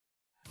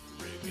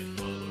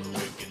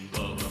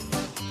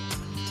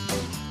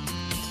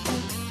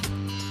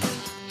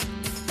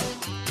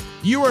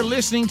You are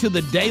listening to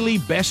the daily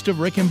Best of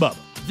Rick and Bubba.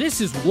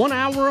 This is 1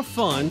 hour of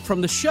fun from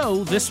the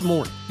show this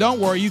morning. Don't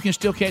worry, you can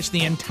still catch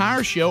the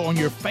entire show on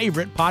your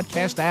favorite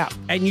podcast app.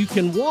 And you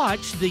can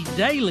watch the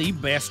daily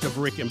Best of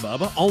Rick and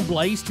Bubba on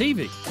Blaze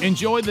TV.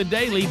 Enjoy the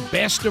daily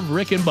Best of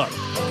Rick and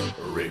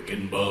Bubba. Rick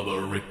and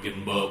Bubba, Rick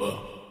and Bubba.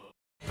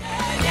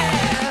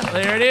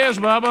 There it is,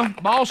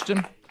 Bubba.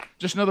 Boston.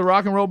 Just another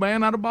rock and roll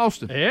band out of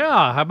Boston.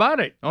 Yeah, how about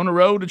it? On the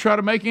road to try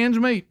to make ends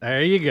meet.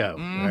 There you go.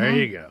 Mm-hmm. There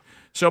you go.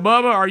 So,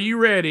 Bubba, are you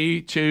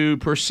ready to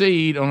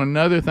proceed on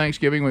another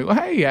Thanksgiving week? Well,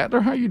 hey,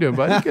 Adler, how you doing,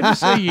 buddy? Good to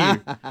see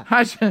you.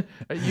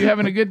 Are you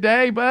having a good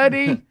day,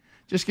 buddy?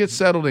 Just get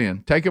settled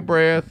in. Take a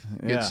breath.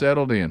 Get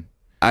settled in.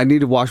 I need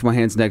to wash my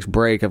hands next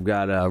break. I've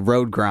got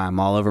road grime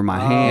all over my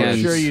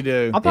hands. Sure you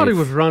do. I thought he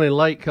was running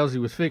late because he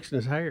was fixing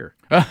his hair.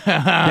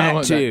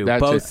 That too.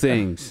 Both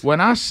things. When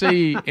I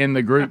see in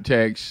the group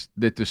text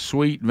that the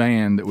sweet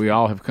van that we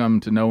all have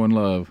come to know and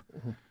love,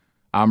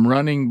 I'm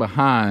running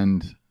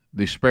behind.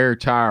 The spare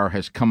tire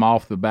has come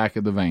off the back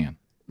of the van.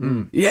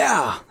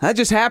 Yeah, that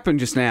just happened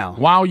just now.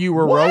 While you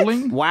were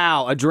rolling?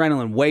 Wow,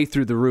 adrenaline way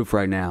through the roof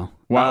right now.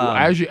 Wow,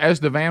 as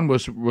the van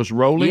was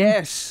rolling?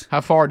 Yes.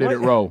 How far did it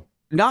roll?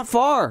 Not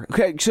far.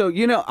 Okay, so,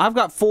 I've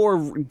got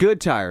 4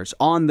 good tires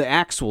on the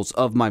axles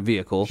of my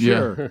vehicle.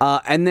 Sure.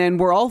 And then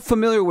we're all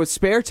familiar with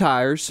spare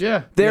tires.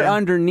 Yeah. They're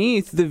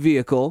underneath the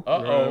vehicle.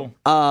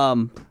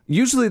 Uh-oh.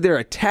 Usually they're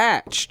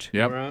attached.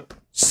 Yep. Right.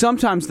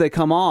 Sometimes they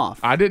come off.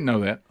 I didn't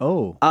know that.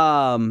 Oh.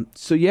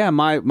 So yeah,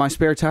 my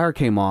spare tire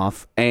came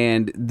off,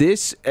 and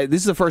this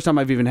is the first time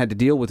I've even had to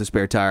deal with a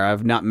spare tire.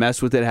 I've not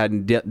messed with it,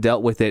 hadn't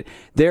dealt with it.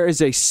 There is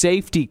a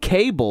safety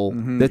cable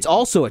that's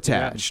also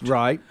attached. Yeah,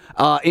 right.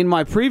 In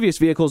my previous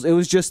vehicles, it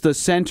was just the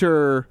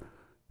center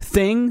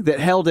thing that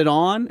held it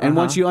on, and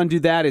once you undo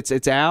that,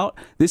 it's out.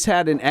 This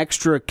had an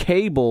extra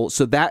cable,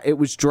 so that it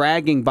was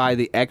dragging by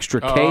the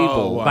extra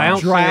cable. Wow.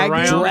 Bouncing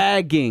around.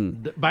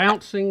 Dragging.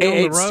 Bouncing on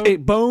the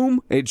road.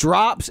 Boom, it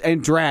drops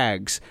and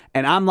drags.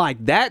 And I'm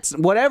like, that's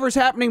whatever's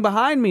happening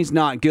behind me is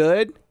not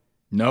good.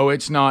 No,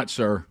 it's not,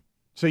 sir.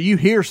 So you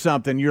hear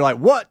something, you're like,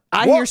 what?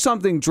 I What? hear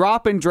something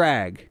drop and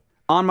drag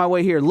on my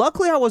way here.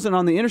 Luckily, I wasn't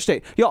on the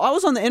interstate. I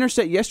was on the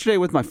interstate yesterday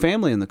with my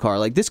family in the car.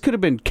 Like, this could have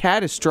been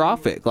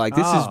catastrophic. Like,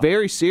 this is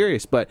very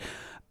serious. But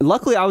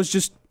luckily, I was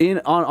just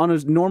on a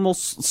normal,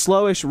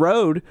 slowish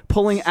road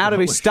pulling out of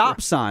a stop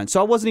sign.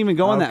 So I wasn't even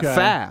going that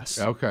fast.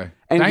 Okay.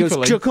 And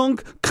Thankfully. it goes,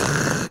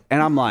 chukunk, and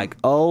I'm like,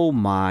 oh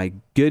my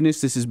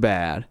goodness, this is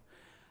bad.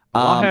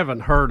 Well, I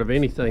haven't heard of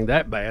anything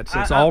that bad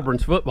since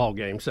Auburn's football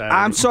game Saturday.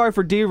 I'm sorry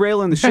for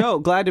derailing the show.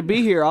 Glad to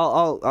be here.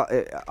 I'll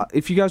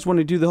if you guys want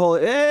to do the whole,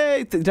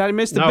 hey, did I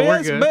miss the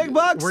biz? Big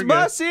bucks,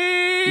 bussy.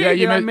 Yeah,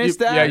 you missed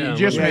that. Yeah, you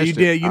just missed you it.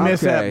 did. You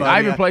missed that, buddy. I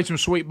even played some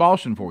Sweet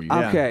Boston for you.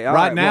 Yeah. Okay, all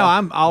right right, now, well-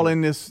 I'm all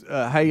in this,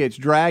 hey, it's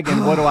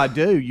dragging. What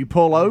do? You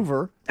pull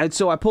over. And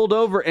so I pulled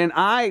over, and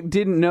I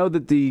didn't know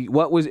that it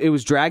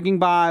was dragging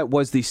by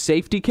was the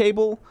safety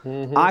cable.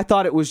 I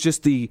thought it was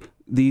just the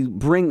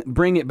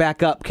bring it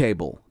back up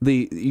cable.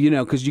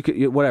 Because you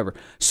could whatever.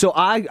 So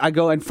I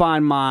go and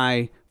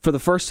find for the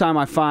first time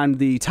I find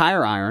the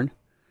tire iron,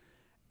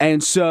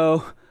 and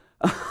so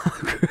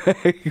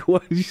Craig,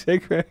 what did you say,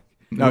 Craig?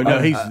 No,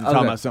 he's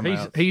talking about something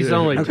else. He's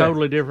on a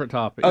totally different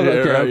topic.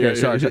 Okay,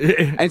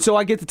 sorry. And so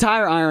I get the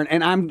tire iron,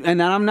 and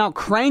I'm now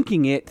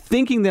cranking it,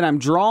 thinking that I'm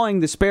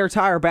drawing the spare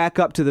tire back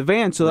up to the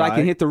van so that I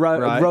can hit the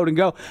road and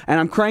go. And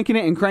I'm cranking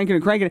it and cranking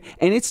and cranking it,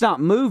 and it's not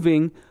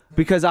moving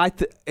because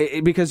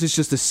because it's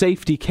just a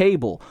safety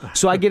cable.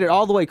 So I get it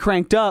all the way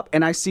cranked up,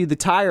 and I see the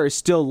tire is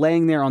still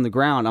laying there on the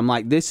ground. I'm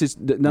like, this is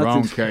nothing.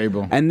 Wrong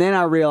cable. And then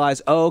I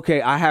realize,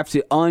 okay, I have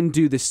to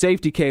undo the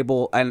safety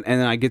cable, and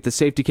then I get the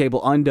safety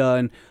cable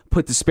undone,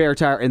 put the spare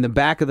tire in the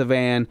back of the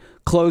van,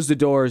 close the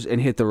doors,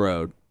 and hit the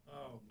road.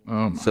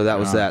 So that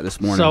was that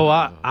this morning. So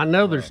I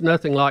know there's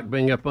nothing like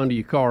being up under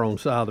your car on the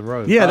side of the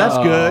road. Yeah, that's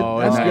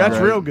good. isn't That's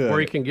that real good. Where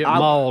you can get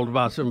mauled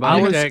by I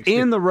somebody. was texting.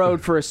 in the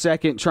road for a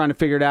second trying to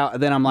figure it out,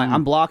 and then I'm like,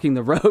 I'm blocking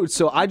the road.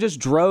 So I just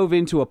drove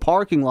into a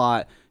parking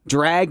lot,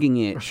 dragging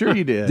it. Sure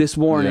you did. This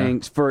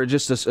morning for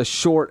just a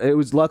short.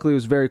 Luckily it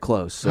was very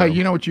close. So. Hey,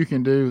 you know what you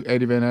can do,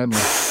 Eddie Van Adler?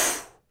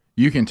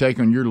 You can take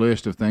on your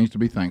list of things to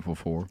be thankful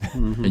for,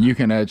 and you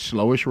can add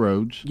slowish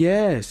roads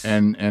Yes.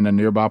 and a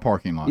nearby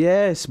parking lot.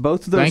 Yes,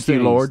 both of those Thank you,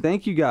 things. Lord.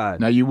 Thank you, God.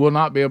 Now, you will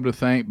not be able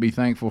to be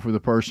thankful for the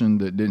person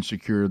that didn't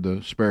secure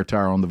the spare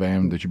tire on the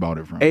van that you bought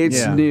it from.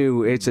 It's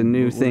new. It's a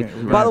new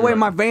thing. By the way,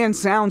 my van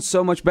sounds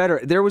so much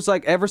better. There was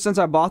ever since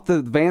I bought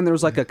the van, there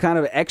was a kind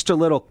of extra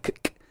little,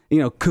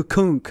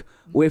 kunk.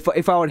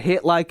 If I would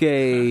hit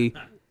a...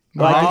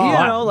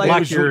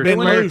 Like your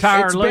spare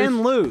tire It's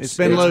been loose. It's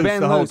been loose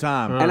the whole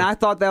time. And I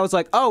thought that was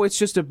it's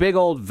just a big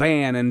old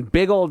van, and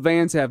big old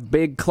vans have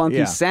big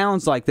clunky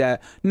sounds like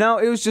that. No,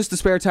 it was just the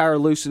spare tire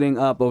loosening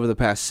up over the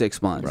past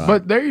 6 months.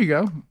 But there you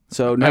go.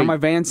 So now my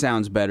van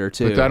sounds better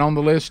too. Put that on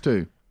the list,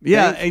 too.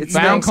 Yeah, It's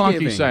Found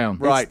Thanksgiving. clunky sound.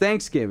 Right. It's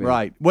Thanksgiving.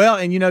 Right. Well,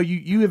 and you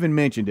even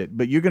mentioned it,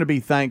 but you're going to be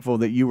thankful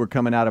that you were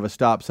coming out of a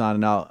stop sign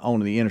and not on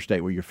the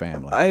interstate with your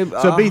family.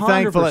 So be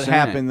thankful it 100%.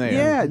 happened there.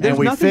 Yeah, and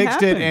we nothing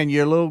fixed it, happened. and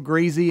you're a little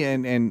greasy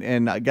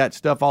and got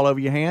stuff all over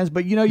your hands,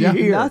 but you're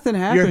here. Nothing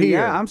happened. You're here.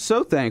 Yeah, I'm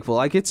so thankful.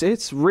 Like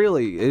it's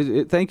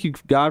really. Thank you,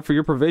 God, for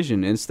your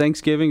provision. And it's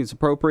Thanksgiving. It's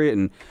appropriate,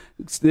 and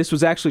this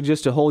was actually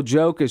just a whole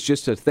joke. It's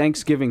just a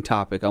Thanksgiving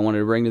topic I wanted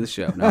to bring to the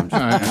show. No, I'm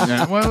just, All right,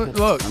 yeah. Well,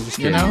 look, just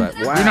you kidding, know,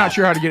 but wow. you're not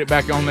sure how to get it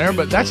back on there,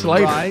 but that's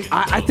later. Right.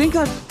 I think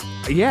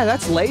yeah,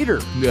 that's later.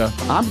 Yeah.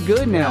 I'm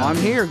good now. I'm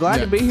here.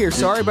 Glad to be here.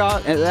 Sorry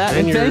about that.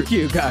 And thank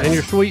you, guys. And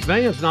your sweet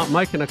van's not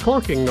making a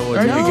clunking noise.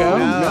 There you go.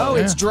 No,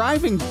 Yeah. it's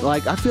driving.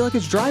 Like I feel like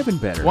it's driving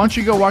better. Why don't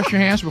you go wash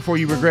your hands before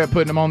you regret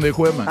putting them on the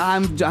equipment? I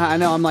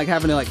know. I'm like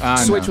having to I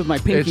switch know. with my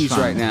It's pinkies fine.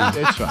 right now.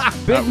 It's fine.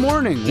 Big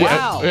morning.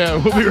 Wow.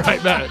 Yeah, we'll be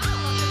right back.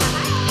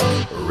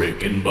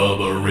 Rick and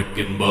Bubba, Rick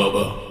and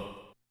Bubba.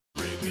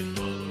 Rick and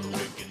Bubba,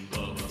 Rick and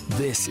Bubba.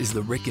 This is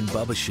the Rick and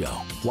Bubba Show.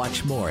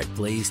 Watch more at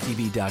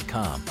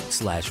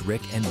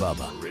blazetv.com/Rick and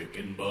Bubba. Rick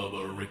and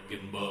Bubba, Rick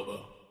and Bubba.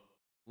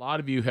 A lot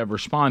of you have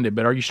responded,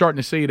 but are you starting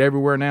to see it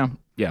everywhere now?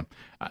 Yeah.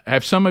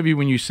 Have some of you,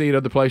 when you see it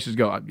other places,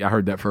 go, I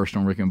heard that first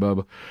on Rick and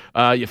Bubba.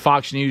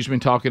 Fox News has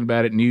been talking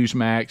about it,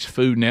 Newsmax,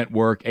 Food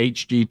Network,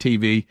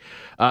 HGTV.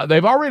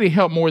 They've already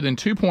helped more than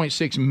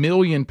 2.6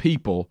 million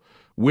people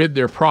with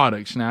their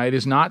products. Now, it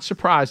is not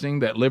surprising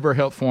that liver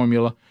health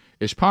formula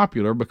is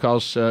popular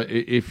because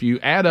if you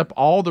add up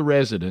all the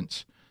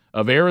residents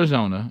of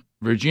Arizona,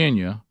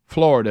 Virginia,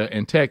 Florida,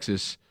 and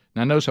Texas,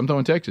 now notice I'm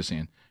throwing Texas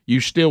in, you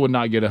still would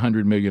not get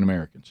 100 million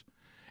Americans.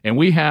 And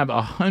we have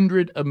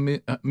 100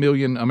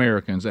 million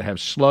Americans that have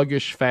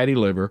sluggish, fatty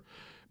liver,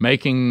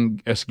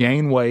 making us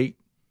gain weight.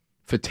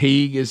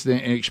 Fatigue is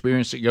the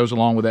experience that goes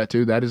along with that,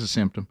 too. That is a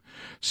symptom.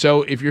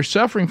 So if you're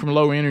suffering from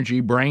low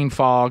energy, brain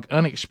fog,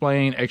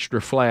 unexplained extra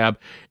flab,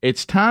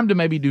 it's time to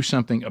maybe do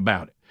something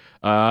about it.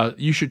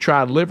 You should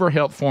try Liver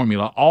Health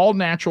Formula, all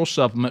natural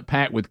supplement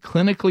packed with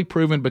clinically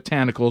proven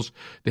botanicals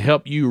to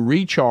help you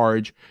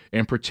recharge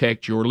and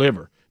protect your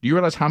liver. Do you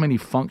realize how many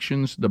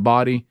functions the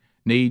body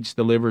needs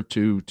the liver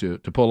to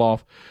pull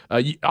off?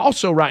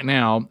 Also, right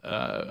now,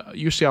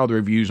 you see all the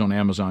reviews on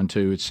Amazon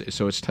too.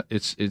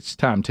 It's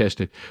time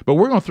tested. But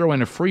we're going to throw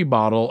in a free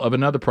bottle of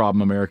another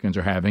problem Americans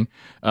are having: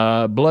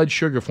 blood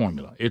sugar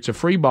formula. It's a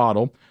free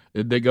bottle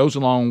that goes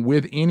along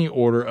with any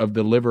order of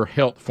the Liver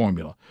Health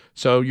Formula.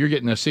 So you're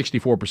getting a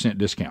 64%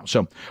 discount.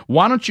 So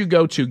why don't you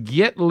go to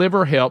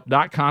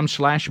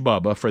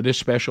getliverhelp.com/Bubba for this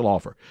special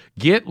offer?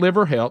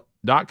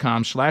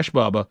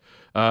 Getliverhelp.com/Bubba.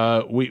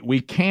 We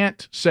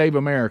can't save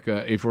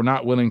America if we're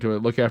not willing to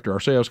look after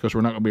ourselves, because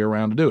we're not going to be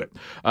around to do it.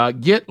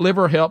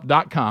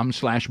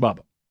 Getliverhelp.com/Bubba.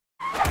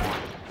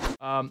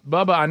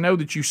 Bubba, I know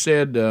that you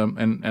said,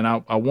 and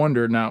I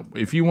wonder now,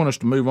 if you want us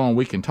to move on,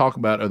 we can talk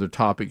about other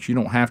topics. You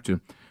don't have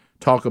to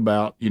talk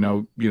about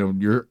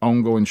your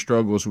ongoing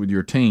struggles with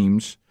your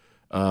teams,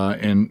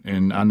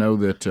 and I know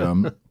that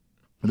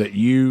that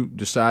you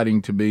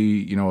deciding to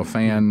be a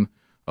fan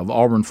of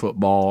Auburn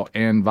football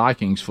and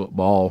Vikings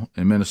football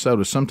in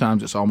Minnesota,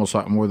 sometimes it's almost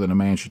like more than a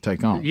man should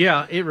take on.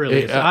 Yeah, it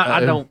really is. I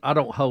don't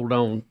hold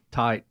on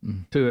tight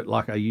to it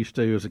like I used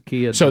to as a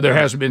kid. So there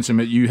has been some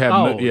you have.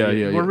 Well,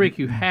 Rick,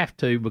 you have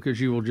to, because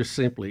you will just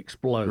simply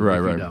explode. Right,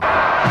 if right. You don't.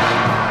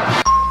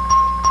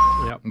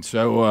 Yep.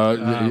 So I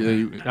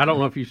don't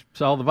know if you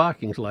saw the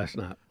Vikings last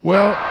night.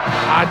 well,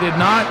 I did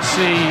not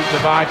see the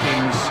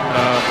Vikings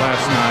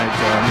last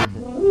night.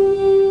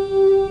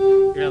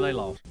 Yeah, they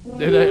lost.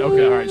 Did they?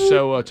 Okay, all right.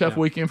 So tough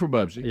weekend for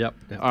Bubsy. Yep.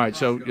 All right,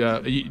 so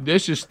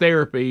this is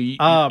therapy.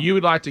 You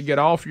would like to get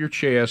off your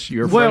chest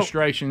your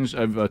frustrations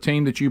of a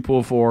team that you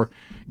pull for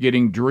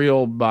getting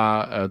drilled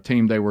by a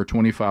team they were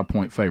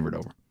 25-point favorite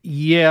over.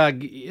 Yeah,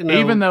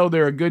 Even though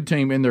they're a good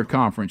team in their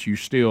conference, you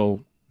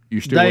still a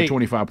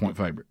 25-point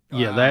favorite.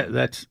 Yeah,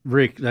 that's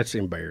Rick. That's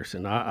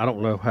embarrassing. I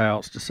don't know how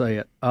else to say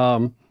it.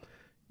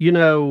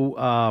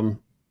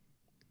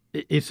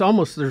 It's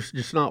almost, there's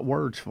just not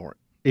words for it.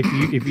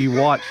 If you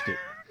watched it,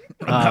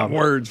 Not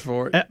words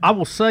for it. I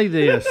will say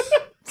this: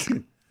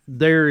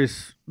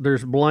 there's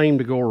blame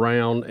to go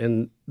around,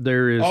 and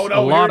there is a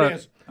lot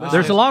of I've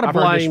heard this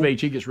blame.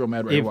 speech. He gets real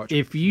mad right here. Watch.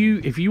 If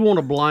you want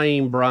to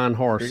blame Brian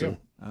Harsin,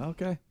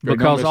 Okay.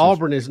 because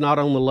Auburn is not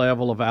on the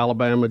level of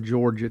Alabama,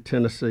 Georgia,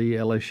 Tennessee,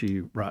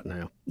 LSU right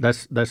now.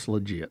 That's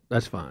legit.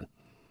 That's fine.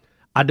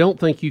 I don't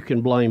think you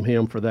can blame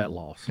him for that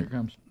loss. Here it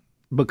comes.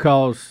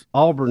 Because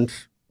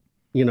Auburn's,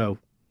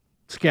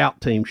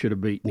 scout team should have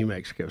beat New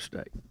Mexico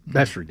State.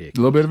 That's A ridiculous.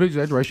 little bit of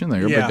exaggeration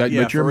there, Yeah, but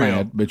you're for real.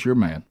 mad. But you're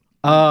mad.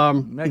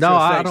 Mexico No,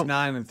 I State's don't.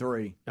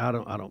 9-3. I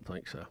don't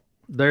think so.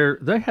 They're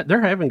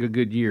having a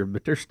good year,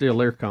 but they're still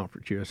their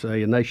Conference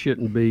USA, and they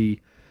shouldn't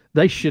be.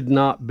 They should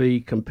not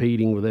be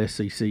competing with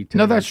SEC teams.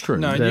 No, that's true.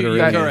 No, that you're are in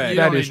correct. there. You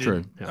That don't is need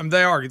true.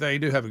 They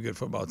do have a good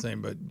football team,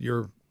 but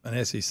you're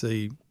an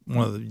SEC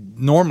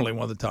normally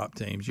one of the top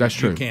teams. That's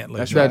true. You can't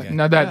lose that. that game.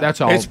 No,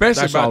 that's all.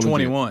 Especially that's by all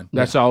 21. Legit.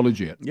 That's all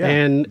legit. Yeah.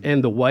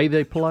 And the way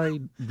they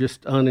played,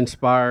 just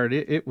uninspired.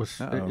 It was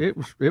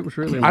really.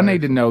 Amazing. I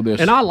need to know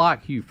this. And I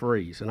like Hugh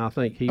Freeze, and I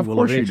think he Of will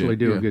course you eventually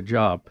do yeah. a good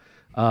job.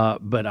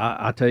 But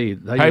I tell you,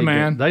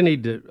 They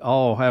need to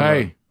all have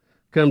a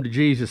come to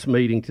Jesus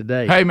meeting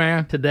today. Hey,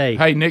 man. Today.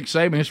 Hey, Nick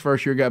Saban, his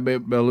first year got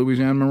beat by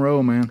Louisiana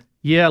Monroe, man.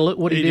 Yeah, look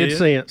what he did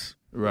since.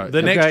 Right.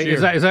 The next year.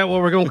 Is that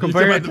what we're going to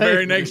compare it about to? the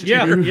very next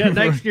year? Yeah,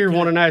 next year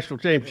won a national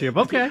championship.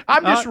 Okay.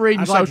 I'm just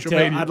reading social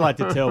media. I'd like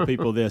to tell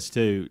people this,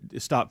 too.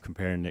 Stop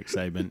comparing Nick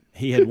Saban.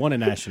 He had won a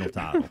national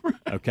title.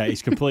 Okay?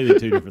 It's completely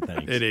two different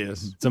things. It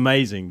is. It's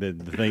amazing the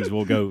things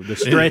will go, the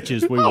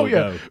stretches we will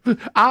go.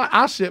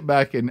 I sit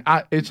back and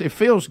it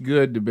feels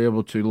good to be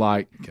able to,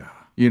 like,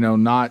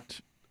 not.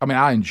 I mean,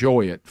 I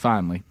enjoy it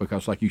finally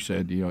because, like you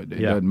said, it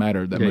doesn't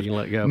matter that much. You can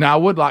let go. Now, I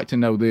would like to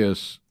know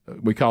this.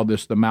 We call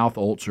this the mouth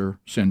ulcer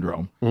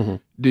syndrome. Mm-hmm.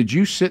 Did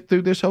you sit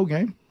through this whole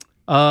game?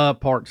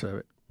 Parts of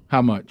it.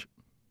 How much?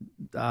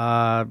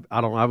 I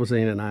don't. I was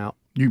in and out.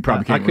 You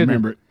probably can't couldn't-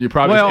 remember it. You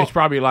probably it's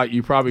probably like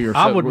you probably are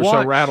so, were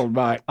so rattled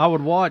by it. I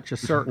would watch a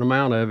certain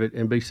amount of it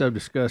and be so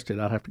disgusted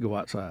I'd have to go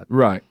outside.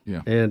 Right.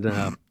 Yeah. And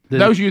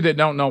those of you that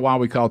don't know why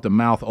we call it the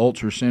mouth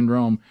ulcer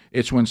syndrome,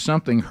 it's when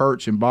something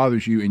hurts and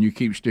bothers you and you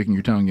keep sticking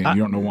your tongue in.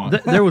 You don't know why.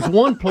 There was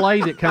one play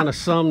that kind of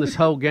summed this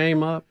whole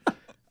game up.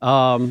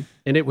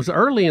 And it was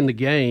early in the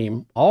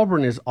game.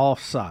 Auburn is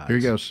offside. Here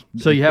he goes.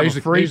 So you have These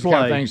a free these are the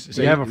kind of play. things-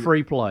 You have a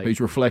free play.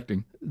 He's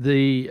reflecting.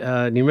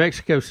 The New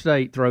Mexico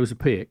State throws a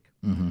pick.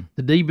 Mm-hmm.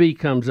 The DB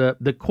comes up.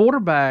 The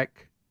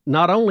quarterback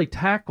not only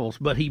tackles,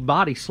 but he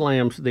body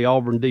slams the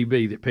Auburn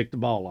DB that picked the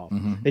ball off.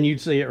 Mm-hmm. And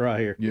you'd see it right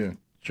here. Yeah.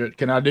 Sure.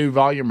 Can I do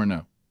volume or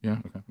no? Yeah.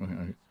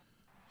 Okay.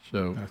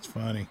 So That's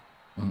funny.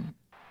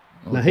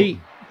 Now, he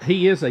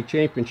is a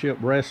championship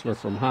wrestler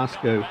from high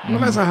school. Well,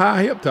 that's a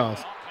high hip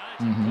toss.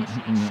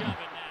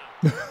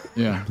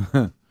 yeah.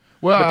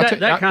 Well, But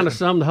that kind of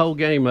summed the whole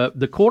game up.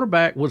 The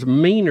quarterback was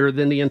meaner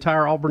than the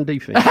entire Auburn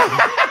defense.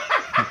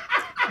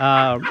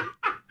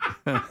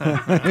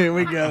 Here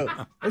we go.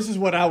 This is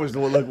what I was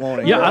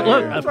wanting.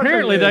 Yeah,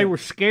 apparently they were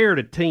scared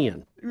of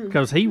 10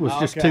 because he was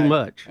just too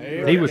much.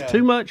 He was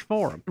too much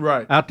for them.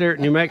 Right. Out there at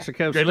New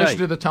Mexico Okay, State. listen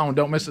to the tone.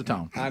 Don't miss the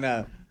tone. I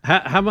know.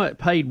 How much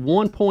paid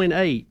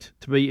 1.8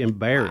 to be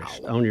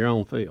embarrassed on your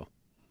own field?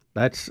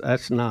 That's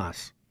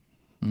nice.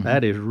 Mm-hmm.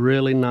 That is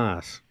really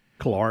nice,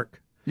 Clark.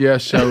 Yeah,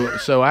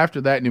 so after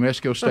that, New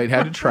Mexico State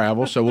had to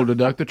travel, so we'll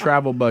deduct the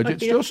travel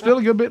budget. Still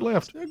a good bit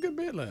left. A good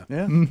bit left.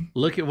 Yeah.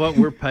 Look at what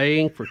we're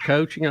paying for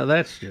coaching.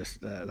 That's just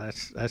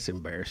that's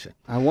embarrassing.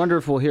 I wonder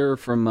if we'll hear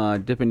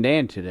from Dippin'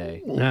 Dan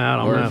today. No,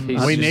 I Or don't if know.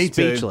 he's We just need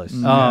to.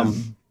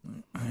 speechless.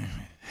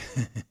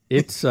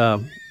 It's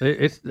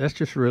that's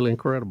just really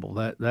incredible.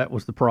 That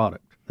was the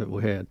product that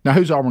we had. Now,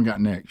 who's Auburn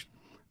got next?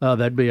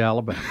 That'd be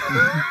Alabama,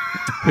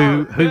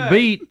 who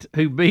beat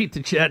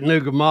the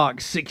Chattanooga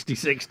Mocs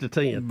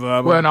 66-10.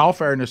 Well, in all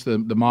fairness, the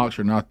Mocs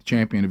are not the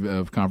champion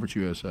of Conference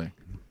USA.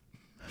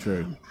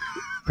 True.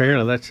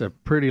 Apparently, that's a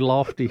pretty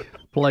lofty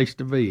place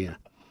to be in.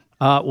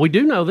 We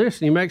do know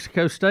this: New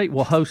Mexico State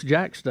will host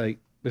Jack State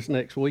this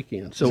next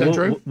weekend, so Is that we'll,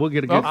 true? we'll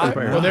get a good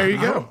comparison. Well, there you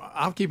go.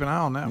 I'll keep an eye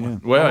on that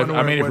one. Well, wonder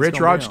I mean, if what it's Rich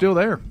gonna Rod's be still on.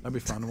 there. That'd be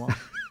fun to watch.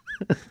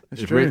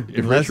 It's true.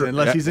 Unless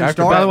he's in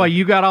after- Starkville. By the way,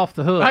 you got off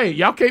the hook. Hey,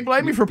 y'all can't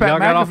blame me for Pat Y'all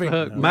got off the McAfee.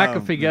 hook.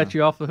 McAfee got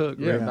you off the hook.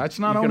 Yeah, Rick. that's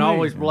not you on can me.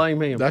 always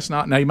blame him. That's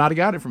not. Now, he might have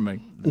got it from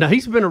me. Now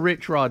he's been a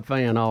Rich Rod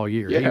fan all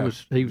year. Yeah.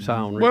 He was high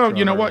on Rich Well, Rod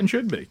you know what, early. and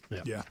should be.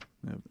 Yeah.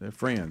 They're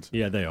friends.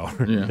 Yeah, they are.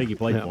 Yeah. I think he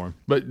played for him.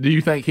 But do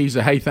you think he's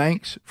a hey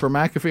thanks for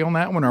McAfee on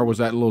that one, or was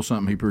that a little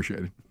something he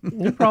appreciated?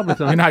 You probably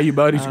think. And how you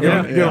buddies get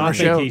on I our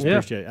think show? he's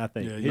appreciated. I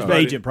think his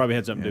agent probably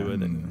had something to do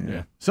with it.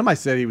 Yeah. Somebody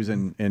said he was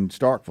in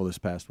Starkville this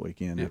past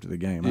weekend after the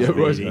game. Yeah, it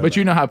was. But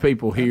you know how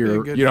people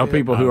here, good you know, fit.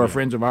 people who are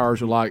friends of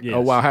ours are like, Yes.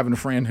 oh, wow, having a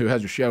friend who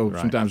has a show.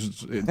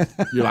 Sometimes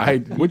you're like, hey,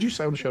 what'd you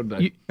say on the show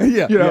today?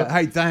 yeah, You know? yeah.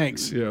 Hey,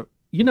 thanks. Yeah.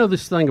 You know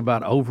this thing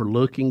about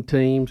overlooking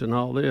teams and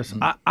all this?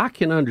 I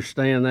can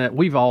understand that.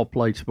 We've all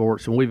played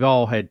sports, and we've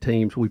all had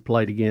teams we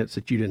played against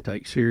that you didn't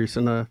take serious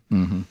enough,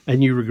 and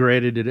you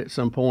regretted it at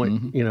some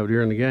point,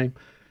 during the game.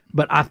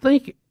 But I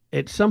think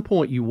at some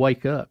point you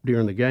wake up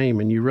during the game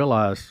and you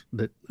realize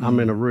that I'm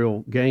in a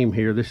real game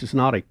here. This is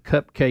not a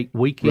cupcake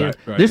weekend.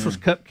 Right, this was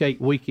cupcake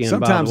weekend.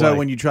 Sometimes, by the though, way.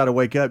 when you try to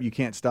wake up, you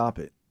can't stop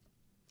it.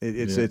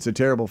 It's a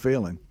terrible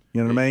feeling.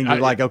 You know what I mean? You're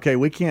like, okay,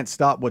 we can't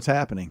stop what's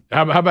happening.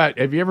 How about,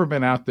 have you ever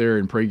been out there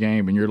in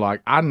pregame and you're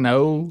like, I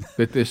know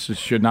that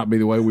should not be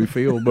the way we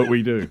feel, but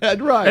we do. That's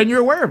right. And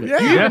you're aware of it. Yeah.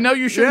 You even know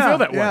you shouldn't Yeah, feel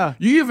that way. yeah.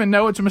 You even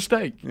know it's a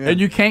mistake, and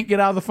you can't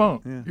get out of the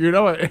phone. You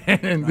know it.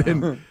 And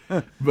then,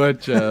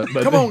 but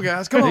Come on,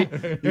 guys. Come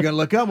on. You're gonna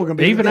look up. We're gonna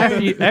be even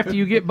after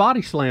you get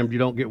body slammed, you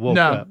don't get woke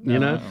No, up. no, You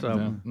know, no,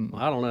 so no.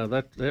 I don't know.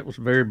 That was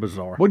very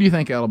bizarre. What do you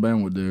think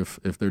Alabama would do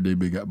if their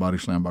DB got body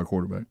slammed by a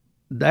quarterback?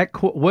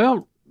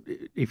 Well,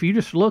 if you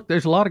just look,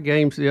 there's a lot of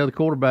games the other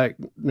quarterback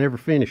never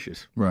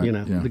finishes. Right, You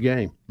know yeah. the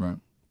game. Right.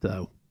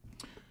 So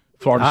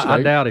Florida State.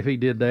 I doubt if he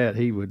did that,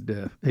 he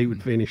would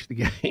finish the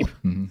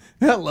game.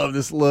 I love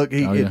this look.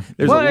 There's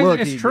well, a look.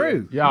 it's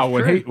true. Yeah,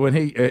 when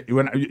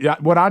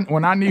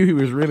I knew he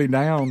was really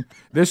down,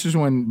 this is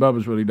when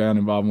Bubba's really down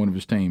involved in one of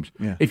his teams.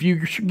 Yeah. If you're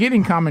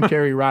getting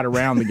commentary right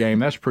around the game,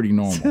 that's pretty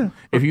normal.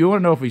 If you want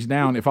to know if he's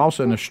down, if all of a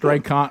sudden a stray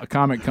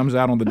comment comes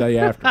out on the day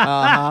after,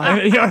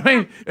 and, you know what I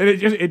mean, and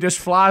it just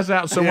flies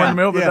out somewhere in the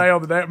middle of the day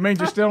on the day, it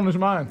means it's still in his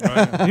mind.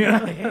 You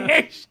know,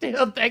 he's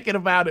still thinking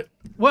about it.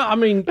 Well, I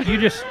mean, you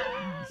just.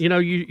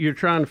 You're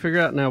trying to figure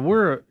out now.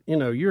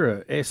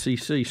 You're a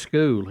SEC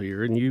school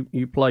here, and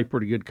you play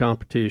pretty good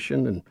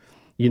competition, and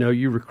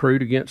you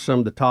recruit against some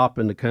of the top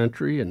in the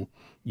country, and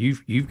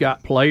you've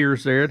got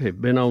players there that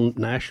have been on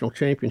national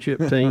championship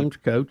teams,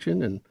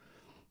 coaching, and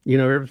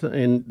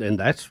everything, and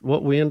that's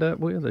what we end up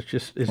with. It's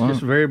just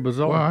very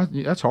bizarre. Well,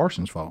 that's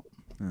Harson's fault.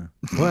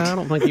 Well, I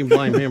don't think you can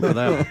blame him for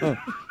that one.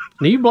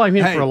 Now, you blame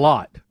him for a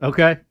lot,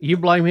 okay? You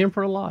blame him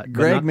for a lot.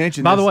 Greg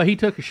mentioned By this. the way, he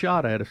took a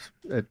shot at us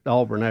at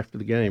Auburn after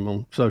the game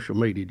on social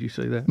media. Did you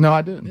see that? No,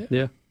 I didn't.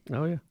 Yeah.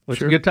 Oh, yeah. Well,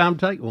 it's a good time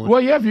to take one.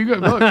 Well, yeah, if you go,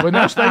 look, when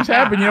those things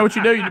happen, you know what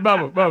you do? You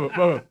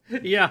Bubba.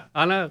 Yeah,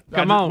 I know.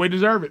 Come on. We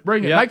deserve it.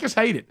 Bring it. Yeah. Make us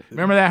hate it.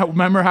 Remember that?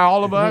 Remember how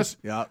all of us,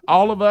 Yeah.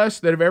 all of us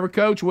that have ever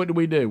coached, what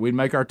do? We'd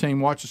make our team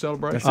watch the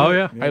celebration. Oh,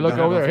 yeah. Hey, look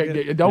over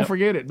there. Hey, don't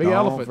forget it. Be Don't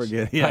elephants.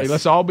 forget it, Hey, yes.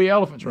 let's all be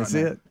elephants right That's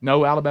now. it.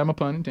 No Alabama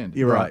pun intended.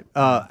 You're right.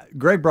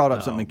 Greg brought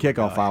up something in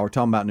kickoff hour,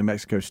 talking about New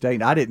Mexico State.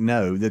 And I didn't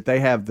know that they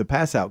have the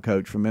pass-out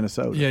coach from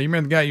Minnesota. Yeah, you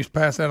remember the guy who used to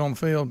pass out on the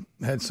field,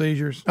 had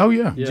seizures? Oh,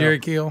 yeah. Jerry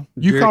Kill.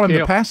 You Jerry call him the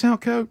Kill.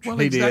 pass-out coach? Well,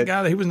 He he's that did.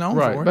 guy that he was known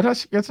Right, for. but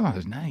that's not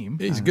his name.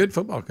 He's a good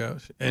football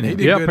coach, and he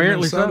did Yeah, good in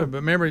apparently Minnesota. so. But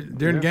remember,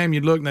 during the game,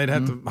 you'd look and they'd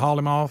have to haul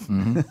him off,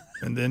 and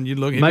then you'd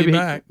look and he'd maybe be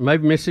back.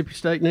 maybe Mississippi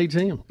State needs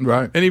him.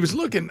 Right. And he was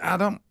looking. I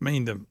don't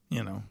mean to,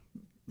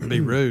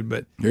 be rude,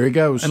 but Here he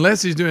goes.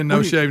 unless he's doing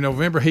No Shave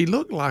November, he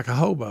looked like a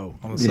hobo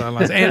on the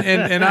sidelines.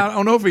 And I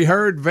don't know if he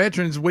heard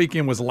Veterans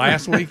Weekend was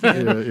last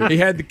weekend. He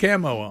had the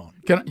camo on.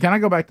 Can I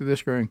go back to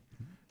this, Greg?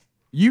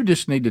 You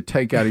just need to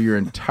take out of your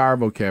entire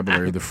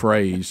vocabulary the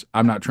phrase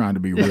 "I'm not trying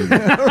to be rude."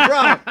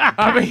 Right.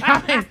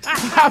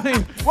 I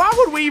mean, why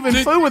would we even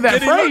fool with that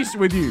did he phrase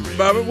with you?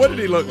 Bubba, what did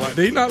he look like?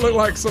 Did he not look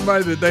like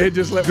somebody that they had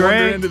just let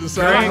wander into the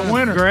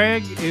sideline?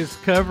 Greg is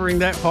covering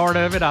that part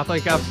of it. I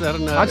think I've said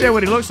enough. I'll tell you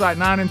what he looks like,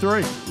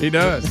 9-3. He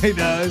does. He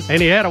does. And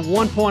he had a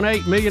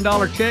 $1.8 million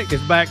check in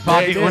his back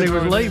pocket when he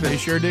was leaving. He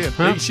sure did.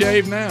 He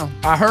shaved now.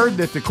 I heard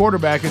that the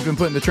quarterback has been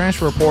put in the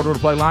transfer portal to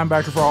play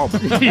linebacker for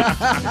Auburn.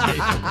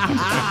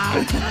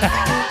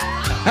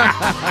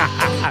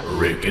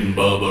 Rick and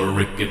Bubba,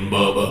 Rick and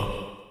Bubba.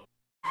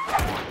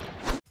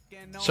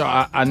 So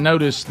I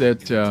noticed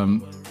that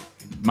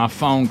my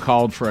phone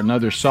called for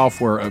another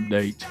software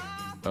update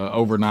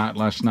overnight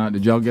last night.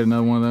 Did y'all get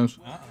another one of those?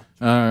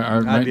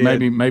 Or did.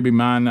 maybe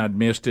mine, I'd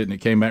missed it and it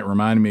came back and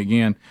reminded me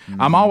again.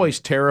 I'm always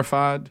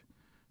terrified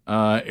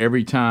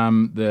every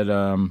time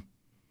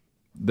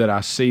that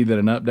I see that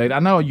an update. I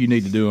know you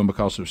need to do them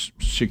because of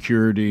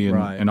security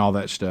and all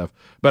that stuff.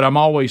 But I'm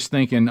always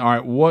thinking, all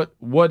right,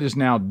 what is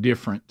now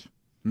different?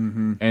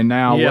 Mm-hmm. And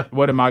now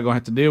what am I going to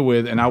have to deal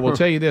with? And I will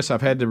tell you this: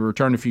 I've had to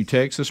return a few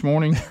texts this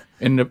morning,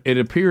 and it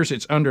appears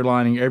it's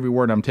underlining every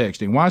word I'm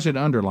texting. Why is it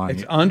underlining?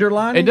 It's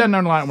underlining? It doesn't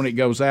underline it when it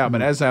goes out,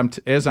 but as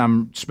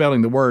I'm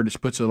spelling the word,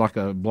 it puts like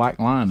a black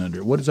line under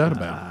it. What is that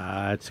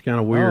about? It's kind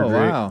of weird, Oh,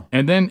 Rick. wow.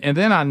 And then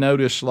I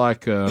noticed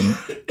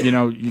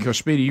because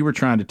Speedy, you were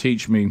trying to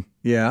teach me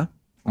Yeah.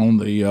 on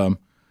the.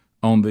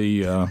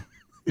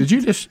 Did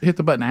you just hit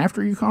the button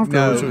after you coughed?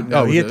 No, Or was it-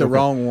 no, he hit okay. the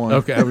wrong one.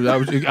 Okay,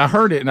 I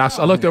heard it, and I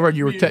looked over, and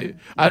you were.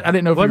 I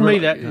didn't know if Wasn't you were. me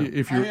that time.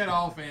 If you.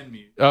 off and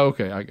mute. Oh,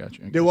 okay, I got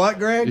you. Do what,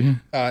 Greg?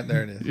 All right,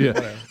 there it is.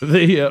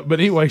 Yeah. But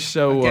anyway,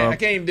 so I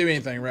can't even do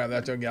anything right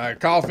without you. I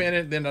cough in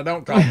it, then I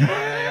don't cough. I'm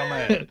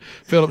mad.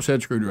 Phillips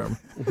said screwdriver.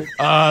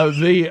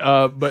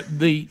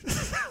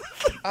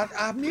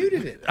 I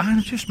muted it. I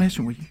was just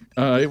messing with you.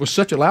 It was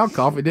such a loud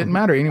cough, it didn't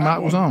matter. Any mic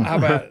was on. How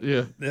about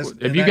Yeah. this?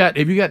 Have you got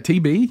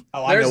TB?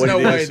 Oh, I There's know what no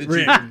it way is. that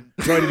Rick, you can.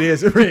 what it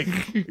is, Rick.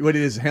 What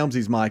it is,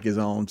 Helmsy's mic is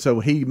on, so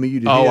he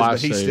muted his, I but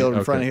see. he's still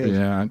in front of his.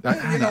 Yeah.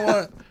 You know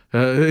what?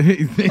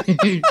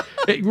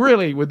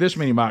 Really, with this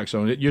many mics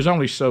on it, there's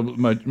only so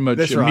much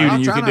That's right. muting I'm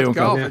you trying can not do. to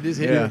cough. on It just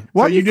hit Yeah. me.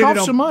 Why So do you did it cough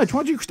on- so much? Why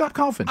don't you stop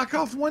coughing? I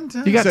coughed one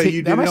time. You got So t-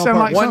 you did that it on sound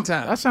like purpose? One something,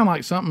 time. That sound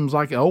like something's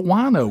like an old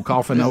wino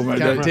coughing over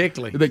Kinda that,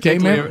 tickly. that came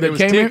Tickly. in. It That was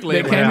came in.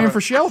 tickly That came around. in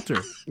for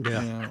shelter.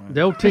 Yeah.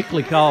 The old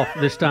tickly cough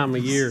this time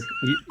of year.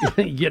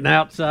 You getting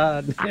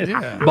outside,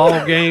 Yeah.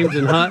 ball games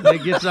and hunting,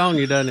 it gets on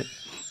you, doesn't it?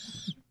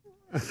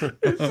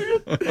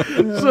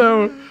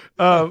 So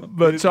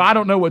I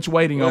don't know what's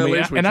waiting on Well, at me.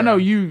 least we And I know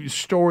tried. you,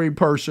 story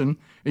person,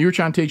 and you were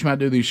trying to teach me how to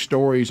do these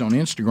stories on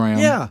Instagram.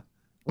 Yeah.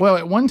 Well,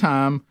 at one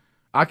time,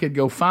 I could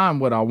go find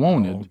what I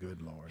wanted,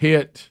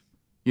 hit,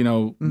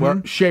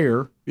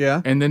 share,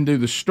 Yeah. and then do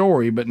the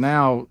story. But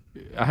now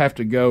I have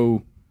to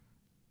go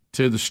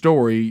to the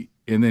story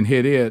and then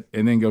hit it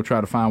and then go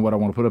try to find what I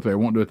want to put up there. I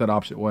won't do it that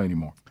opposite way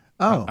anymore.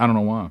 Oh. I don't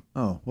know why.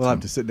 Oh, we'll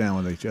have to sit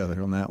down with each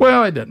other on that one.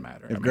 Well, it doesn't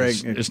matter. I mean,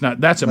 Greg- it's not.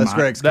 That's a unless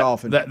minor. Greg's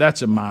coughing.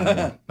 That's a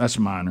minor. That's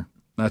a minor.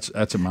 That's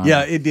a minor.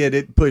 Yeah, it did.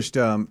 It pushed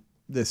the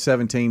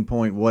 17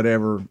 point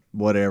whatever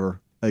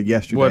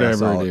yesterday.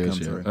 Whatever it is.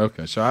 Yeah.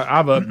 Okay, so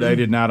I've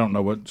updated, and I don't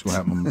know what's going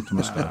to happen to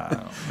my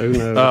stuff. Who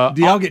knows?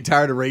 Do y'all get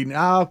tired of reading?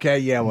 Oh, okay,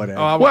 yeah, whatever.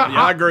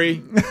 I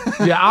agree.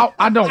 Yeah,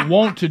 I don't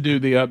want to do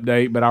the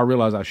update, but I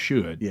realize I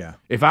should. Yeah.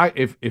 If I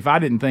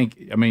didn't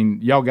think, I mean,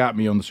 y'all got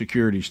me on the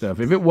security stuff.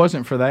 If it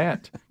wasn't for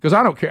that, because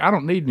I don't care, I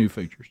don't need new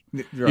features.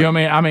 Right. You know what I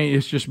mean? I mean,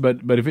 it's just, but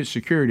if it's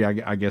security,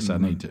 I guess I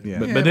need to.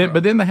 Yeah.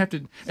 But then they have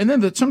to, and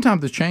then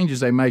sometimes the changes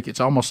they make, it's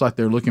almost like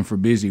they're looking for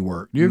busy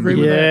work. Do you agree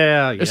with that?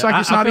 Yeah. It's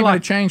like it's not even a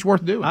change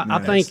worth doing. I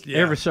think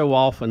every so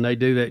often they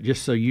do that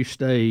just so you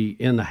stay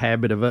in the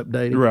habit of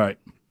updating. Right.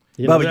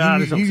 You know,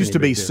 Bubba, you used to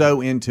be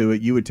so into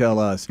it. You would tell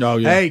us, "Oh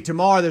yeah, hey,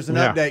 tomorrow there's an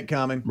update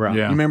coming." Right.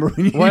 Yeah. You remember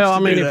when you? Well, I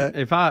used to mean,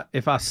 do that?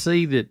 if I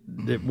see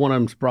that one of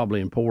them's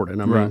probably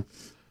important, I mean. Right.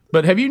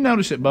 But have you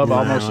noticed that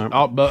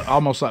Bubba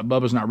almost like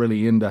Bubba's not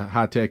really into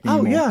high tech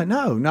anymore? Oh yeah,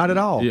 no, not at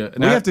all. Yeah.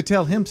 We have to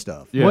tell him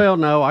stuff. Yeah. Well,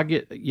 no, I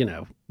get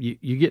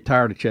you get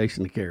tired of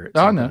chasing the carrots.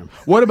 I know.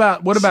 What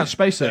about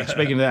SpaceX?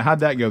 Speaking of that,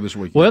 how'd that go this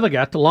week? Well, they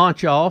got the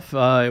launch off.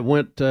 It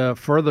went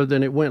further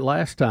than it went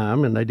last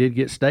time, and they did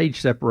get stage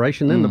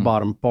separation. Then the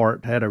bottom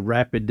part had a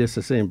rapid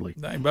disassembly.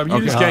 Dang, Bubba,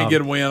 you just can't get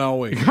a win all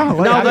week.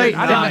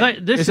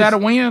 Is that a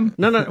win?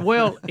 No.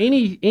 Well,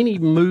 any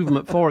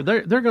movement forward,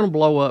 they're going to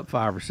blow up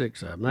 5 or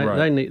 6 of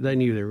them. They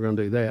knew they were going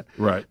to do that.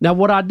 Right. Now,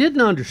 what I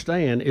didn't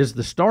understand is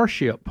the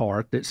Starship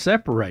part that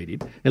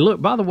separated. And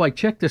look, by the way,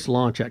 check this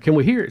launch out. Can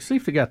we hear it? See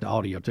if we got the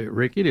audio to it,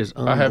 Rick. It is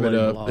I have it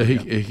unbelievable up. audio.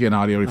 He can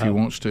audio if he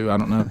wants to. I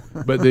don't know.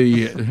 But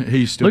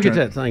he's still Look at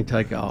trying- that thing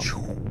take off.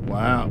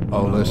 Wow.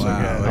 Oh, listen.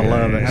 I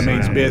love it. That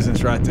means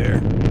business right there.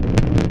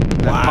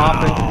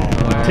 Popping.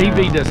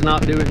 TV does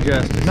not do it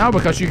justice. No,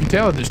 because you can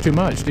tell that it's too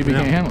much. TV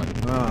can't handle it.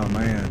 Oh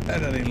man, That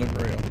doesn't even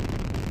look real.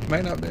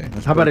 May not be.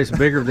 How about it's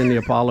bigger than the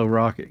Apollo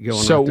rocket going?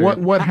 So right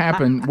there? what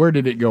happened? Where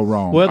did it go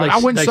wrong? Well, I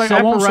wouldn't say.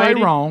 I won't say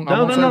separated. wrong. I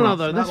No, won't say no. wrong.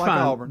 That's Not like fine.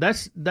 Auburn.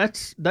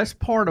 That's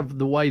part of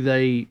the way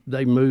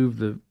they move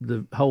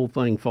the whole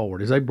thing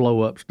forward. Is they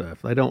blow up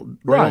stuff. They don't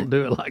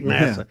do it like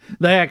NASA.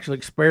 They actually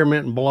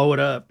experiment and blow it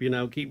up.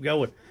 Keep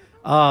going.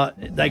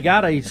 They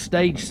got a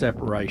stage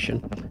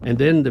separation, and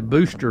then the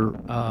booster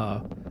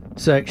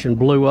section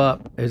blew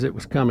up as it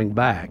was coming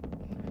back.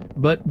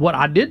 But what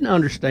I didn't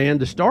understand,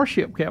 the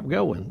Starship kept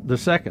going, the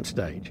second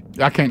stage.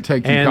 I can't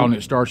take you calling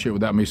it Starship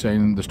without me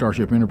saying the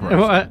Starship Enterprise.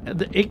 Well,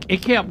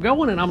 it kept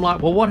going, and I'm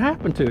like, well, what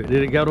happened to it?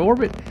 Did it go to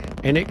orbit?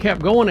 And it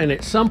kept going, and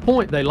at some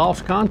point they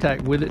lost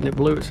contact with it, and it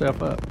blew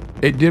itself up.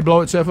 It did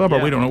blow itself up, or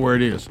we don't know where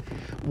it is.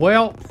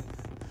 Well,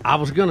 I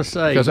was going to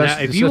say, 'Cause that's-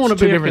 now, if it's you such want two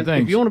to be different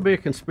things. if you want to be a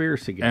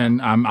conspiracy guy,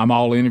 And I'm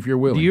all in if you're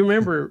willing. do you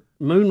remember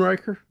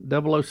Moonraker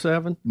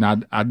 007? Now,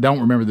 I don't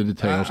remember the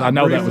details. I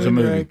know that was a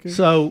movie.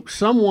 So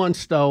someone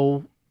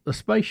stole a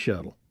space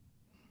shuttle,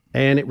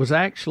 and it was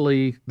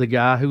actually the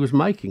guy who was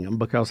making them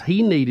because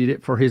he needed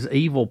it for his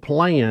evil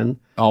plan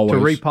Always. to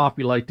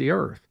repopulate the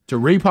Earth. To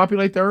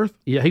repopulate the Earth?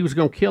 Yeah, he was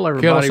going to kill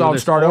everybody. Kill us all with and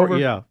this start over?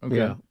 Yeah, Okay.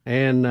 yeah.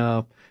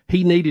 And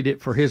he needed it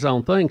for his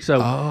own thing.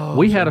 So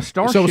we had a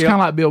Starship. So it's kind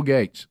of like Bill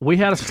Gates. We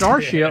had a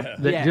Starship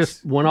that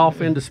just went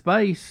off into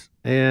space,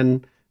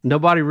 and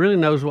nobody really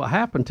knows what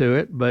happened to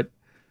it, but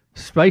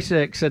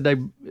SpaceX said they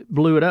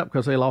blew it up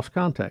because they lost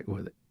contact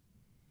with it.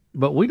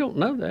 But we don't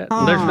know that.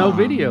 And there's no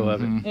video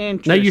of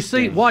it. Now, you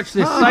see, watch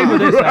this. Stay with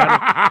this,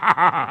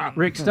 Adam.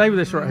 Rick, stay with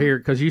this right here,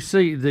 because you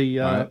see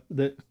the...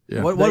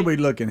 What are we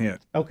looking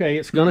at? Okay,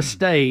 it's going to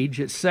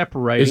stage. It's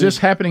separating. Is this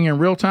happening in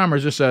real time, or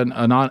is this a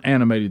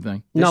non-animated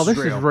thing? No, this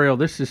is real.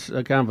 This is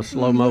a kind of a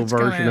slow-mo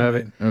version of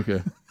it.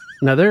 Okay.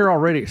 Now, they're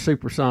already at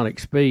supersonic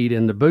speed,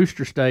 and the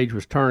booster stage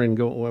was turning,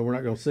 going, well, we're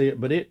not going to see it,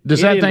 but it... Does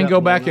it that ended thing up go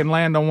blowing back up. and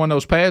land on one of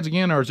those pads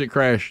again, or has it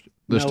crashed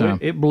this time?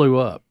 It blew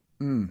up.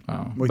 Oh.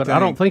 But I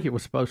don't think it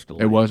was supposed to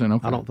land. It wasn't?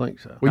 Okay. I don't think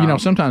so. Well,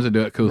 sometimes they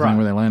do that cool thing Right.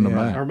 where they land them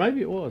back. Or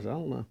maybe it was. I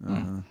don't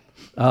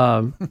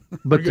know.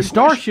 But the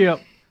Starship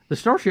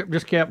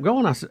just kept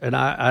going.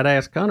 I'd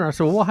asked Connor, I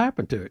said, well, what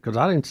happened to it? Because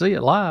I didn't see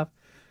it live.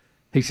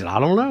 He said, I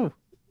don't know.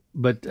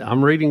 But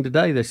I'm reading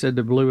today, they said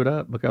they blew it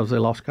up because they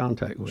lost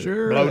contact with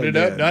it. Blowed it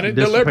up, done it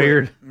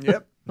deliberate.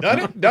 Disappeared.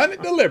 Yep. Done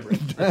it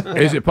deliberate.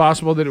 Is it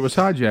possible that it was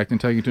hijacked and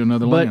taken to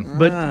another land?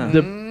 But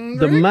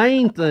the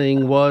main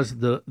thing was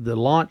the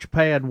launch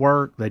pad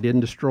worked. They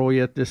didn't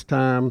destroy it this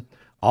time.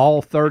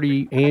 All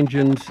 30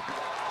 engines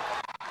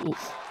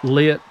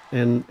lit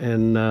and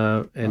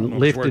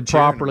lifted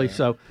properly.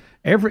 So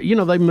they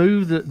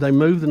moved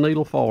the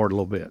needle forward a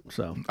little bit.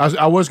 So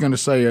I was going to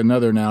say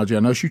another analogy. I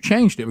know you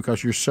changed it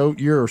because you're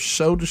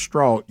so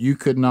distraught you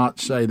could not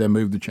say they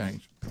moved the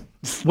chains.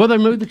 well, they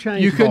moved the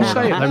chains. You couldn't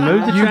forward. say it. They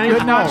moved the You chains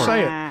could not forward.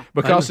 say it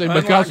because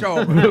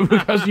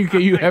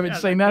you haven't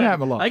seen that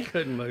happen a lot. They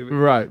couldn't move it.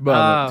 Right,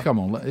 but come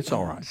on, it's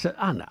all right. So,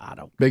 I know. I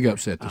don't. Big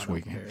upset this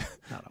weekend.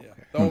 I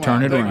don't care.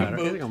 Turn it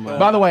around.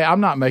 By the way, I'm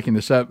not making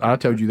this up. I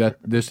told you that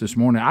this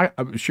morning.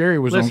 Sherry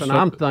was Listen, on.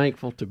 I'm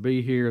thankful to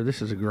be here.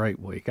 This is a great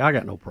week. I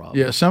got no problem.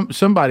 Yeah,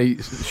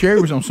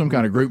 Sherry was on some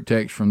kind of group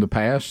text from the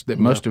past that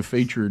must have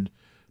featured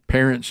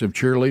parents of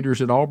cheerleaders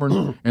at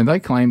Auburn, and they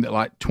claimed that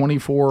like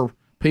 24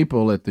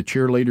 people at the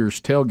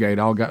cheerleaders' tailgate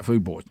all got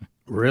food poisoning.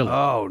 Really?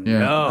 Oh Yeah.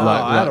 no!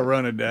 I had a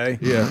run a day.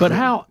 Yeah. But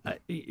how?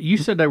 You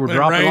said they were When it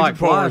dropping rains, like it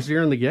pours. flies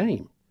during the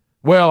game.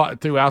 Well,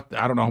 throughout,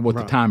 I don't know what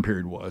the time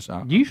period was.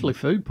 Usually,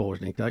 food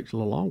poisoning takes a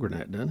little longer than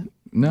that, doesn't it?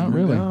 No,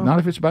 really. Not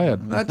if it's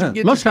bad.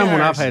 Most time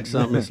when I've had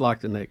something, it's like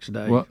the next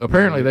day. Well,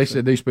 apparently they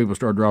said these people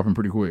started dropping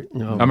pretty quick.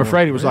 Oh, I'm boy.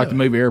 afraid it was like the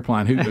movie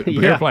Airplane. Who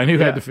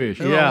had the fish?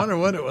 I wonder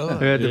what it was.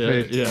 Who had the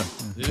fish? Yeah.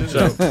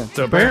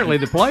 So apparently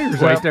the players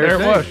Well, ate their there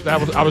fish. it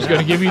was. I was going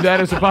to give you that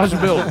as a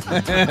possibility.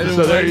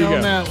 So there you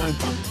go.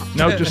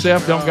 Note to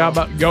self: don't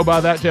go by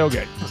that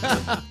tailgate.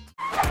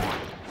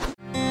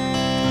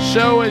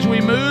 So as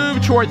we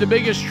move toward the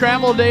biggest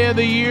travel day of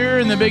the year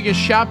and the biggest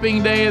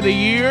shopping day of the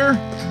year,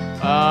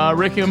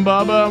 Rick and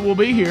Bubba will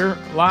be here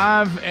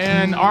live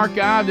and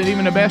archived at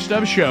even a best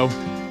of show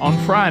on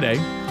Friday.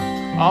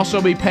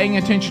 Also be paying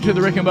attention to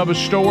the Rick and Bubba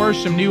store.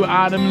 Some new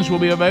items will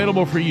be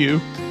available for you.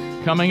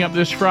 Coming up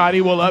this Friday,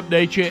 we'll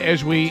update you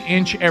as we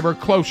inch ever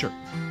closer.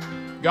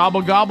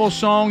 Gobble Gobble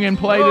song in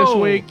play this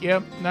week.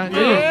 Yep.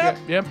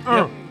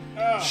 Yep.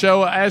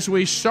 So as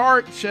we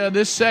start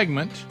this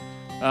segment,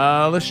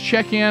 let's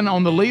check in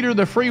on the leader of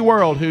the free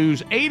world,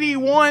 who's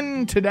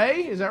 81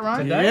 today. Is that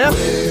right? Yep.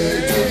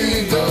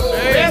 There you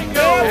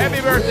go.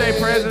 Happy birthday,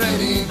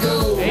 President.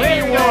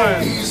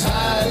 81. He's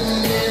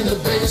hiding in the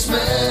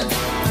basement.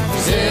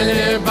 Does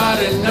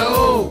anybody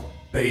know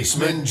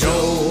Basement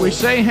Joe? We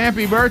say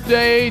happy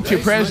birthday to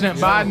President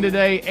Biden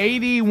today,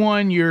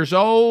 81 years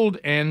old,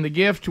 and the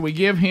gift we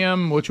give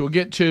him, which we'll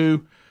get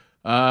to,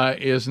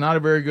 is not a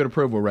very good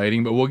approval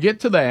rating, but we'll get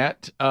to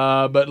that.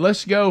 But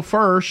let's go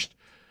first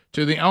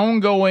to the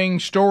ongoing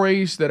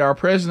stories that our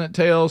president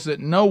tells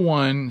that no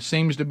one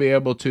seems to be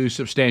able to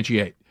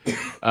substantiate.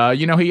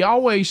 He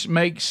always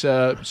makes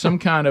some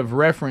kind of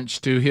reference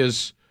to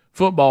his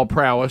football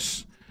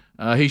prowess.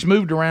 He's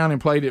moved around and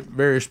played at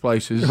various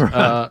places.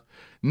 Right.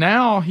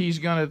 Now he's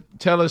going to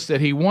tell us that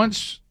he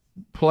once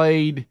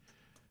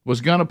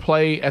was going to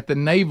play at the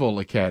Naval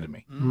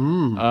Academy.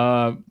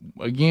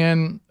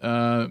 Again,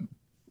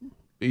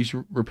 he's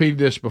repeated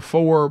this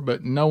before,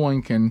 but no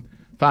one can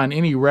find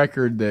any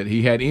record that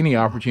he had any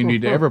opportunity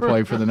to ever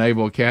play for the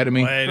Naval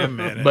Academy. Wait a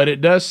minute. But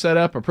it does set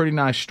up a pretty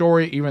nice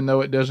story, even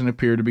though it doesn't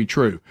appear to be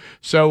true.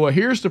 So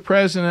here's the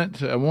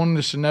president wanting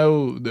us to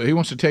know, he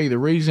wants to tell you the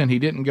reason he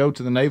didn't go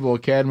to the Naval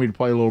Academy to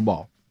play a little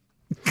ball.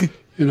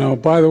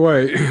 By the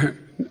way,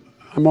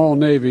 I'm all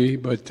Navy,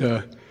 but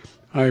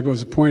I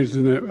was appointed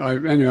to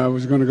I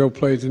was going to go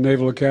play at the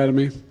Naval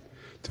Academy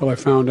until I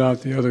found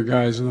out the other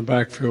guys in the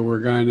backfield were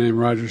a guy named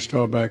Roger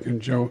Staubach and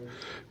Joe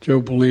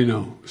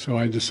Bellino, so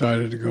I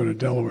decided to go to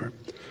Delaware.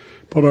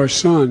 But our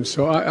son,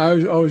 so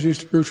I always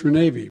used to root for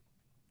Navy.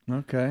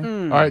 Okay.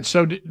 All right,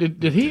 so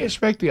did he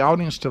expect the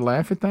audience to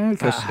laugh at that?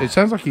 Because it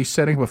sounds like he's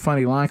setting up a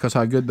funny line because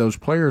how good those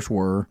players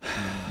were.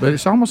 But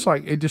it's almost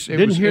like it just...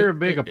 Didn't hear a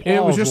big applause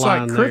It was just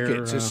like line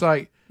crickets. there. It's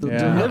like... The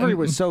delivery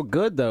was so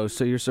good, though,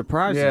 so you're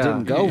surprised it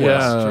didn't go Yeah.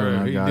 well. Oh, True.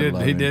 my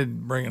God, He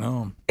did bring it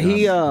home.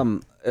 He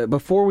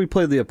before we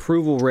played the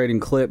approval rating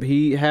clip,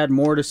 he had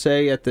more to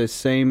say at the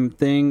same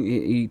thing.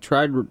 He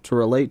tried to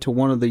relate to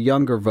one of the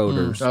younger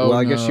voters. Oh, well,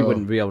 I guess she no.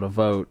 wouldn't be able to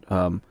vote.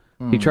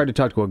 He tried to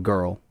talk to a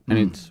girl, and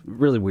it's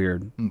really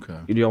weird. Okay.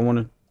 You don't want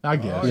to? I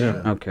guess.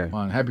 Okay.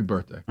 Fine. Happy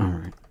birthday. All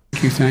right.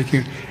 Thank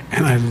you.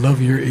 And I love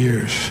your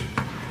ears.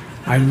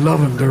 I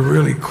love them. They're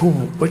really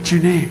cool. What's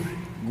your name?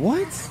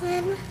 What?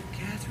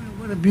 Catherine,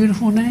 what a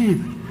beautiful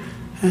name.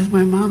 That's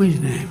my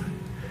mommy's name.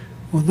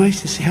 Well,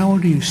 nice to see. How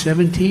old are you,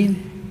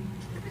 17?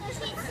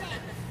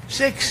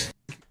 6.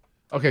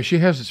 Okay, she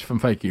has this from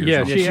fake ears.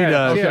 Yeah, huh? she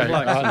does. has. Okay.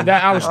 Like,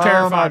 I was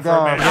terrified for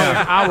a minute.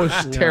 God. I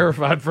was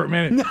terrified for a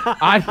minute.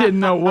 I didn't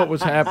know what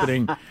was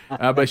happening,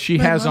 but she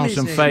has on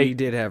some He fake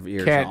did have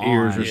ears cat on.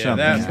 ears or Yeah, something.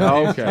 that's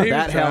Oh, okay.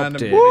 That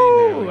helped it.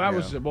 Woo! I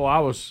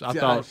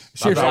thought,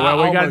 Seriously, well,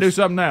 I we got to do almost-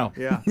 something now.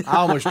 Yeah. I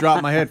almost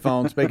dropped my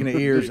headphones, speaking of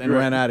ears, and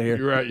ran out of here.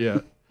 You're right, yeah.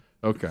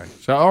 Okay.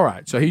 So, all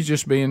right. So he's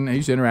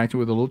interacting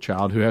with a little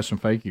child who has some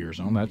fake ears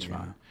on. That's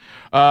fine.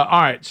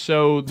 All right.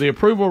 So the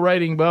approval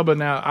rating, Bubba.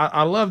 Now,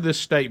 I love this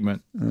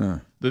statement.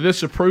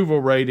 This approval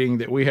rating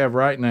that we have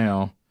right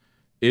now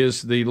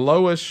is the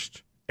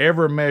lowest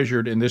ever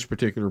measured in this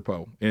particular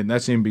poll, and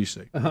that's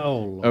NBC. Oh,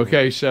 Lord.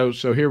 Okay. So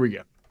here we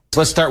go.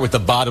 Let's start with the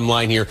bottom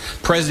line here.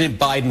 President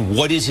Biden,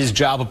 what is his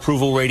job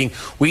approval rating?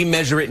 We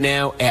measure it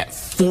now at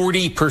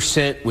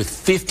 40% with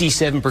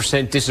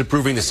 57%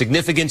 disapproving. The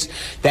significance,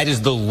 that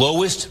is the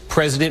lowest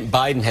President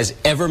Biden has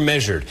ever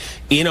measured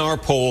in our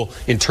poll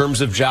in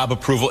terms of job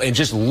approval. And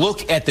just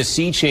look at the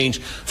sea change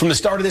from the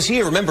start of this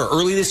year. Remember,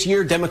 early this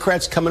year,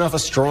 Democrats coming off a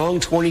strong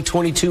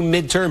 2022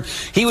 midterm.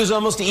 He was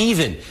almost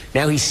even.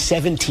 Now he's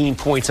 17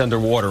 points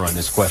underwater on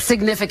this question.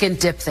 Significant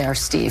dip there,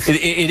 Steve.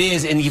 It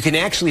is, and you can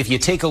actually, if you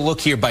take a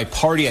look here by by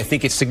party, I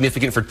think it's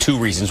significant for two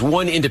reasons.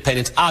 One,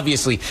 independents,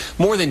 obviously,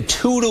 more than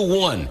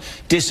 2-to-1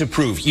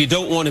 disapprove. You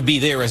don't want to be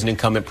there as an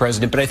incumbent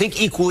president, but I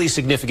think equally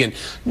significant,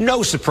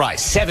 no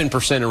surprise,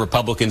 7% of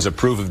Republicans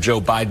approve of Joe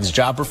Biden's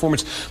job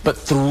performance, but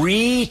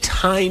 3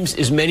 times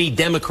as many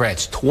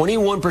Democrats,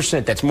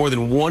 21%, that's more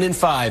than 1 in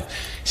 5,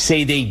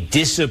 say they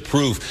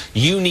disapprove.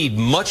 You need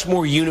much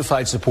more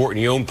unified support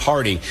in your own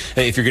party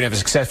if you're going to have a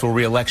successful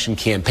re-election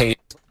campaign.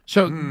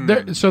 So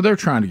they're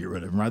trying to get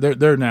rid of him, right?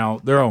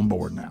 They're on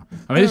board now.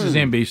 I mean, this is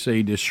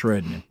NBC just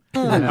shredding him.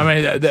 I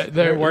mean,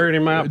 they're wearing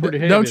him out pretty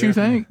heavy. Don't you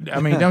think? I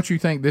mean, don't you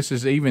think this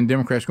is even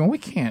Democrats going, we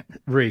can't?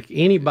 Rick,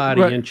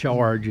 anybody in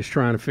charge is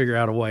trying to figure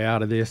out a way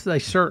out of this. They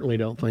certainly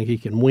don't think he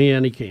can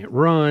win. He can't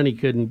run. He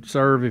couldn't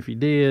serve if he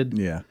did.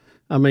 Yeah.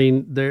 I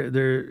mean,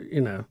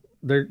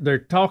 they're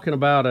talking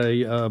about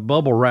a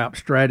bubble wrap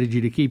strategy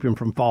to keep him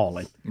from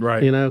falling.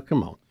 Right.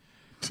 Come on.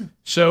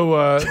 So,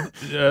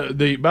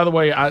 by the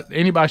way,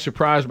 anybody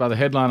surprised by the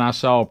headline I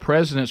saw?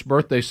 President's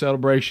birthday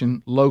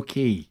celebration low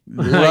key.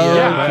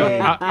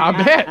 I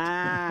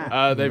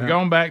bet they've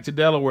gone back to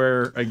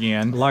Delaware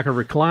again, like a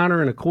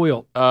recliner and a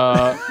quilt.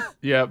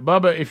 Yeah,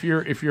 Bubba.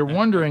 If you're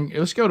wondering,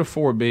 let's go to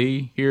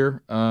 4B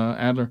here,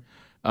 Adler.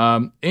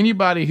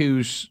 Anybody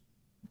who's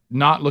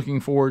not looking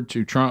forward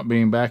to Trump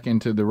being back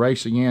into the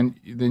race again,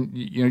 then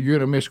you're going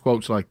to miss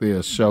quotes like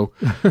this. So,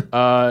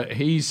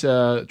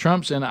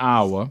 Trump's in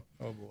Iowa.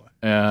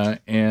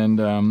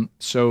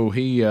 So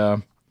he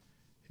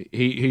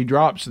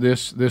drops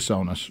this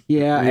on us.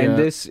 And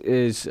this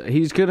is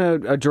he's going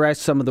to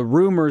address some of the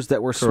rumors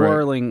that were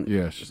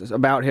swirling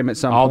about him at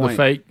some point. All the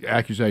fake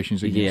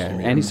accusations against him.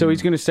 And so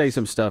he's going to say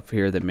some stuff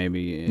here that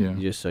maybe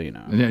just so you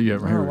know.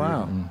 Oh,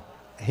 wow.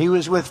 He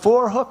was with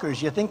 4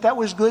 hookers. You think that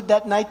was good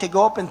that night to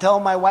go up and tell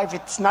my wife,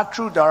 it's not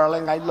true,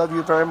 darling, I love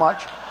you very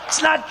much?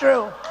 It's not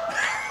true.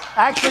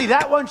 Actually,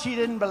 that one she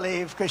didn't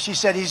believe because she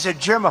said he's a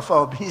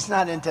germaphobe. He's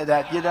not into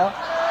that, you know?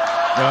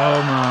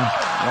 Oh, my.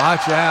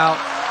 Watch out.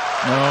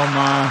 Oh,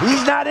 my.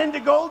 He's not into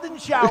golden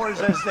showers,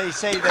 as they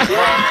say.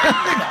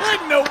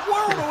 What in the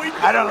world are we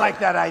doing? I don't like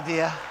that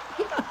idea.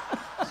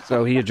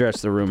 So he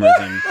addressed the rumors.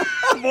 And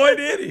boy,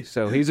 did he.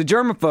 So he's a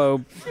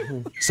germaphobe.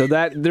 So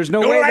that there's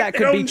no way that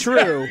could be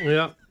true.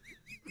 Yeah.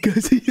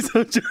 Because he's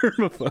a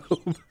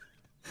germaphobe.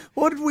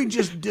 What did we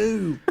just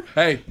do?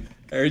 Hey,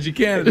 there's your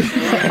candidate.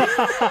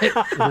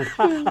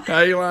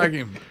 How you like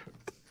him?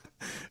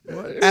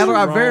 Adler,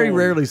 I very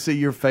rarely see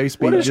your face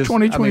be what is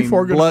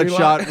 2024 going to be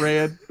bloodshot like?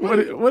 red.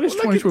 What is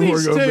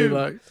 2024 going to be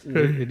like?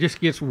 It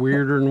just gets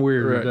weirder and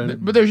weirder. Doesn't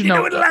it? But there's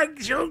no.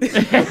 Aren't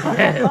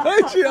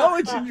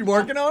you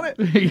working on it?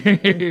 When he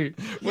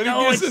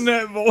gets in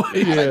that voice.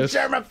 Yes.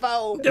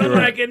 Germaphobe. Don't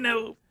like it,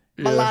 no.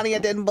 Melania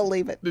didn't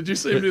believe it. Did you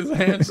see him with his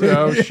hands?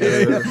 Oh,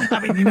 sure.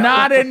 I mean,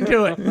 Not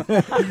into it.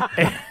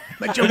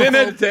 But you didn't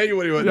have to tell you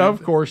what he was.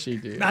 Of course he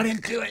did. not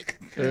into it.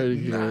 There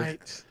you go.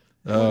 Right.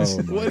 Oh,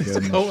 What is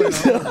goodness. going on?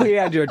 So he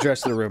had to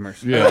address the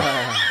rumors.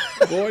 Yeah.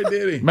 Boy,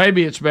 did he.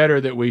 Maybe it's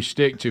better that we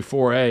stick to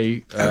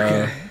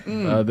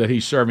 4A, that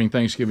he's serving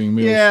Thanksgiving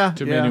meals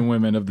to men and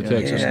women of the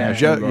Texas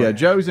National Guard.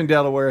 Joe's in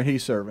Delaware and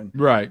he's serving.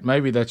 Right.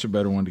 Maybe that's a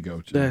better one to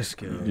go to. That's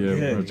good.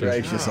 Yeah.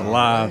 Gracious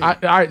alive.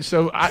 Not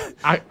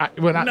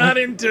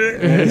into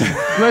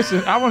it.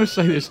 Listen, I want to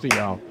say this to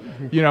y'all.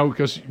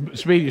 Because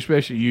Speedy,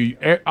 especially you,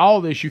 all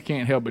this you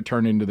can't help but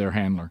turn into their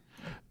handler.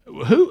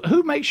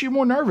 Who makes you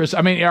more nervous?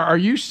 I mean, are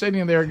you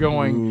sitting there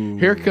going,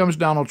 "Here comes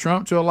Donald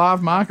Trump to a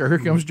live mic," or "Here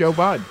comes Joe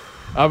Biden"?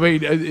 I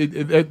mean,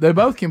 they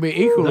both can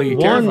be equally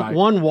terrifying.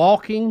 One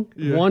walking,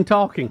 one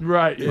talking.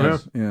 Right.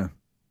 Yes. Yeah.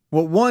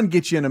 Well, one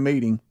gets you in a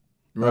meeting,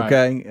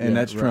 okay, and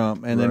that's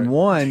Trump, and then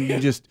one you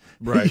just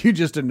you're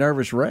just a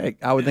nervous wreck.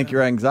 I would think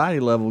your anxiety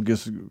level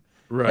just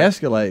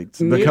escalates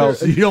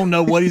because you don't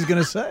know what he's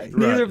going to say.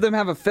 Neither of them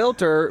have a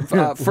filter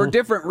for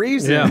different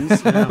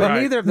reasons, but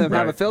neither of them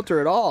have a filter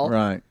at all.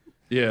 Right.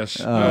 Yes.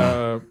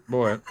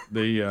 Boy,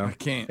 I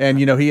can't. And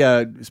he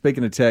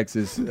speaking of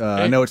Texas,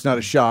 I know it's not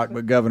a shock,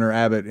 but Governor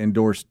Abbott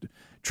endorsed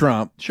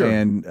Trump,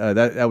 and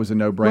that was a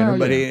no-brainer.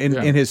 But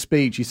in his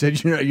speech, he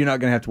said, "You're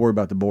not going to have to worry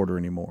about the border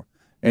anymore."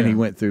 And he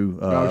went through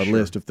a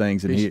list of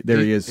things, and he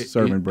is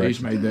serving breakfast.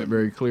 He's made that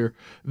very clear.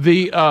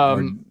 The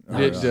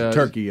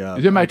turkey. Has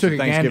anybody took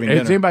Thanksgiving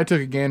a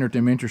gander at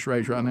them interest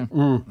rates right now?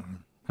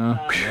 Huh?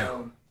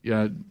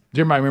 Yeah. Does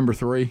everybody remember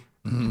 3?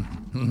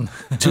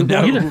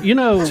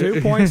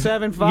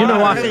 2.75.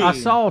 I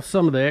saw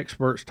some of the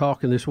experts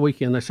talking this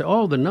weekend. They said,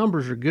 "Oh, the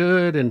numbers are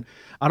good," and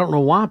I don't know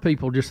why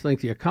people just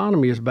think the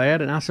economy is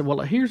bad. And I said,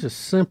 "Well, here's a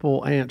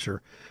simple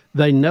answer.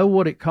 They know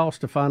what it costs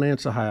to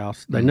finance a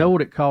house. They know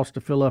what it costs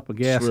to fill up a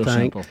gas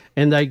tank,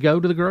 and they go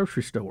to the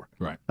grocery store.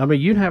 Right. I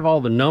mean, you can have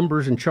all the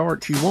numbers and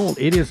charts you want.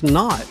 It is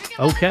not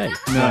okay.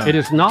 No. It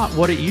is not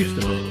what it used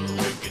to be."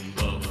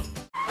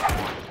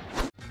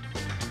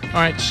 All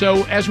right,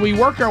 so as we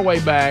work our way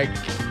back,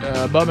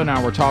 Bubba and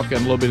I were talking a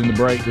little bit in the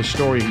break, the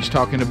story he's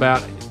talking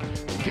about.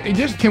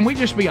 Can we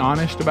just be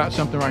honest about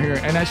something right here?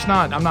 And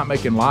I'm not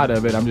making light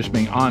of it, I'm just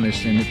being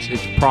honest, and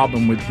it's a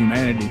problem with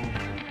humanity.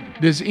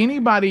 Does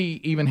anybody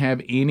even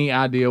have any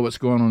idea what's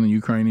going on in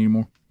Ukraine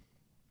anymore?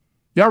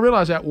 Y'all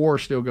realize that war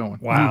is still going?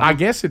 Wow. I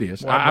guess it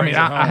is. Well, I mean, brings it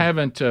I home.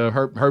 haven't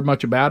heard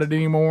much about it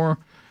anymore.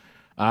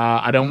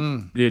 I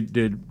don't.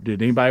 Did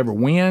anybody ever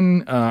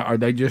win? Are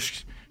they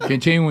just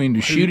continuing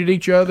to shoot at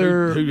each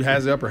other? Who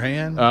has the upper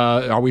hand?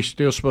 Are we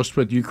still supposed to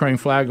put the Ukraine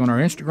flag on our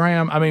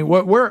Instagram? I mean,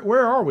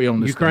 where are we on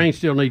this? Ukraine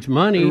still needs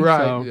money,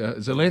 right? So.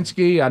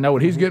 Zelensky, I know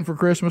what he's getting for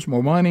Christmas,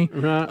 more money.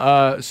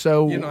 Right.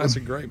 So That's a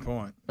great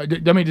point. I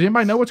mean, does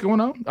anybody know what's going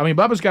on? I mean,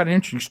 Bubba's got an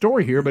interesting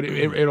story here, but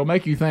it'll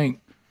make you think.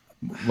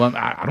 Well,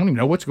 I don't even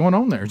know what's going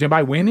on there. Is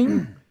anybody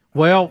winning?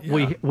 Well,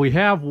 we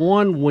have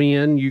one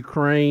win,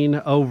 Ukraine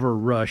over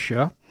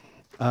Russia.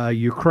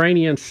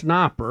 Ukrainian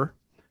sniper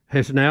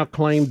has now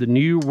claimed the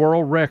new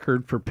world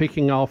record for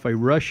picking off a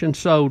Russian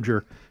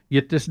soldier.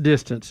 Get this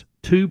distance,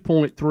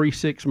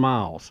 2.36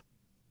 miles.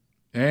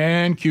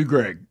 And Q.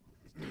 Greg.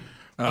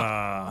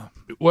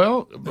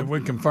 Well, did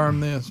we confirm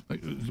this?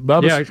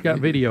 Yeah, it's got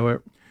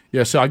video.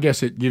 Yeah, so I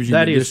guess it gives you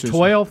that the is distance.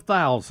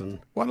 12,000.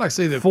 Well, I'd like to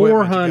see the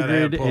equipment.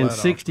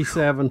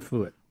 467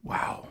 foot.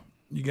 Wow.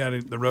 You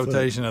got the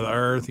rotation of the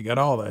Earth. You got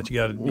all that. You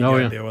got to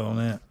deal with on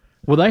that.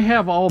 Well, they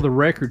have all the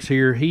records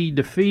here. He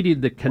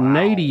defeated the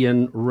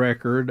Canadian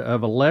record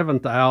of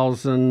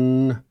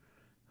 11,000.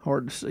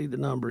 Hard to see the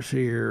numbers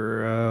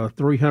here.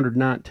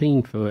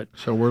 319 foot.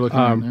 So we're looking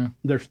at now.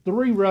 There's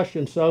 3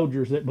 Russian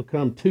soldiers that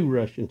become 2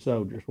 Russian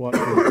soldiers. Watch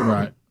this.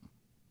 Right.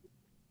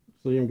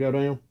 See him go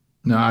down?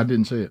 No, I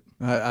didn't see it.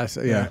 I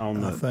see. Yeah,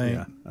 on the thing.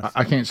 Yeah,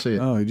 I can't see it.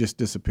 Oh, he just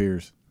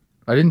disappears.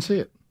 I didn't see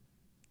it.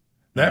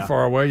 That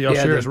far away? Y'all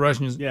sure the- it's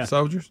Russian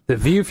soldiers? The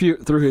view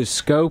through his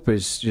scope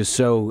is just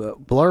so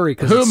blurry.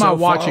 Because Who am I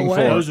watching for?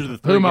 Those are the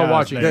three Who am I guys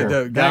watching there.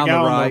 for? The guy That on guy the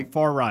on right, the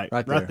far right.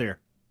 Right Right there.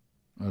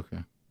 there. Okay.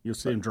 You'll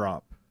see him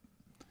drop.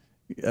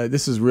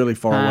 This is really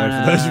far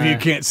away. For those of you who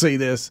can't see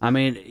this, I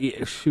mean,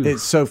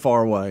 it's so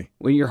far away.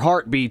 when your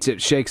heart beats,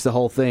 it shakes the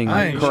whole thing I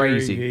like ain't sure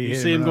crazy. You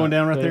see him going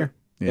down right there?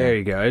 There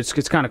you go. It's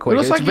kind of quick. It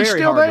looks it's like he's very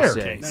still hard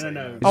there. to see.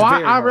 No. Oh,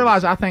 I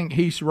realize. I think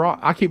he's rock.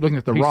 I keep looking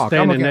at the He's rock. I'm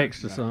standing looking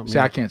next to something. See,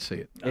 I can't see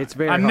it. It's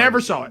very. I hard never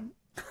to saw it.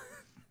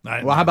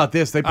 Well, how about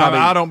this? They probably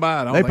I don't buy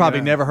it. I don't They think probably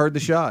I- never heard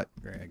the shot.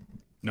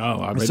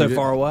 No, I bet It's so he didn't.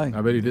 far away.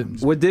 I bet he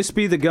didn't. Would this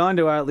be the gun?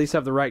 Do I at least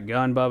have the right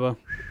gun, Bubba?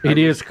 It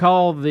is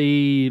called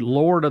the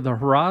Lord of the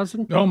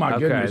Horizon. Oh my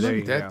Okay, goodness! there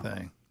Look you at go. that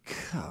thing.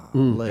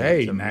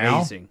 Hey, Hey, now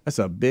Amazing. that's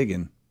a big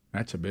one.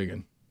 that's a big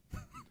one.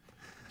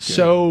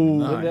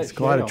 So, It's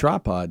quite a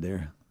tripod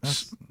there.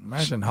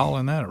 Imagine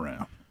hauling that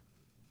around.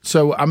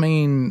 so I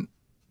mean,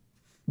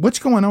 what's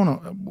going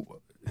on?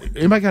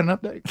 Anybody got an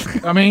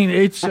update? I mean,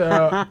 it's.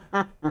 Yeah,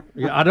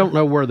 I don't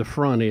know where the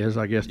front is.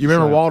 I guess You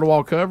remember wall to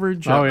wall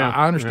coverage? Oh, yeah.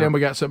 I understand Yeah. we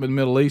got something in the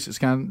Middle East that's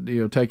kind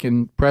of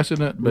taking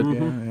precedent, but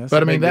that's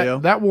but a I mean big deal.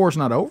 that war's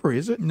not over,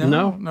 is it?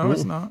 No. No,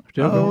 it's not.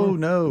 Oh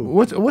no!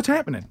 What's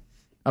happening?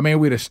 I mean, are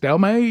we at a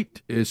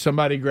stalemate? Is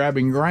somebody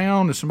grabbing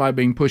ground? Is somebody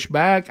being pushed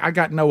back? I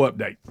got no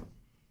update.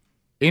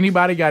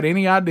 Anybody got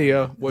any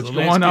idea what's Zelensky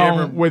going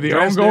ever on with the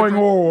dressed ongoing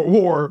different?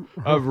 war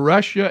of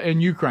Russia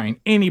and Ukraine?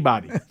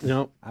 Anybody?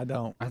 No. I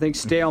don't. I think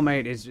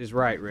stalemate is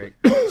right, Rick.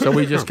 So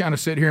we just kind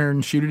of sit here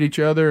and shoot at each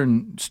other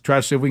and try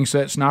to see if we can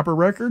set sniper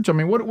records? I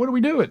mean, what are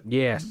we doing?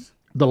 Yes.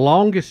 The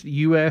longest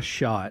U.S.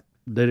 shot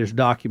that is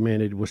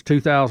documented was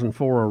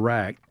 2004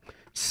 Iraq,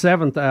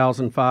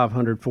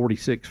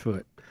 7,546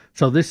 foot.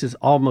 So this is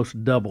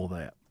almost double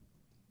that.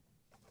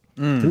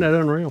 Isn't that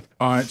unreal?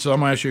 All right, so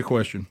I'm going to ask you a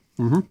question.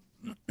 Mm-hmm.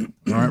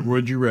 All right,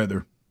 would you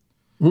rather?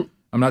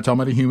 I'm not talking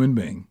about a human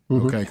being,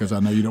 okay, because I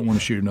know you don't want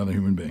to shoot another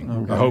human being.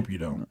 Okay. I hope you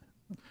don't.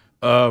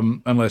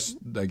 Unless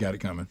they got it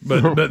coming.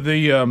 But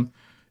the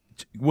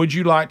would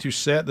you like to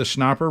set the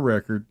sniper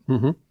record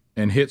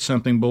and hit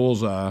something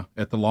bullseye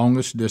at the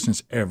longest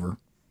distance ever?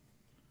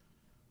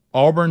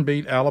 Auburn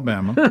beat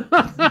Alabama,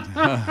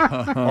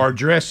 or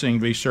dressing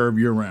be served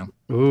year round?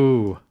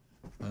 Ooh.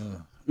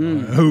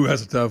 Ooh,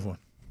 that's a tough one.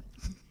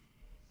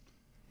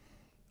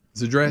 Is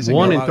the dressing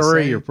 1 got a and lot of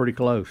 3 sand? are pretty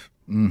close.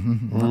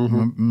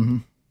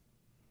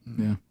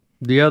 Yeah.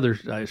 The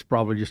others is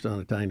probably just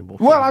unattainable.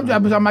 Well, I'm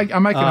making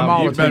them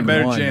all. You've got a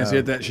better one, chance to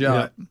hit that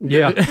shot.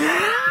 Yeah.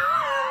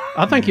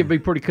 I think it'd be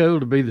pretty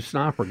cool to be the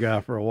sniper guy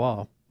for a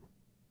while,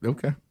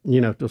 Okay.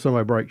 till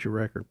somebody breaks your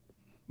record.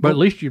 But at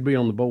least you'd be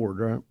on the board,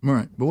 right?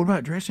 Right. But what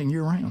about dressing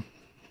year round?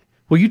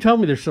 Well, you told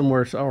me there's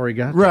somewhere it's already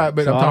got that. Right,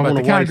 but So I'm I talking don't about the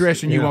wanna kind of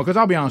waste- dressing you want. Because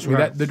I'll be honest with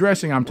you, Right. the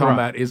dressing I'm talking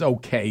Right. about is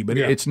okay, but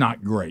Yeah. it's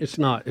not great. It's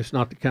not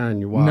the kind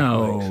your wife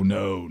makes.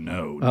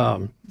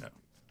 No.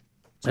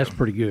 That's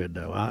pretty good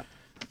though.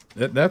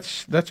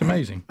 That's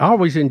amazing. I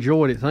always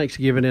enjoyed it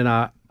Thanksgiving, and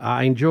I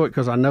enjoy it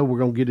because I know we're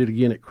going to get it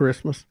again at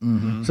Christmas.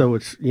 So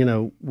it's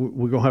we're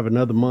going to have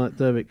another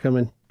month of it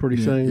coming pretty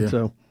soon. yeah.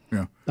 So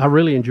Yeah. I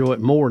really enjoy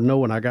it more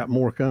knowing I got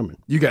more coming.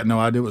 You got no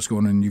idea what's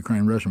going on in the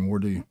Ukraine-Russian war,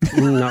 do you?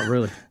 Not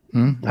really.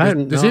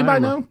 Does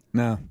anybody know?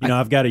 No. You know,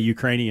 I've got a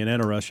Ukrainian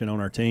and a Russian on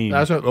our team.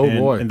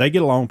 Boy. And they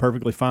get along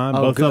perfectly fine.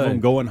 Both of them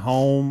going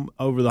home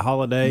over the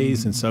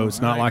holidays, and so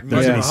it's not like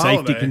there's any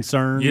safety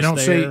concerns. You don't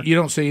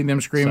there. see them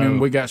screaming,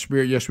 "We got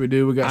spirit, yes we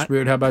do. We got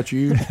spirit, how about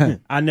you?"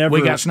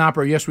 We got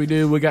sniper, yes we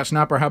do. We got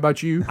sniper, how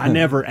about you? I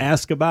never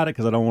ask about it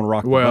because I don't want to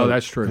rock the boat. Well,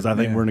 that's true. Because I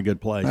think we're in a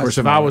good place. Of course,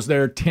 if I was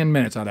there 10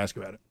 minutes, I'd ask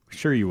about it.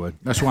 Sure you would.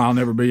 That's why I'll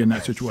never be in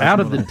that situation. Out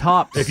of the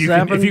top if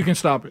you can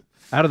stop it.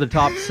 Out of the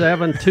top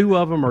 7, 2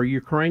 of them are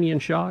Ukrainian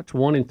shots,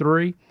 1 and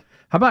 3.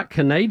 How about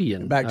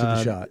Canadian? Back to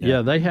the shot.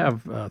 Yeah, they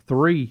have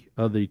 3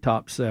 of the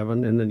top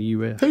 7, and then the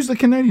U.S. Who's the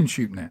Canadian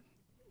shooting at?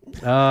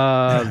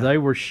 They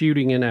were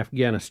shooting in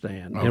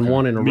Afghanistan and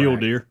 1 in Iraq. Mule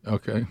deer.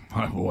 Okay.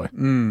 Oh, boy.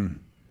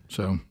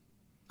 So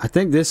I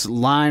think this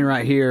line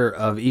right here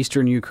of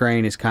Eastern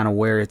Ukraine is kind of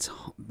where it's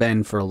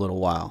been for a little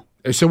while.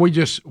 So we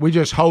just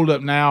hold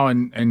up now,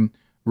 and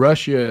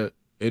Russia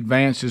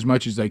advanced as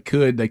much as they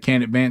could. They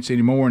can't advance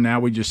anymore. Now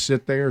we just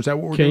sit there. Is that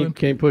what we're doing?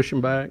 Can't push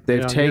them back.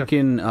 They've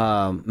taken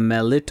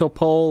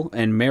Melitopol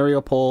and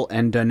Mariupol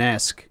and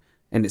Donetsk,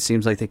 and it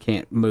seems like they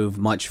can't move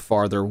much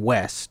farther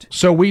west.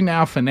 So we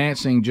now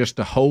financing just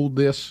to hold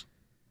this?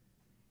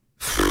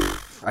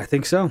 I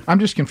think so. I'm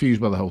just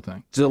confused by the whole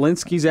thing.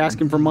 Zelensky's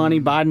asking for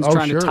money. Biden's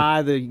trying to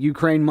tie the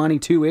Ukraine money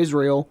to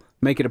Israel,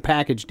 make it a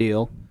package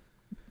deal.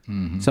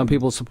 Mm-hmm. Some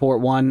people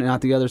support one,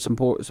 not the other. Some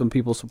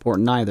people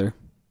support neither.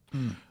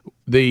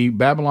 The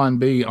Babylon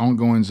Bee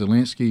ongoing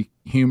Zelensky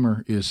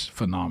humor is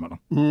phenomenal.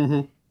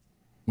 Mm-hmm.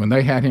 When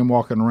they had him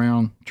walking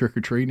around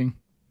trick-or-treating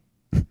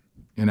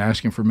and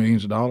asking for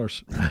millions of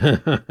dollars.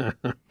 I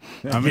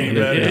mean,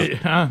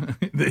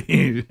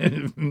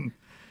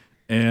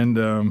 and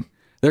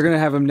they're going to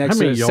have him next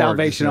to the yards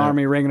Salvation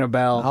Army ringing a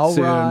bell All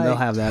soon. right. They'll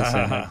have that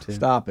set up too.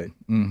 Stop it.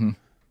 Mm-hmm.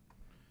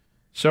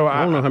 So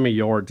I don't know how many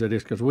yards that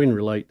is because we can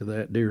relate to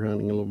that deer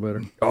hunting a little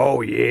better.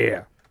 Oh,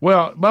 yeah.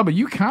 Well, Bubba,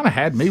 you kind of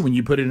had me when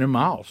you put it in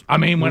miles. I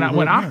mean, when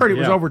I heard it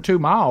was over 2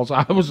 miles,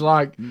 I was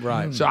like,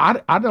 right. So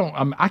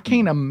I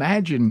can't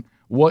imagine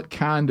what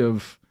kind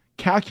of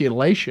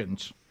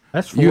calculations.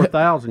 That's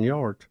 4,000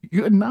 yards.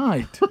 Good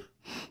night.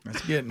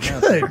 That's getting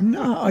nothing. Good.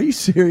 No, are you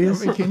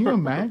serious? I mean, can you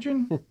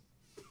imagine?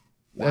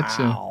 That's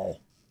wow.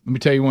 Let me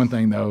tell you one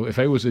thing though. If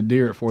it was a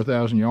deer at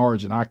 4,000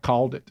 yards and I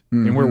called it,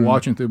 and we're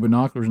watching through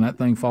binoculars and that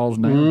thing falls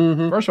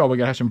down, first of all, we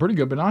got to have some pretty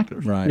good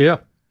binoculars. Right. Yeah.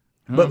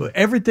 But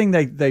everything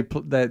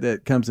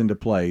that comes into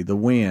play, the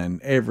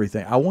wind,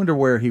 everything. I wonder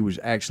where he was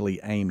actually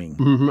aiming.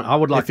 Mm-hmm. I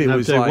would like to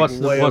know too. Like what's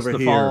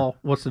the fall?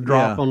 What's the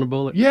drop on the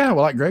bullet? Yeah,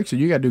 well, like Greg said,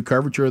 you got to do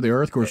curvature of the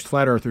earth. Of course,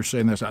 flat earthers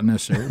saying that's not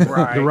necessary.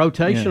 Right. The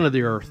rotation of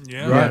the earth.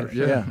 Yeah.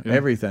 Yeah.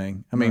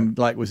 Everything. I mean,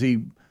 like, was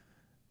he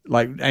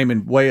like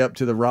aiming way up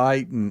to the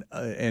right and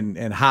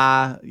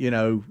high? You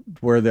know,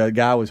 where the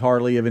guy was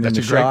hardly even in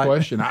the shot.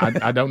 That's a great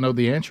question. I don't know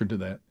the answer to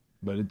that,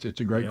 but it's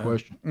a great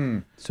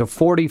question. So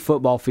 40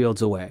 football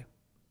fields away.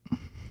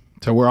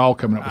 So we're all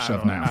coming up with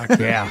stuff now.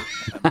 Yeah.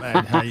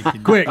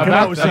 Quick,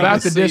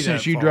 about the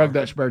distance you drug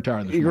that spare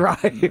tire this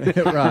morning.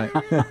 Right.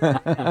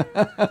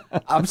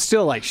 I'm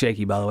still like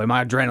shaky, by the way.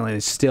 My adrenaline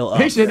is still up.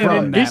 He said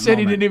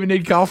he didn't even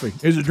need coffee.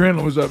 His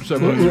adrenaline was up so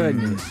much.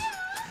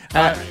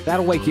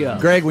 That'll wake you up.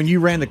 Greg, when you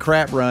ran the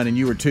crap run and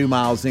you were 2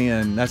 miles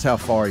in, that's how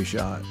far he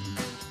shot.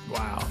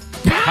 Wow.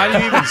 How do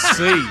you even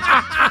see?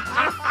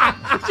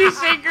 Did you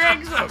see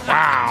Greg's?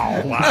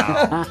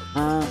 Wow.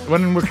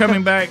 When we're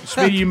coming back,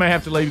 Speedy, you may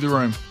have to leave the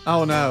room.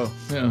 Oh, no.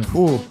 Yeah.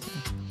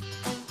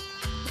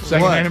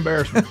 Second-hand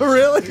embarrassment.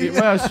 Really?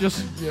 Well, it's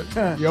just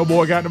the old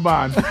boy got in the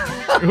bind.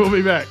 We'll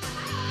be back.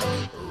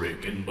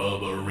 Rick and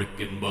Bubba, Rick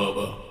and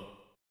Bubba.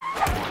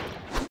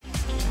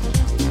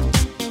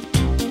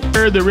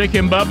 The Rick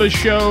and Bubba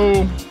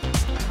Show,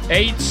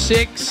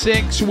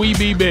 866 We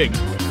Be Big.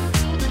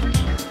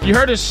 You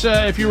heard us,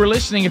 if you were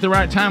listening at the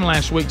right time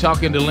last week,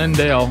 talking to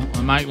Lindell,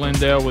 Mike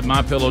Lindell with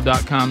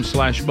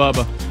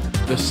MyPillow.com/Bubba.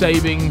 The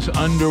savings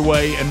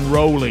underway and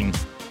rolling.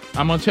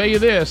 I'm going to tell you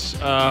this.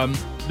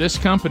 This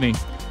company,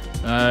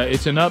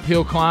 it's an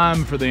uphill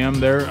climb for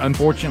them.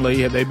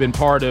 Unfortunately, they've been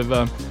part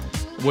of,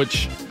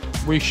 which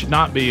we should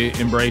not be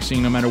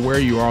embracing no matter where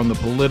you are on the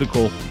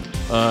political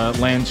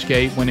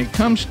landscape. When it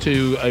comes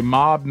to a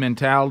mob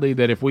mentality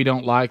that if we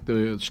don't like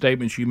the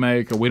statements you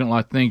make or we don't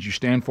like the things you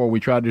stand for,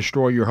 we try to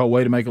destroy your whole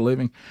way to make a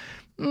living.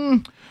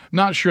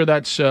 Not sure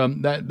that's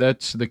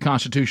the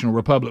constitutional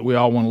republic we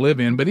all want to live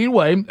in. But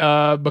anyway,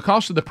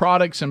 because of the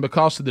products and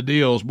because of the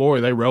deals, boy,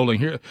 they're rolling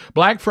here.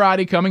 Black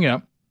Friday coming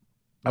up.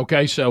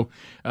 Okay, so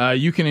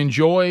you can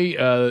enjoy,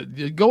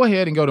 go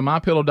ahead and go to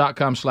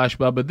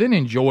MyPillow.com/Bubba, then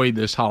enjoy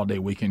this holiday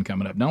weekend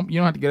coming up. You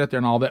don't have to get out there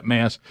and all that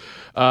mess.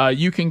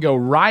 You can go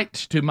right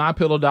to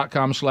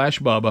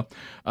MyPillow.com/Bubba,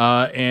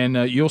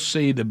 and you'll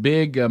see the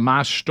big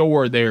My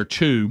Store there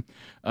too.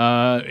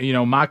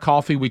 My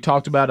coffee, we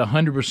talked about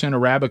 100%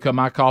 Arabica.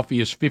 My coffee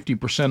is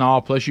 50%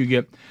 off. Plus, you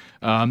get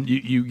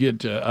you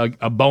get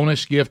a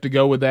bonus gift to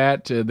go with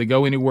that. The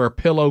Go Anywhere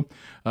pillow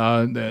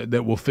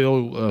that will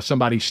fill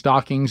somebody's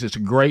stockings. It's a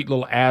great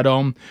little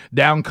add-on.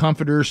 Down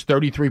comforters,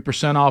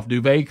 33% off.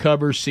 Duvet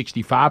covers,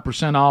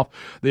 65% off.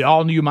 The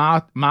all-new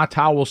My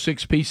Towel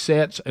 6-piece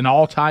sets in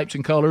all types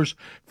and colors,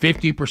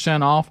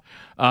 50% off.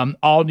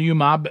 All new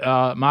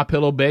My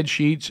Pillow bed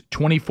sheets,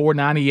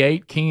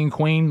 $24.98. King and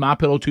Queen My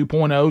Pillow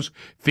 2.0s,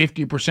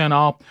 50%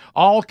 off.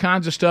 All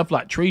kinds of stuff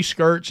like tree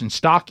skirts and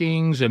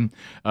stockings and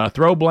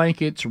throw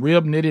blankets,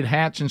 rib knitted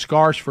hats and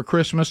scarves for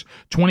Christmas,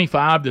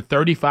 25 to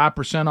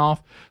 35%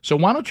 off. So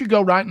why don't you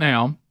go right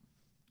now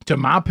to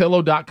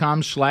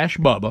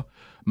mypillow.com/Bubba,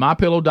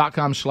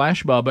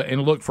 mypillow.com/Bubba,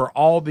 and look for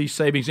all these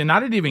savings. And I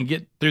didn't even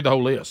get through the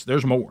whole list.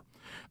 There's more.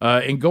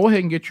 And go ahead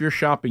and get your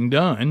shopping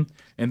done,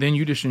 and then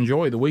you just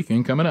enjoy the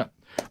weekend coming up.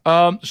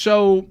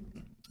 So,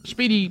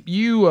 Speedy,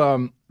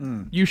 you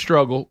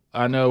struggle,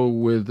 I know,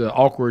 with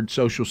awkward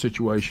social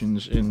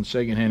situations and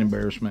secondhand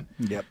embarrassment.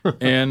 Yep.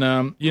 And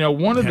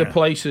one of the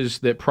places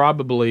that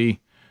probably,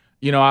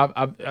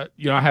 I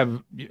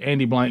have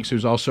Andy Blanks,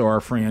 who's also our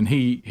friend.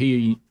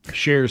 He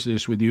shares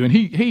this with you, and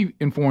he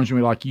informs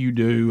me like you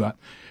do.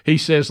 He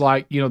says,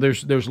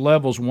 there's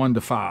levels 1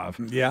 to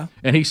 5. Yeah.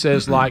 And he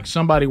says,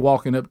 somebody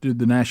walking up to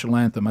the national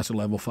anthem, that's a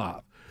level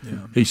 5.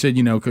 Yeah. He said,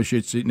 because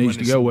it needs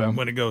to go well.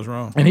 When it goes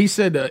wrong. And he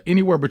said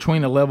anywhere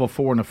between a level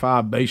 4 and a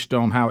 5 based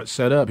on how it's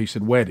set up. He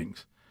said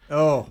weddings.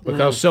 Oh.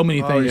 Because so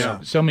many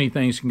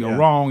things can go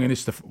wrong, and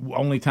it's the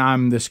only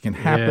time this can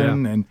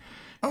happen. Yeah.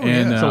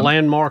 And it's a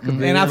landmark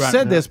event. And I've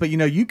said this, but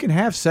you can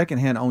have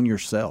secondhand on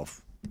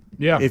yourself.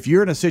 Yeah. If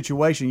you're in a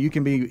situation, you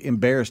can be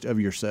embarrassed of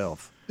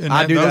yourself. And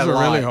I do those that a are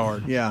lot. really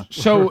hard. Yeah.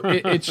 So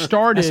it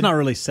started. It's not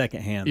really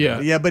secondhand.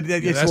 Yeah. But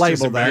it's that's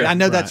labeled that. I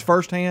know right. that's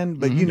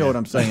firsthand, but you know what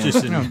I'm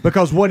saying.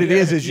 Because what it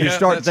is you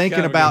start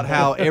thinking about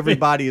how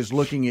everybody is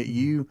looking at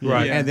you,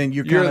 right? And then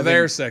you're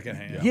their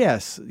secondhand.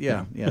 Yes.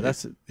 Yeah.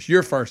 That's it. It's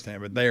your first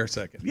hand, but they're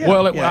second. Yeah.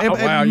 Well,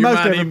 wow, your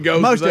mind even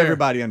goes most there.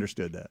 everybody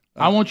understood that.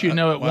 I want you to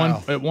know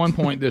at one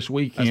point this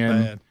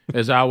weekend,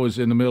 as I was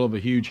in the middle of a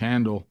huge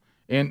handle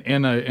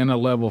in a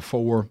level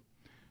 4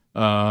 to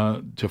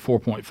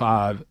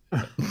 4.5,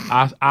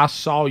 I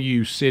saw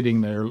you sitting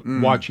there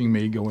watching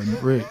me going,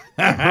 Rick,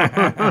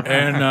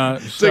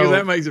 and so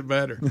that makes it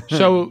better.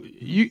 So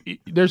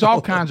there's all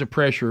kinds of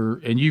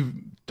pressure, and you've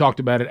talked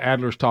about it.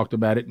 Adler's talked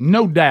about it.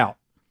 No doubt,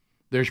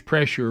 there's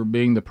pressure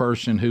being the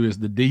person who is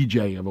the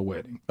DJ of a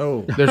wedding.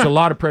 Oh, there's a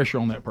lot of pressure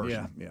on that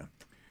person. Yeah.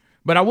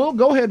 But I will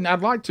go ahead and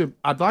I'd like to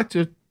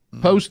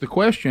pose the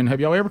question: have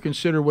y'all ever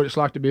considered what it's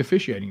like to be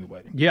officiating the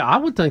wedding? Yeah, I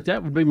would think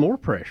that would be more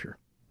pressure.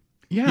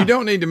 Yeah. You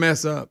don't need to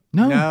mess up.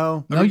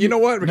 No. I mean, you know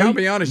what? I'll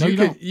be honest. No,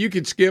 you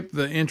could skip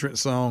the entrance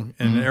song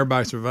and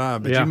everybody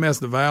survive, but you mess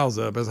the vowels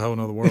up. That's a whole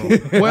other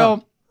world.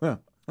 Well,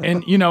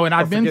 and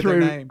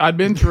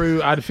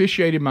I'd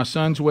officiated my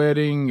son's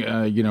wedding,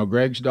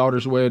 Greg's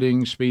daughter's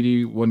wedding,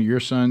 Speedy, one of your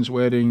son's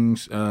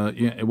weddings,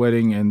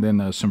 wedding, and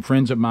then some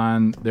friends of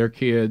mine, their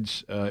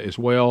kids as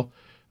well.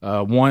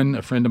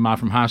 A friend of mine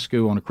from high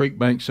school on a creek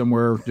bank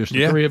somewhere, just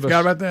the three of us.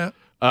 Forgot about that.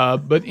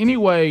 But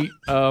anyway,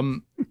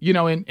 and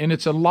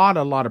it's a lot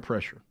of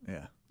pressure.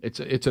 Yeah.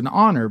 It's an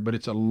honor, but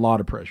it's a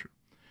lot of pressure.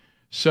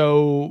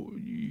 So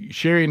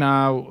Sherry and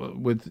I,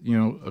 with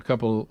a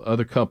couple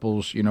other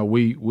couples,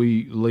 we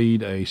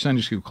lead a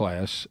Sunday school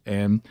class,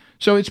 and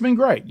so it's been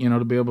great,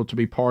 to be able to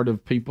be part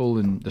of people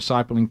and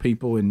discipling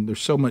people, and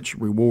there's so much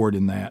reward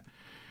in that.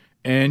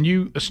 And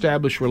you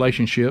establish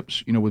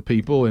relationships, with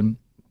people, and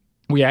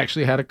we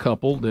actually had a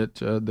couple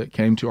that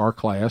came to our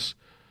class.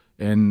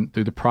 And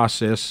through the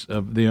process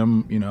of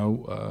them,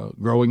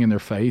 growing in their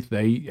faith,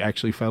 they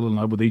actually fell in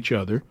love with each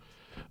other,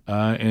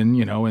 and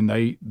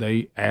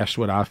they asked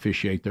would I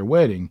officiate their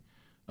wedding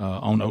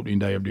on opening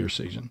day of deer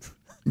season,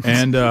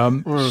 and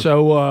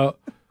so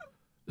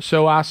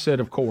I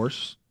said, of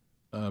course,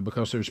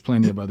 because there's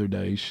plenty of other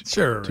days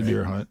to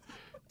deer hunt,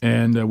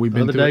 and we've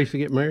been other days to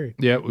get married.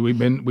 Yeah, we've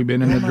been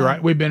in the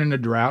drought. We've been in the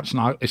drought.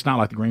 It's not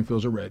like the green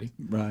fields are ready,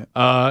 right?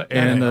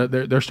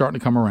 They're starting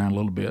to come around a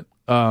little bit.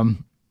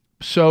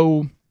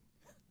 So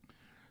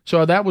it's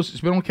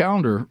been on the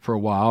calendar for a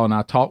while, and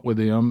I talked with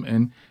them,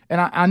 and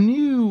I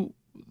knew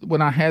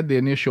when I had the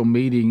initial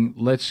meeting,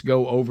 let's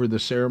go over the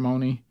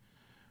ceremony.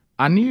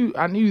 I knew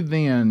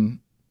then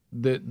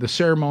that the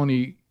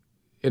ceremony,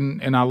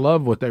 and I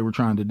love what they were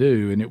trying to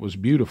do, and it was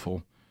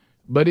beautiful,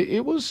 but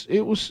it was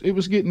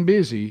getting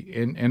busy,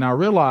 and I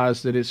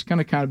realized that it's going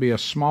to kind of be a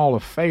small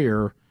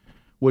affair,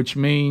 which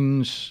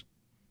means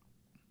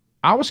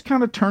I was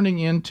kind of turning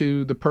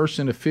into the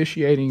person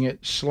officiating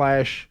it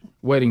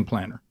 / wedding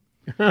planner.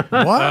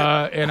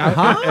 What? And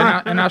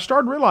I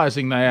started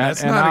realizing that.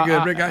 That's not a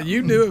good. Rick,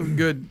 you do it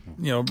good.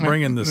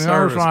 Bringing the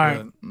service. I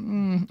was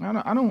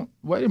like, I don't.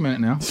 Wait a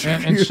minute now.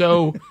 And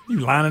so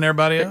you lining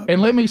everybody up.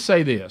 And let me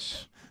say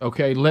this.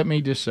 Okay, let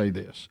me just say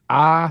this.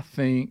 I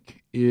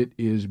think it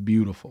is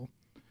beautiful,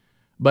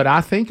 but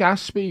I think I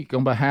speak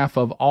on behalf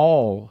of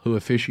all who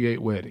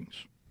officiate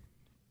weddings.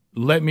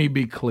 Let me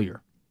be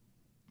clear.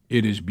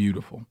 It is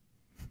beautiful.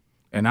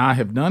 And I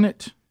have done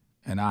it,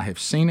 and I have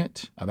seen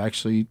it.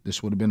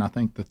 This would have been, I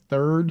think, the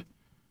third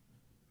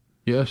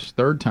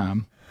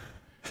time,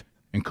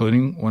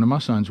 including one of my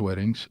son's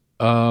weddings.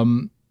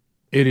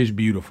 It is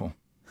beautiful.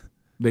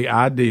 The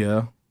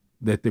idea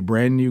that the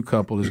brand new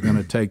couple is going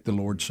to take the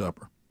Lord's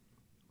Supper.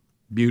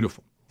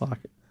 Beautiful. Like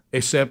it.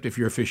 Except if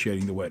you're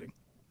officiating the wedding.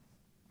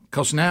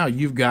 Because now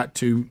you've got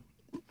to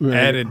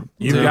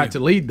got to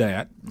lead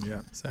that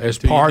as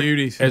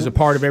a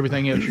part of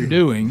everything else you're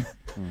doing.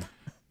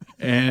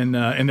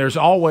 And there's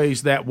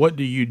always that, what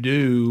do you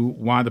do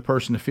while the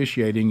person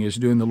officiating is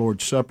doing the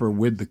Lord's Supper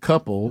with the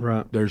couple?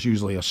 Right. There's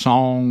usually a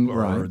song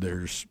or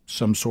there's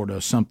some sort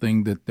of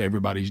something that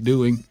everybody's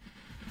doing.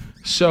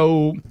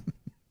 So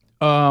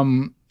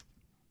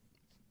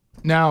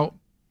now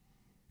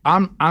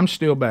I'm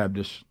still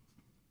Baptist,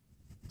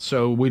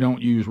 so we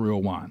don't use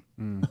real wine.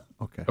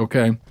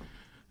 Okay.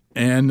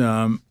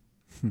 And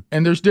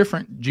there's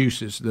different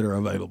juices that are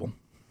available.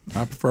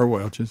 I prefer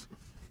Welch's.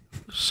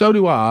 So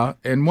do I.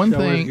 And one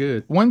thing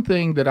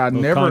that I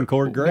never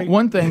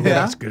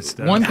That's good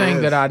stuff. One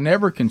thing that I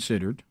never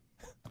considered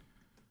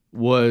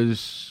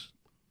was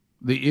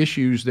the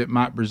issues that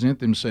might present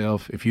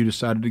themselves if you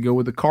decided to go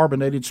with the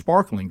carbonated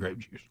sparkling grape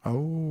juice.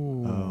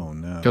 Oh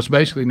no! Because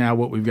basically now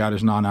what we've got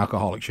is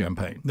non-alcoholic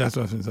champagne. That's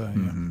what I was going to say.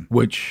 Yeah.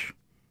 Which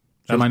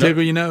that'll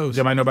tickle your nose. Does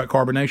anybody know about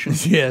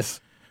carbonation?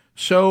 Yes.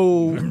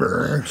 So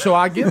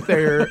I get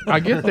there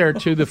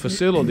to the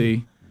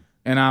facility,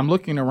 and I'm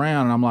looking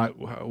around, and I'm like,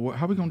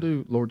 how are we going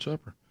to do Lord's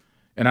Supper?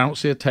 And I don't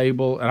see a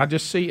table, and I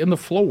just see in the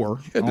floor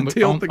on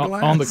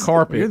the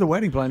carpet. You're the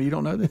wedding planner. You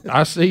don't know this.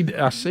 I see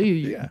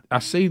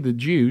the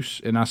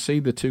juice, and I see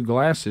the two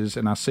glasses,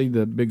 and I see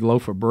the big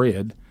loaf of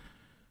bread.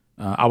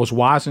 I was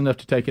wise enough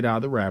to take it out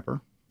of the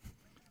wrapper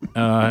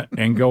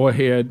and go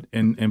ahead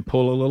and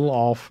pull a little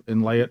off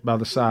and lay it by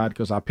the side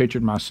because I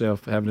pictured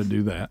myself having to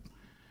do that.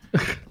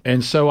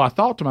 And so I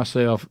thought to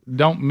myself,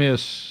 don't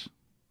miss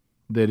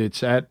that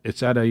it's at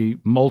a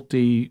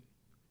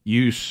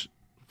multi-use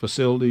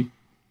facility.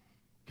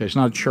 Okay, it's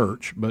not a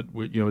church, but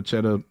it's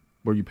at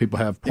where people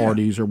have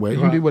parties or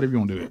weddings. You can do whatever you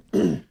want to do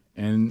it,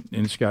 and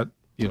it's got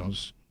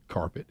it's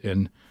carpet.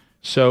 And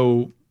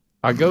so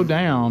I go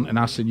down and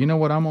I said, you know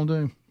what I'm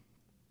gonna do?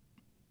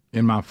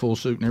 In my full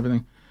suit and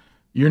everything,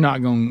 you're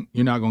not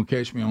gonna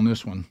catch me on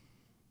this one.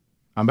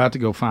 I'm about to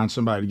go find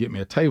somebody to get me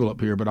a table up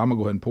here, but I'm gonna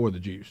go ahead and pour the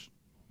juice.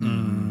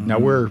 Now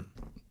we're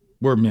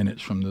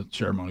minutes from the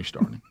ceremony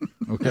starting,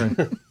 okay?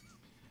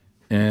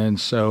 And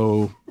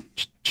so,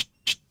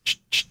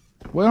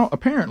 well,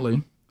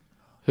 apparently,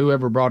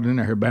 whoever brought it in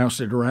there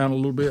bounced it around a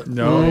little bit.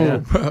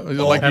 No,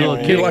 like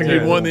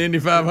you won the Indy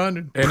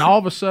 500. And all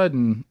of a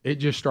sudden, it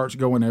just starts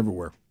going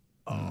everywhere.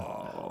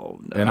 Oh,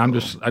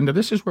 no. And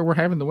this is where we're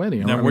having the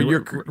wedding. Now,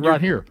 you're right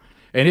here.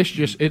 And it's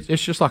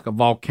just like a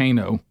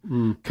volcano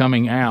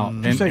coming out.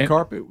 Did you say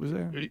carpet was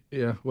there?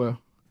 Yeah, well.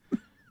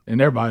 And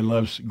everybody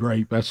loves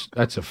grape.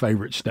 That's a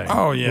favorite stain.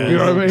 Oh yeah, you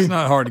know what I mean. It's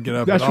not hard to get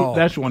up at all.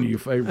 That's one of your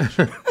favorites.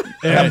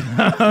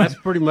 That's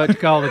pretty much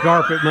called the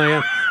carpet,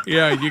 man.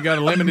 Yeah, you got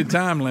a limited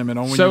time limit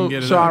on when you can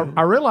get it. So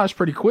I realized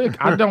pretty quick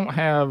I don't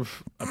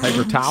have a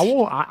paper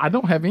towel. I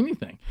don't have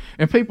anything.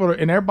 And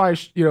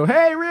everybody's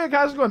hey Rick,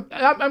 how's it going?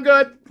 I'm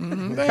good.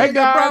 Mm-hmm. Hey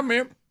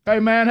guy. Hey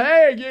man,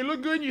 hey, you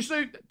look good in your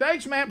suit.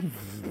 Thanks, man.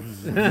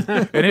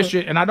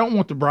 And I don't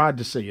want the bride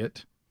to see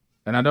it,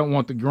 and I don't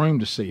want the groom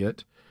to see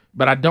it.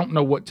 But I don't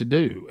know what to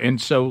do.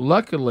 And so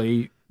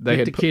luckily they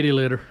had kitty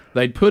litter.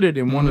 They'd put it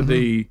in one of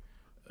the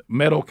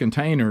metal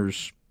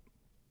containers,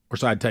 of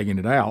course I'd taken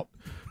it out,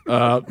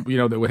 that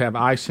would have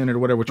ice in it or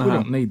whatever, which we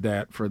don't need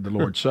that for the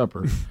Lord's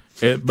Supper.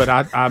 But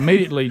I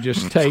immediately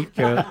just take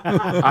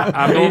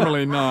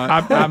normally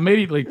not. I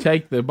immediately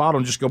take the bottle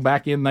and just go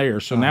back in there.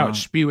 So now it's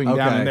spewing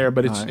down in there,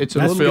 but it's a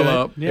little fill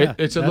up.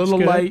 It's a little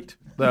late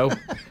though.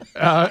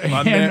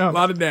 A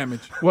lot of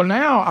damage. Well,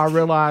 now I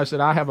realize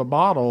that I have a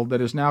bottle that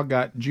has now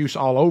got juice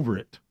all over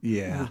it.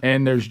 Yeah.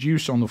 And there's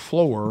juice on the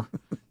floor,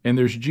 and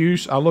there's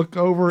juice. I look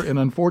over, and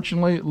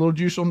unfortunately, a little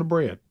juice on the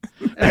bread.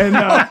 And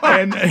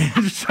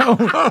so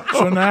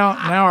now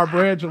our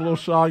bread's a little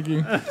soggy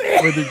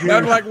with the juice.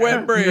 Not like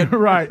wet bread.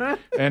 Right.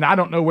 And I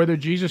don't know whether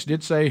Jesus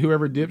did say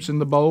whoever dips in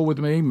the bowl with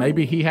me,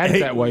 maybe he had it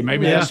that way.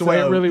 Maybe that's the way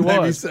it really was.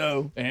 Maybe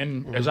so.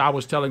 And as I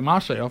was telling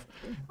myself.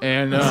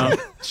 And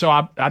so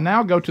I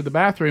now go to the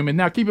bathroom. And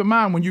now keep in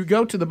mind, when you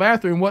go to the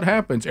bathroom, what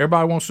happens?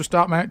 Everybody wants to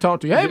stop and talk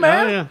to you. Hey,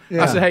 man.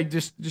 Yeah. I said, hey,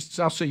 just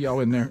I'll see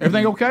y'all in there.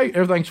 Everything okay?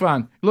 Everything's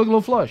fine. You look a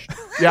little flushed.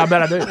 Yeah, I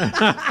bet I do.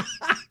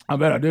 I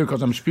bet I do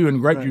because I'm spewing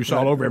grape juice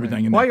all over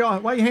everything. In there.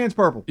 Why your hands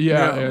purple?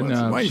 Yeah,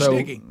 why are you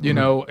sticking?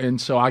 And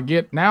so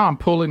now I'm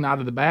pulling out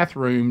of the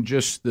bathroom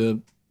just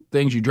the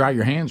things you dry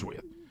your hands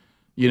with,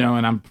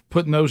 and I'm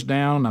putting those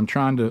down. I'm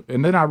trying to,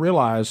 and then I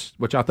realized,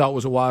 which I thought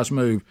was a wise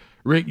move,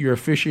 Rick, you're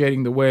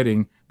officiating the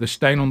wedding. The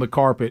stain on the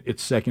carpet,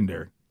 it's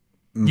secondary.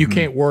 Mm-hmm. You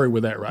can't worry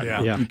with that right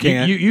now. Yeah. You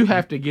can't. You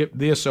have to get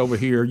this over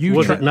here.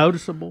 Was it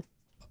noticeable?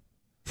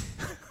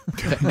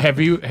 Have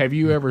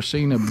you ever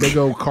seen a big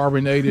old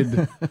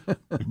carbonated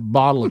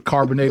bottle of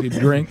carbonated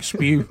drink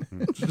spew?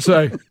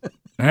 Say,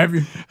 Have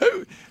you?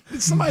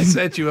 Did somebody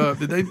set you up?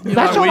 Did they?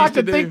 That's all I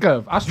could think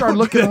of. I started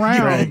looking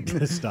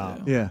around,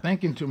 Stop. Yeah.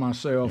 thinking to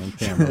myself.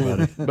 Camera,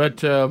 buddy.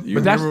 But You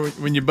but that's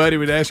remember when your buddy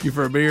would ask you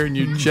for a beer and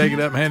you'd shake it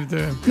up and hand it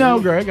to him?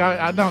 no, Greg.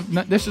 I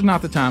don't. This is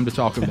not the time to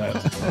talk about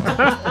it.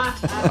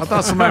 I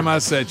thought somebody might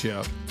set you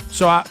up.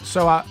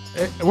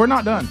 We're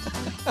not done.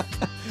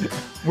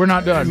 We're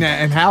not done.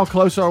 And how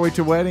close are we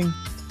to wedding?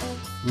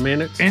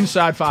 Minutes.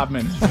 Inside 5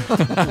 minutes.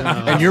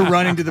 And you're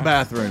running to the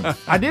bathroom.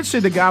 I did see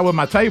the guy with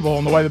my table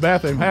on the way to the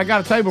bathroom. Hey, I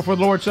got a table for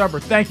the Lord's Supper.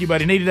 Thank you,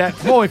 buddy. Needed that.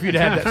 Boy, if you'd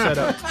had that set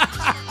up.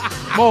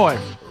 Boy.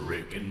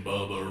 Rick and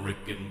Bubba,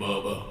 Rick and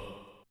Bubba.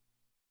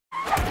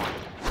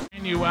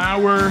 New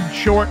hour,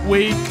 short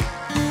week,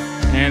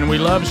 and we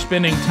love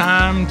spending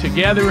time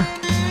together.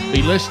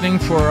 Be listening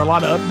for a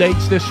lot of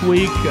updates this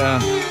week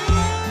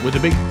with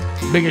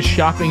the biggest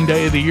shopping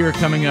day of the year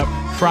coming up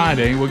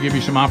Friday. We'll give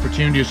you some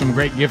opportunities, some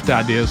great gift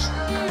ideas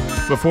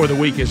before the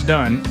week is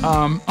done.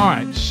 All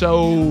right,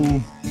 so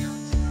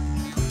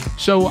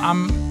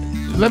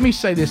let me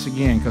say this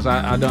again because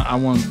I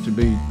want to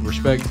be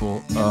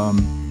respectful.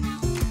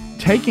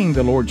 Taking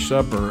the Lord's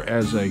Supper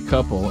as a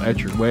couple at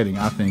your wedding,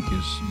 I think,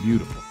 is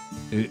beautiful.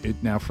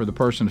 Now, for the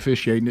person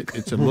officiating it,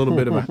 it's a little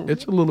bit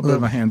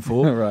of a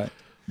handful, Right.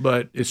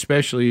 But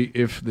especially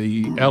if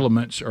the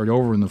elements are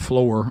over in the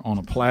floor on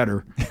a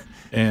platter,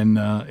 and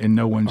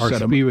no one Are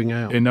set spewing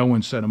them out. and no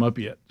one set them up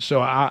yet. So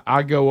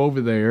I go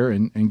over there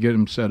and get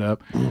them set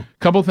up. A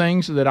couple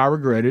things that I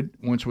regretted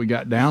once we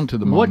got down to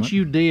the moment. What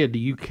you did, do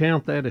you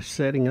count that as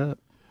setting up?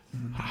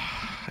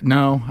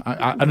 No,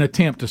 an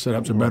attempt to set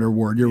up's a better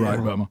word. You're right,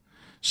 Bubba.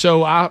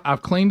 So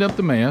I've cleaned up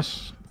the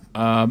mess.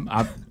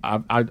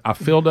 I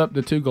filled up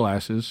the 2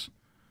 glasses.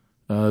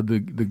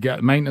 The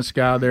maintenance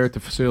guy there at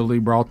the facility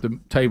brought the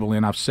table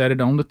in. I've set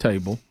it on the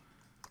table.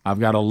 I've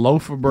got a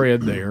loaf of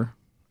bread there,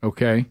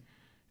 okay?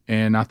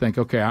 And I think,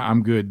 okay,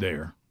 I'm good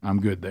there.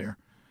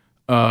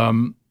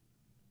 Now,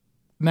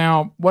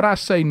 what I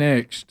say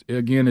next,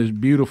 again, is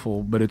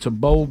beautiful, but it's a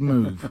bold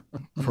move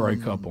for a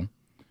couple.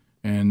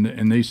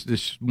 And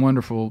this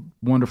wonderful,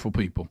 wonderful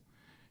people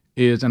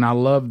is, and I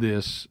love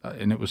this,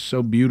 and it was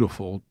so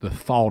beautiful, the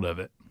thought of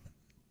it.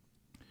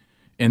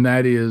 And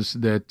that is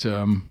that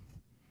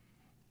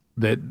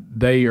that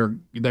they were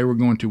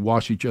going to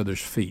wash each other's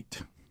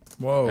feet.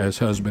 Whoa. As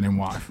husband and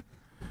wife.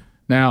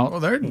 Now, Well,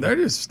 they're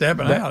just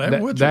stepping out.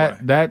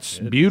 That's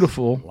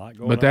beautiful,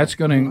 but that's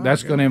going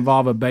to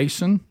involve a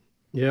basin.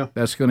 Yeah.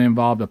 That's going to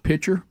involve a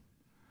pitcher,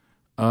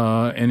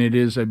 and it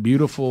is a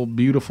beautiful,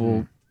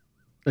 beautiful.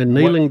 And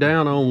kneeling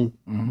down on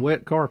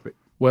wet carpet.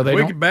 Well,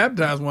 we could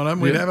baptize one of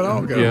them. We'd have it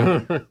all go.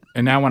 Yeah.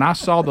 And now, when I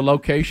saw the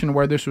location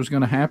where this was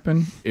going to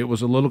happen, it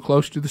was a little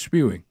close to the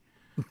spewing.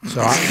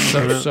 So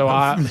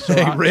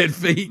I red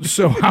feet.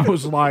 So I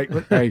was like,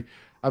 "Hey,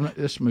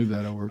 let's move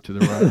that over to the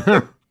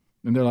right."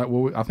 And they're like,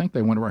 "Well, I think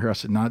they went right here." I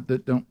said, "No,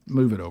 don't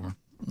move it over.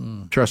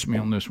 Trust me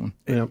on this one."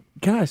 Yeah.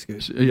 Can I ask you a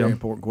very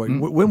important question?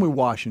 When we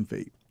washing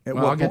feet?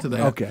 Well, I'll get to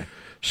that. Okay.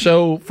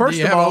 So first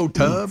you of have an all, old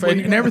tub?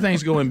 and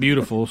everything's going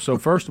beautiful. So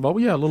first of all,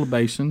 a little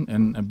basin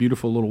and a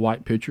beautiful little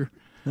white pitcher.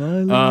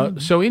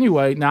 So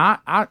anyway, now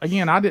I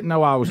didn't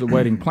know I was the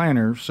wedding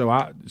planner,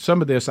 so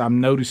some of this I'm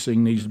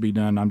noticing needs to be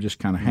done. I'm just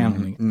kind of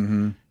handling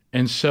it,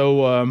 and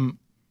so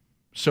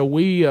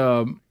we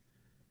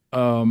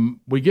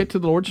get to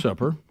the Lord's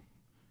Supper,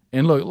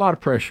 and look, a lot of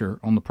pressure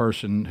on the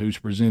person who's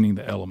presenting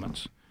the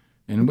elements,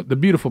 and the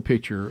beautiful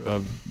picture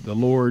of the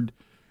Lord,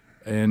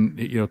 and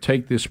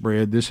take this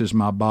bread. This is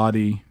my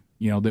body,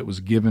 that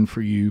was given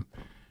for you,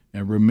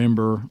 and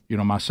remember,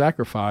 my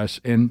sacrifice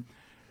and.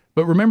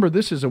 But remember,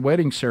 this is a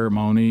wedding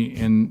ceremony,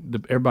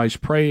 and everybody's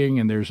praying,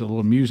 and there's a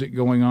little music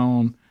going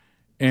on.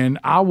 And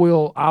I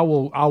will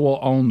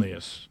own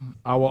this.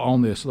 I will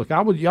own this. Look,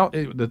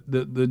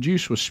 the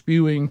juice was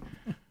spewing.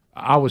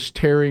 I was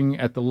tearing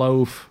at the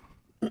loaf.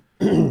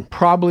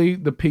 Probably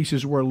the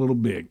pieces were a little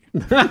big,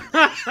 and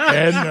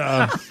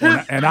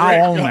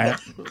I'll own that.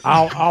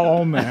 I'll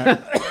own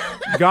that.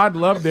 God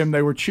loved them.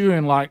 They were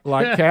chewing like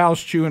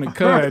cows chewing a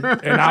cud,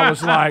 and I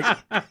was like,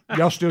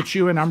 "Y'all still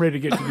chewing? I'm ready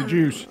to get to the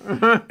juice."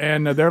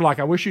 And they're like,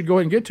 "I wish you'd go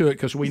ahead and get to it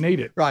because we need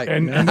it." Right.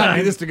 And I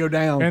need this to go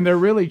down. And they're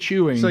really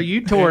chewing. So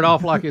you tore it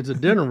off like it's a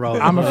dinner roll.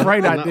 I'm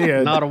afraid I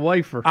did. Not a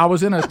wafer. I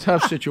was in a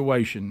tough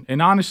situation,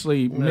 and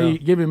honestly,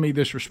 giving me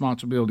this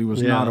responsibility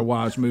was not a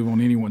wise move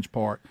on anyone's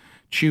part.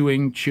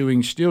 Chewing,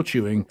 still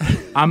chewing.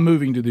 I'm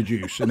moving to the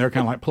juice, and they're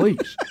kind of like,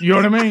 "Please," you know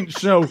what I mean?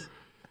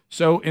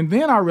 So, and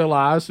then I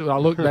realized, I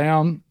looked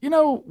down.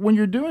 When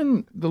you're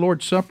doing the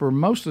Lord's Supper,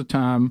 most of the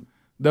time,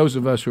 those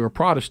of us who are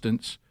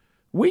Protestants,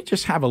 we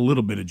just have a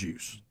little bit of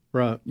juice,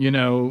 right?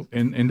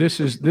 And this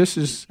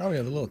is oh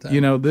yeah, the little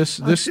time.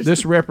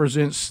 This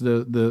represents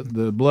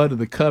the blood of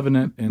the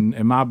covenant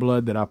and my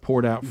blood that I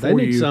poured out for you.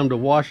 They need some to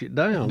wash it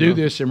down. Do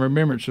this in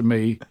remembrance of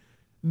me.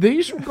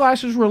 These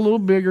glasses were a little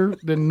bigger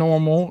than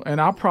normal,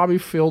 and I probably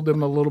filled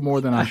them a little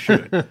more than I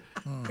should.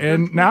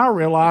 And now I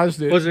realize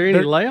that was there any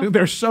left?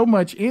 There's so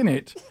much in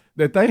it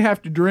that they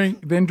have to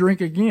drink, then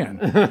drink again.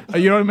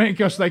 You know what I mean?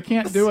 Because they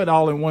can't do it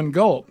all in one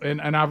gulp.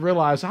 And I've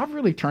realized I've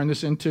really turned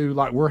this into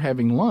like we're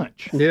having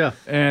lunch. Yeah.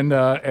 And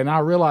I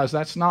realize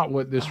that's not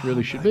what this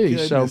really should be.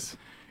 Goodness. So,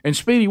 and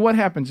Speedy, what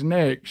happens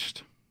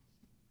next?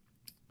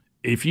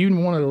 If you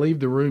want to leave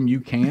the room,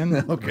 you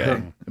can.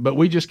 Okay. But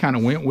we just kind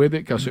of went with it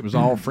because it was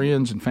all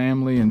friends and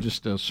family and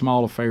just a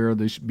small affair of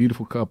this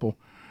beautiful couple.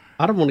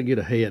 I don't want to get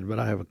ahead, but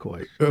I have a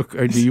question.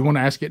 Okay. Do you want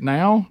to ask it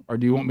now, or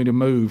do you want me to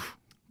move?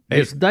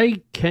 As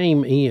they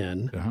came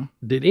in,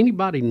 did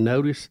anybody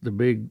notice the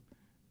big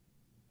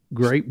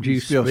grape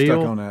juice Still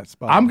spill? stuck on that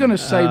spot. I'm going to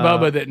say,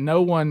 Bubba, that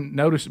no one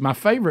noticed. My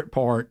favorite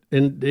part.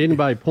 And did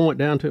anybody point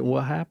down to it?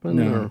 What happened?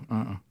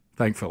 No,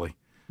 thankfully.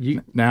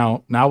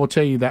 Now I will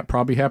tell you that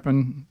probably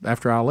happened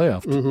after I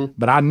left,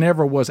 but I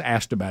never was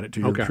asked about it.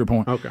 To your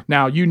point. Okay.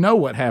 Now you know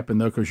what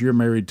happened though, because you're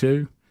married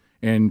too,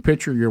 and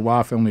picture your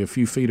wife only a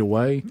few feet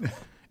away,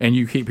 and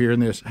you keep hearing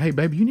this. Hey,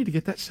 baby, you need to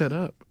get that set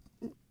up.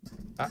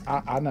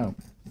 I know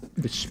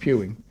it's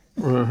spewing.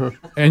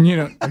 And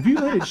have you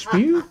let it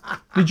spew?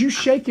 Did you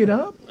shake it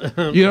up?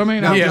 You know what I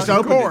mean? No, Yeah, just of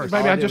opened it. course.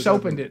 Baby, I just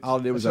opened it. All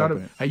I did was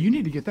open it. Hey, you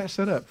need to get that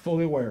set up.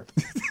 Fully aware.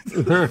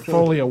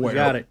 Fully aware.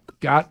 Got it.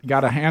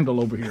 Got a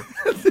handle over here.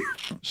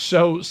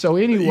 So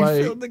anyway,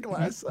 You filled the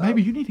glass up.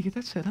 baby, you need to get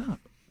that set up.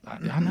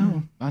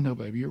 I know,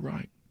 baby, you're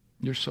right.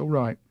 You're so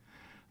right,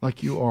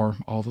 like you are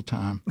all the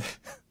time.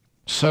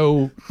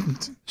 So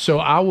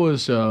I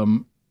was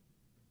all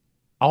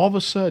of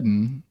a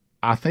sudden.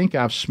 I think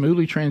I've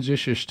smoothly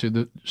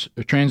transitioned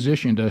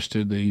us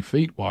to the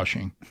feet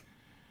washing.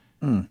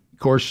 Of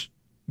course,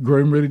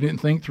 groom really didn't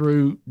think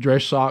through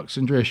dress socks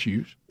and dress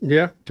shoes.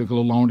 Yeah. Took a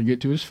little long to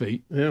get to his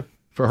feet. Yeah.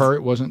 For her,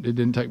 it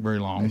didn't take very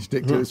long.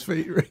 Stick to his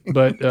feet.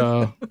 But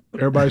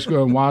everybody's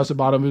going, why is the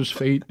bottom of his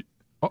feet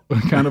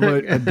kind of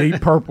a deep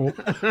purple?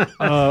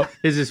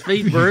 Is his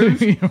feet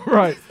bruised?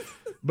 Right.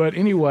 But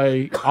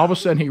anyway, all of a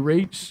sudden he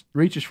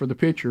reaches for the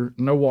pitcher,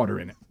 no water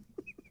in it.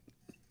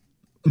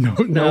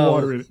 No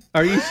water in it.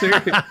 Are you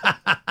serious?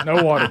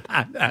 No water.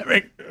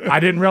 I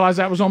didn't realize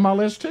that was on my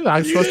list too. I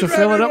was supposed to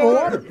fill it up with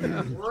water.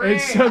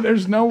 And so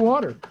there's no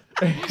water.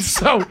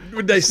 So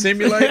Would they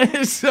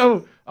simulate?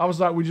 So I was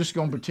like, we're just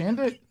going to pretend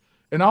it.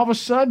 And all of a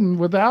sudden,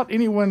 without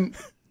anyone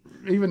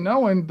even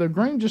knowing, the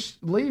groom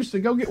just leaves to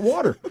go get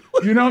water.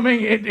 You know what I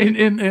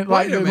mean? And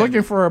like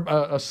looking for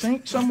a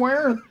sink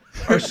somewhere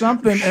or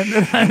something.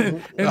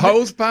 And The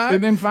hose pipe?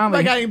 And then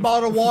finally, Like I ain't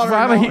bought a water.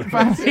 finally,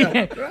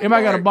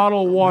 everybody got a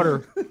bottle of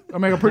water. I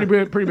mean, a pretty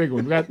big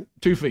one. We got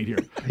 2 feet here.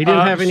 He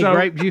didn't have any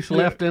grape juice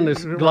left in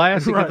this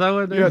glass he could throw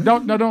in there? Yeah,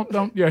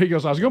 don't. Yeah, he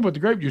goes, I was going to put the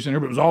grape juice in there,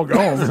 but it was all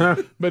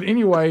gone. But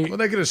anyway. Well,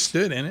 they could have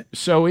stood in it.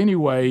 So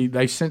anyway,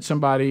 they sent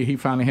somebody. He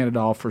finally handed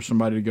off for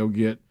somebody to go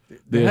get this.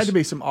 There had to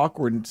be some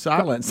awkward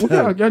silence.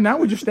 Well, yeah, now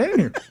we're just standing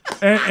here.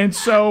 And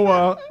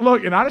so,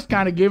 look, and I just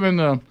kind of give him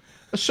the,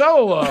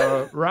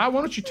 Rye,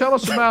 why don't you tell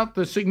us about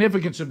the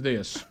significance of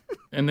this?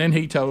 And then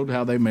he told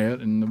how they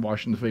met and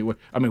washing the feet.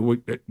 I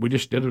mean, we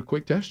just did a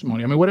quick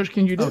testimony. I mean, what else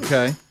can you do?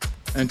 Okay.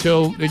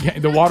 Until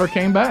the water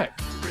came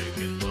back.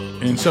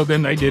 And so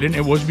then they did it, and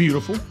it was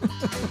beautiful.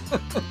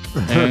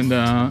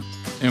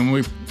 And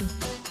we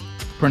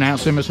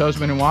pronounced them as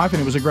husband and wife,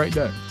 and it was a great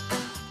day.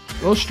 A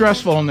little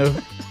stressful on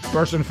the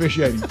person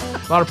officiating.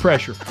 A lot of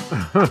pressure.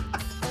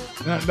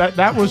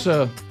 That was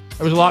a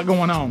lot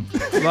going on.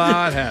 A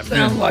lot happened.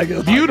 Sounds like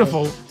it.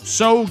 Beautiful,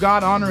 so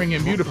God honoring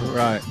and beautiful.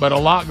 Right. But a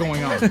lot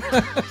going on.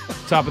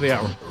 Top of the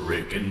hour.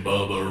 Rick and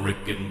Bubba,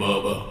 Rick and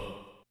Bubba.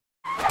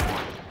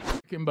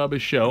 Rick and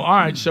Bubba's show. All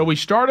right, so we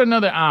start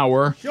another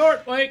hour.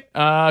 Short week.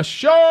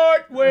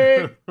 Short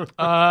week.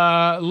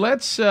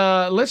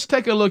 Let's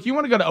take a look. You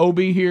want to go to OB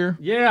here?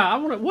 Yeah, I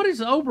want to. What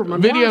is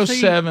Oberman? Video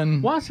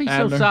 7. Why is he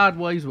Adler. so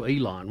sideways with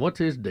Elon? What's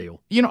his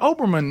deal? You know,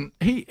 Oberman,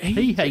 he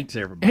hates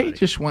everybody. He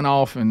just went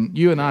off, and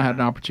you and I had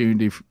an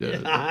opportunity.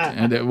 And I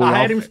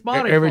had him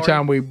spotted every for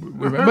time we.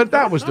 But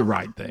that was the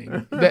right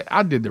thing.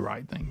 I did the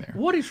right thing there.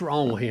 What is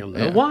wrong with him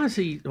though? Yeah. Why is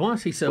he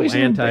so He's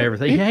an anti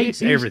everything? He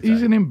hates everything.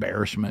 He's an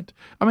embarrassment.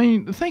 I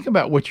mean, think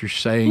about what you're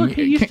saying. Look,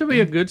 he used to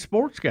be a good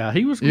sports guy.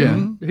 He was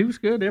good. Yeah. He was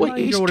good. Well,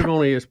 Everybody enjoyed him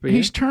on ESPN.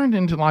 He's turned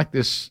into like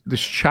this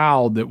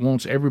child that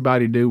wants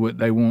everybody to do what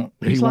they want.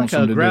 He's he wants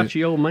like them a to grouchy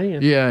do. old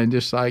man. Yeah, and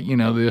just like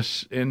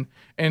this and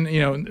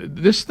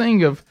this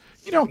thing of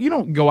you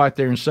don't go out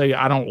there and say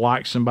I don't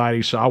like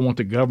somebody, so I want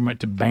the government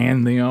to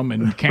ban them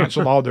and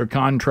cancel all their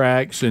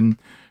contracts, and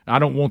I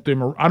don't want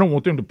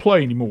them to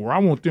play anymore. I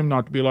want them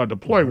not to be allowed to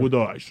play with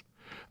us.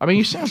 I mean,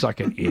 he sounds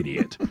like an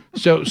idiot.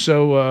 So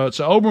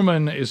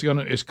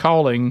Oberman is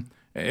calling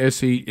and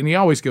he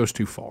always goes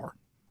too far.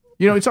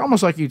 It's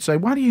almost like you'd say,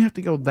 why do you have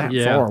to go that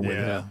far with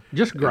it?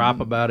 Just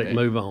gripe about it and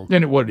move on.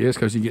 And what it is,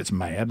 because he gets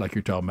mad, like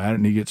you're talking about,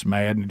 and he gets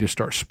mad and he just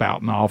starts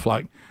spouting off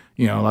like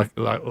and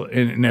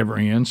it never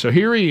ends. So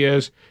here he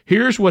is.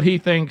 Here's what he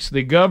thinks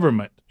the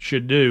government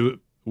should do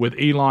with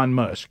Elon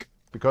Musk.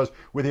 Because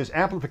with his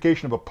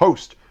amplification of a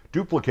post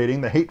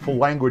duplicating the hateful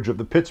language of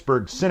the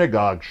Pittsburgh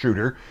synagogue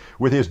shooter,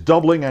 with his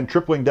doubling and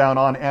tripling down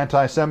on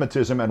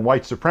anti-Semitism and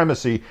white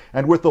supremacy,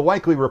 and with the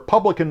likely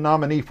Republican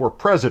nominee for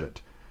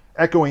president,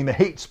 echoing the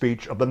hate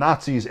speech of the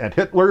Nazis and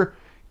Hitler,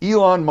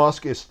 Elon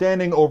Musk is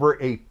standing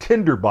over a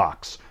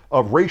tinderbox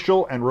of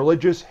racial and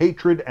religious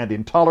hatred and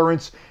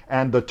intolerance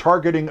and the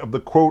targeting of the,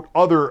 quote,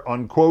 other,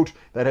 unquote,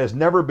 that has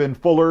never been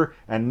fuller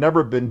and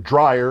never been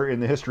drier in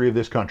the history of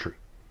this country.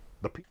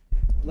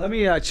 Let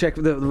me check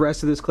the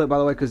rest of this clip, by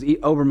the way, because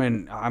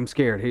Oberman, I'm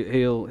scared.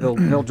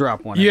 He'll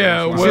drop one.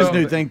 Yeah, it's his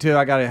new thing, too.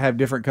 I got to have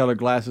different colored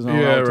glasses on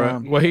all the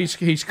time. Well,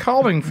 he's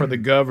calling for the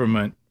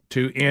government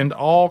to end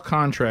all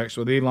contracts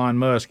with Elon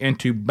Musk and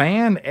to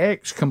ban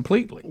X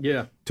completely.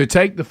 Yeah. To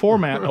take the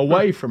format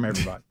away from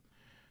everybody.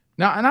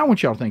 Now, and I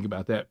want y'all to think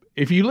about that.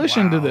 If you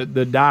listen to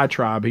the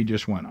diatribe he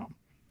just went on.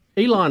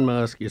 Elon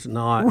Musk is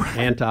not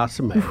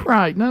anti-Semitic.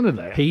 Right, none of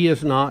that. He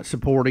is not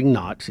supporting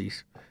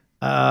Nazis.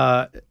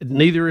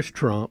 Neither is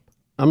Trump.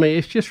 I mean,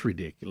 it's just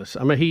ridiculous.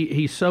 I mean,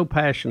 he's so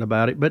passionate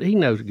about it, but he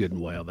knows good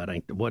and well that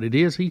ain't what it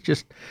is. He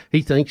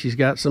thinks he's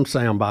got some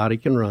soundbite he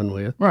can run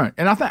with. Right,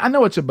 and I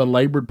know it's a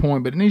belabored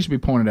point, but it needs to be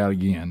pointed out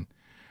again.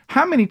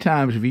 How many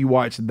times have you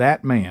watched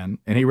that man,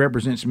 and he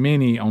represents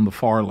many on the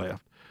far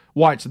left,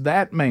 watch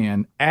that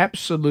man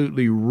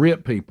absolutely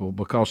rip people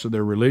because of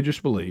their religious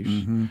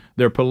beliefs,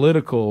 their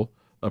political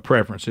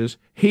preferences?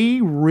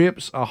 He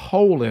rips a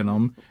hole in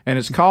them, and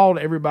it's called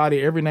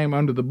everybody every name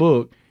under the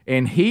book.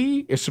 And he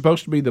is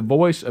supposed to be the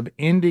voice of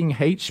ending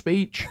hate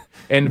speech,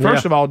 and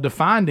first of all,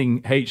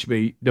 defining hate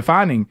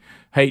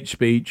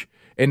speech,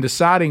 and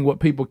deciding what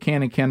people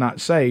can and cannot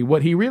say.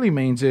 What he really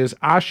means is,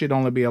 I should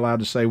only be allowed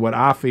to say what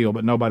I feel,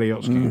 but nobody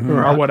else can,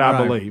 or what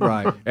I believe.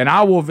 Right. And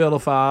I will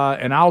vilify,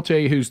 and I'll tell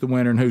you who's the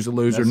winner and who's the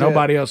loser. That's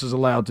nobody else is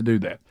allowed to do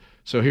that.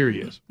 So here he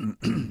is.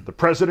 The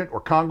president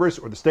or Congress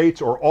or the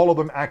states or all of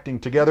them acting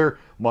together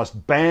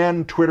must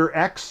ban Twitter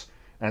X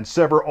and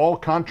sever all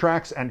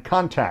contracts and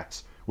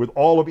contacts with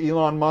all of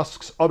Elon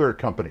Musk's other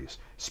companies,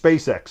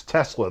 SpaceX,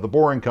 Tesla, The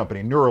Boring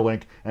Company,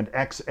 Neuralink, and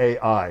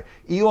XAI.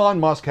 Elon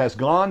Musk has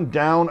gone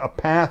down a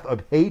path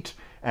of hate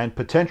and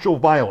potential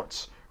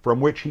violence from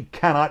which he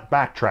cannot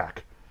backtrack.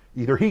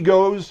 Either he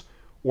goes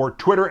or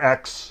Twitter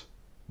X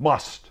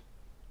must.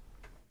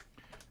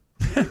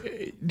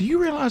 Do you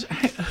realize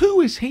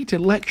who is he to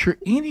lecture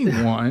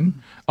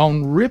anyone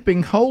on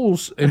ripping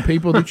holes in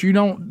people that you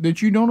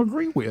don't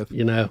agree with?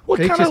 You know, what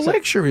kind of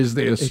lecture is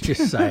this? It's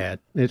just sad.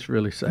 It's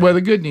really sad. Well,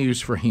 the good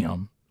news for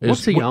him is,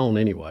 what's he on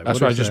anyway?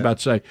 That's what I was just about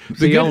to say.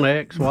 Is he on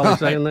X while he's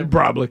saying that?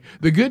 Probably.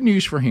 The good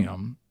news for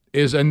him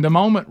is, in the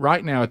moment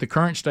right now, at the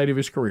current state of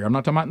his career, I'm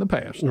not talking about in the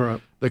past,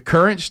 right. The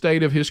current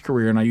state of his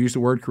career, and I use the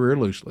word career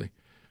loosely,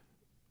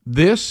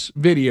 this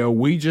video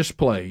we just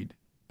played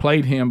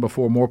him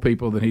before more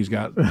people than he's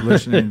got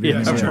listening.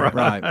 Yes, that's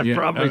right. Yeah,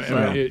 probably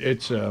so.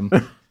 It's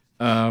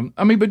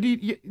I mean, but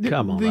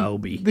come on,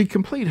 Obi. The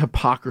complete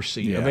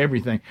hypocrisy of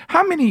everything.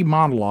 How many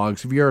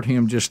monologues have you heard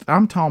him just?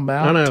 I'm talking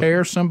about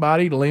tear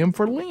somebody limb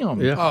for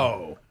limb. Yeah.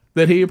 Oh,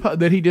 that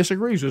he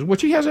disagrees with,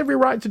 which he has every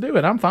right to do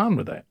it. I'm fine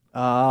with that.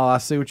 Oh, I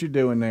see what you're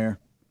doing there.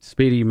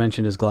 Speedy, you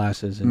mentioned his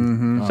glasses,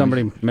 and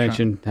somebody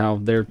mentioned how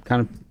they're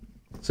kind of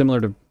similar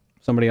to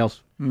somebody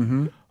else.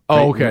 Mm-hmm.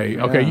 Oh, okay.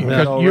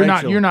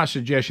 Because you're not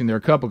suggesting they're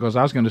a couple. Because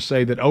I was going to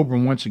say that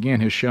Auburn once again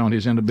has shown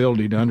his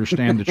inability to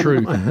understand the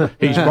truth.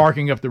 He's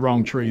barking up the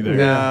wrong tree there.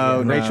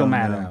 No, Rachel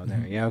Maddow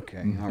there. Yeah,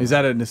 okay. Is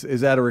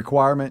that a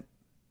requirement?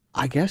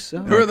 I guess so.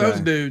 Who are those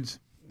dudes?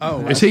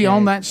 Oh, is he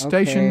on that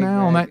station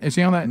now? Right. Is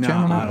he on that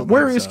channel now?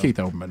 Where is Keith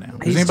Auburn now?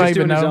 He's Does anybody just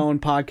doing even his know? own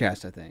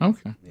podcast, I think.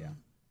 Okay. Yeah.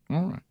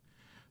 All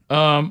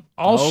right.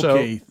 Also,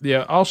 Keith.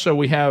 Also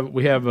we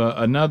have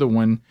another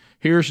one.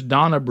 Here's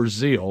Donna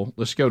Brazil.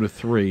 Let's go to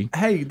 3.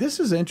 Hey, this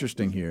is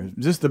interesting here.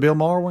 Is this the Bill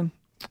Maher one?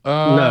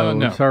 No,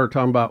 it's her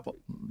talking about.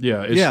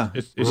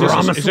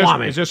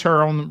 Is this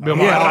her on Bill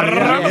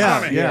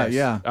Maher?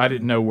 Yeah. I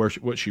didn't know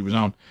what she was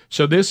on.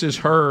 So this is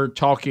her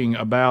talking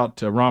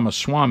about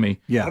Ramaswamy.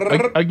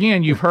 Yeah.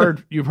 Again, you've heard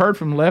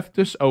from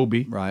leftist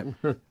Obi, Right.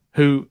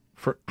 who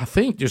I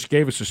think just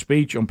gave us a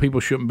speech on people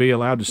shouldn't be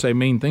allowed to say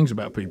mean things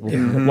about people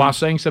while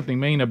saying something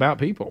mean about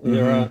people.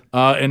 Yeah.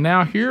 And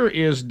now here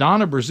is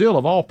Donna Brazil,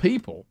 of all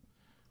people,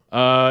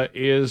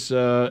 is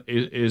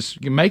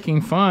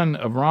making fun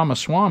of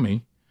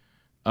Ramaswamy,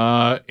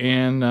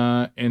 and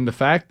the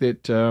fact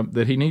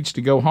that he needs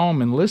to go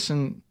home and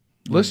listen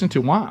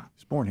to why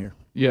He's born here.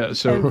 Yeah.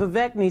 So and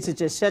Vivek needs to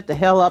just shut the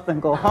hell up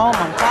and go home.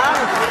 I'm tired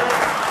of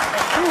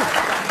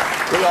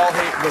it. We all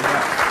hate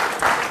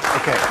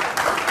Vivek. Okay.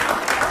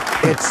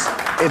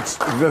 It's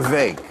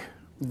Vivek.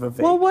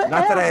 Well, whatever.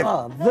 Not that I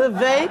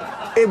Vivek.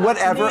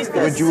 Whatever.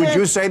 Would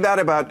you say that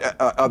about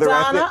other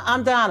ethnic? Donna,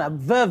 I'm Donna.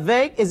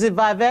 Vivek. Is it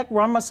Vivek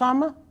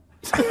Ramaswamy?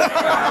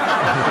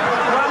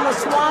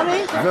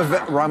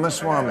 Ramaswamy?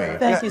 Ramaswamy.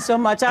 Thank you so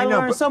much. I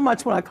learn so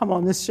much when I come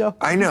on this show.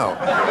 I know.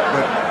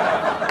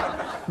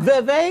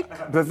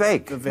 Vivek?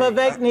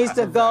 Vivek needs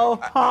to go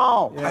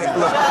home.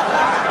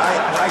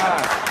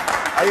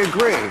 I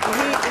agree.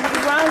 He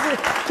runs it.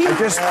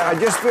 I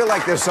just feel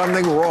like there's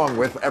something wrong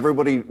with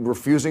everybody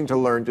refusing to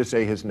learn to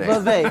say his name.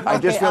 Vivek. I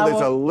just Okay, feel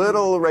there's a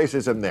little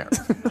racism there.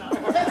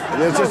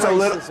 It's just a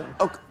little.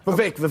 Okay.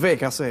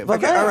 Vivek, I'll say it. Vivek.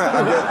 Okay, all right,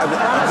 I'm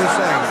just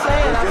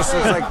saying. It just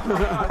is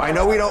like, I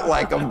know we don't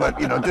like him, but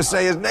just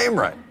say his name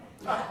right.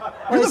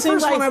 You're the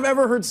first one I've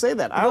ever heard say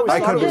that. I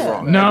could be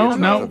wrong. No.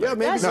 Yeah,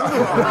 maybe no,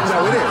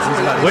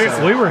 it is.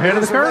 We were ahead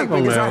of the curve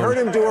on because that. I heard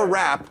him do a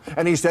rap,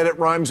 and he said it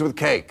rhymes with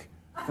cake.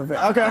 Okay,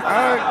 all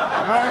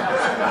right.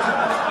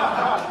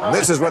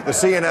 This is what the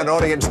CNN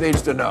audience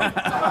needs to know.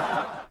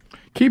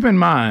 Keep in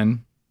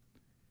mind,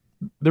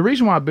 the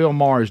reason why Bill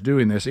Maher is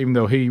doing this, even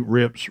though he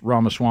rips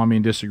Ramaswamy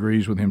and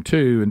disagrees with him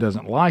too and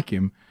doesn't like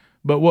him,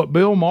 but what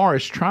Bill Maher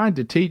is trying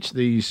to teach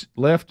these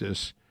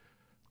leftists,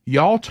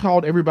 y'all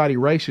taught everybody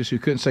racist who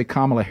couldn't say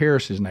Kamala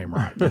Harris's name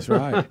right. That's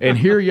right. And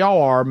here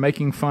y'all are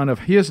making fun of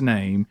his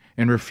name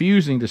and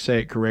refusing to say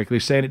it correctly,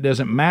 saying it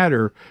doesn't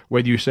matter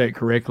whether you say it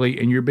correctly,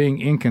 and you're being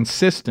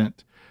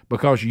inconsistent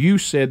because you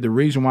said the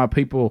reason why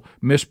people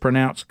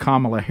mispronounce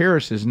Kamala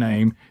Harris's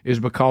name is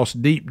because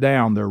deep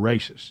down they're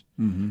racist.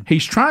 Mm-hmm.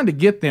 He's trying to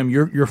get them.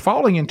 You're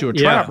falling into a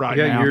trap right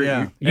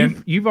now.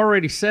 You've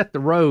already set the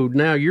road.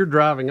 Now you're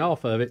driving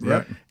off of it.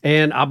 Right.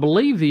 And I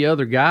believe the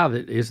other guy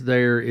that is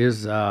there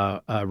is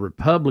a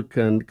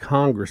Republican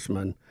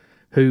congressman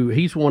who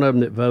he's one of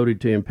them that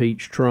voted to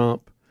impeach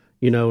Trump.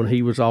 And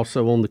he was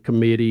also on the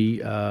committee.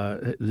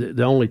 There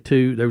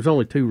was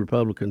only two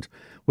Republicans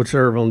would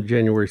serve on the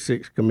January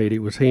 6th committee.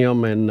 It was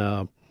him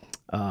and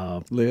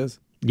Liz.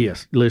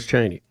 Yes, Liz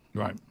Cheney.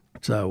 Right.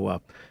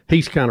 So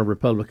he's kind of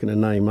Republican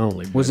in name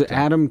only. Was it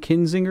Adam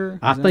Kinzinger?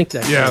 I think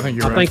that's I think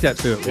you're right. I think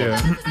that's who it was.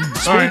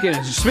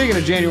 Yeah. Speaking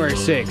of January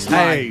 6th,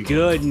 my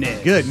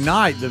goodness. Good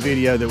night, the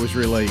video that was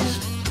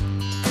released.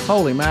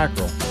 Holy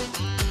mackerel.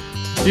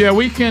 Yeah,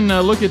 we can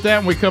look at that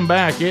when we come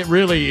back. It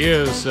really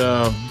is,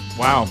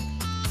 wow.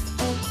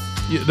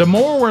 The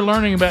more we're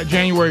learning about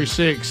January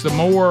 6th, the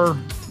more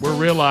we're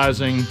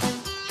realizing,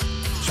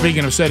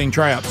 speaking of setting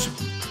traps,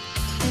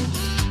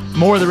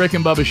 more of the Rick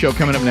and Bubba Show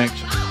coming up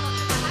next.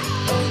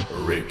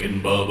 Rick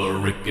and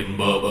Bubba, Rick and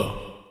Bubba.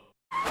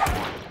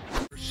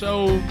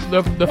 So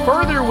the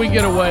further we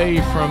get away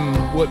from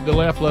what the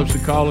left loves to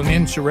call an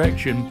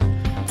insurrection,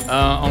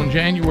 on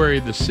January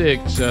the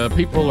 6th,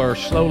 people are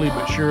slowly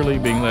but surely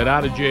being let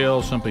out of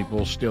jail. Some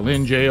people still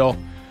in jail.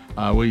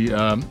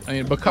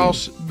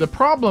 Because the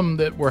problem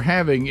that we're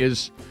having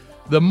is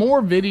the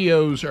more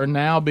videos are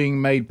now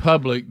being made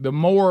public, the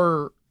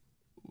more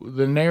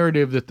the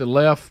narrative that the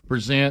left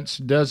presents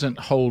doesn't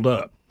hold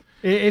up.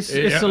 It's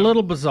a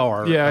little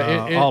bizarre.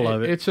 Yeah, all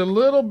of it. It's a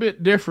little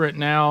bit different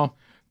now.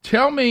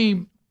 Tell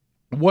me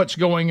what's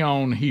going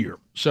on here.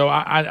 So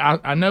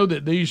I know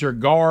that these are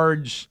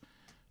guards,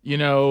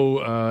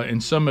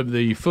 in some of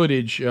the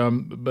footage,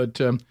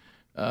 but in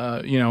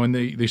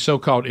the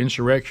so-called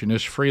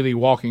insurrectionists freely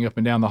walking up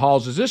and down the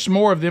halls. Is this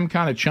more of them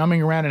kind of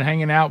chumming around and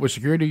hanging out with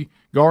security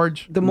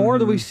guards? The more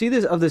that we see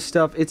this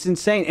stuff, it's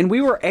insane. And we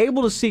were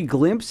able to see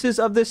glimpses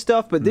of this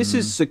stuff, but this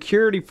is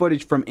security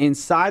footage from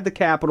inside the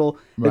Capitol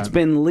that's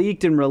been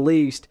leaked and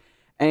released.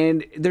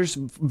 And there's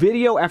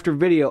video after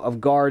video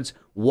of guards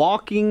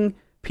walking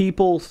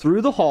people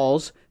through the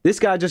halls. This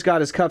guy just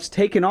got his cuffs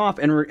taken off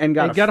and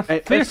got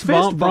a fist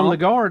bump from the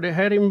guard that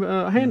had him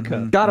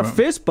handcuffed. Got a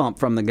fist bump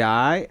from the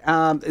guy.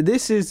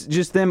 This is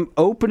just them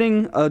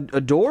opening a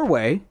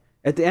doorway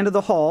at the end of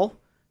the hall,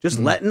 just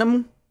letting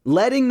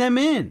them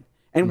in.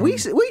 And we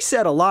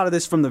said a lot of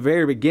this from the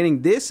very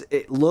beginning.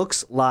 It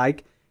looks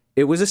like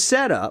it was a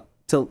setup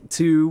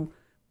to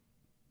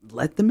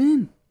let them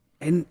in.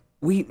 And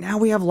we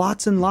have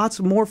lots and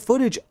lots more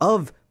footage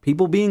of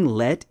people being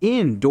let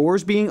in,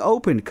 doors being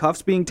opened,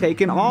 cuffs being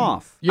taken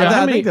off. Yeah,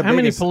 how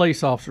many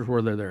police officers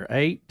were there?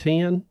 8,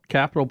 10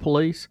 Capitol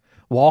Police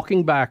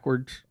walking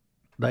backwards.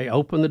 They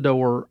opened the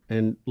door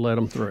and let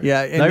them through.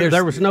 Yeah, and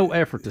there was no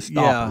effort to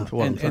stop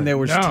them. And there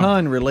was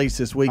ton released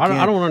this weekend.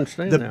 I don't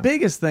understand the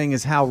biggest thing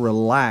is how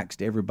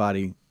relaxed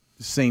everybody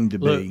seemed to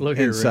be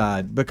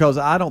inside, here, because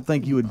I don't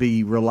think you would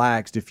be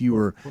relaxed if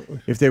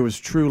there was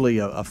truly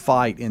a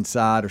fight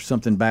inside or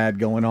something bad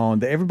going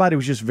on. Everybody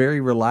was just very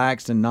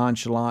relaxed and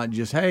nonchalant.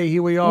 Just, hey,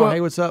 here we are. Well,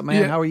 hey, what's up,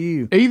 man? How are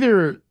you?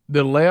 Either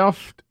the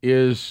left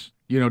is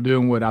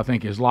doing what I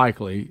think is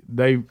likely.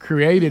 They've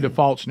created a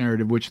false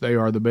narrative, which they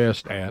are the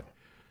best at,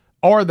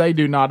 or they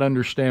do not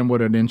understand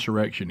what an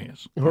insurrection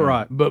is.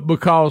 Right. But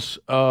because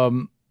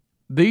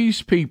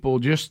these people,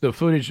 just the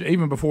footage,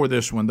 even before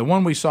this one, the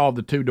one we saw,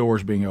 the 2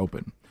 doors being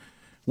open,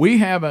 we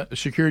have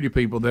security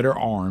people that are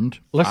armed.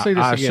 Let's see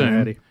this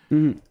again, Eddie.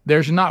 Mm-hmm.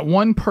 There's not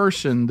one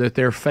person that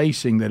they're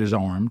facing that is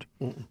armed.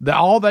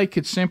 All they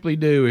could simply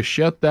do is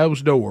shut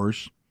those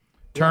doors,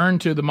 turn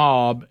to the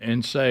mob,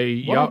 and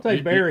say, why don't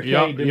they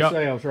barricade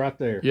themselves right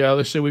there? Yeah,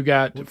 let's see. We've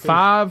got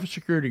 5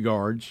 security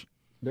guards.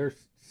 There's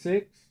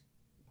 6.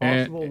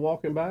 Possible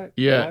walking back?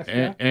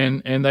 Yeah,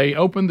 and they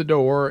open the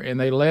door and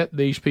they let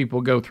these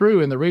people go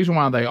through. And the reason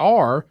why they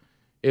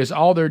is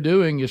all they're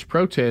doing is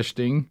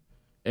protesting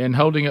and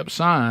holding up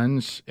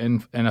signs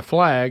and a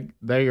flag.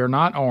 They are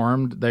not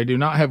armed. They do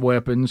not have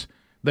weapons.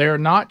 They are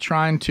not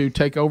trying to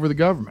take over the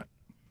government.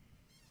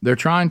 They're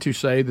trying to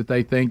say that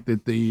they think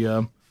that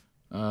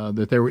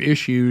that there were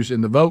issues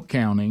in the vote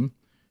counting,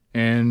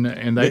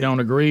 and they don't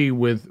agree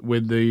with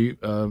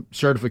the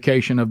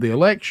certification of the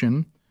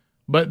election,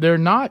 but they're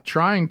not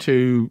trying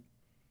to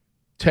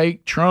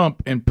take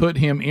Trump and put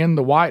him in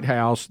the White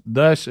House,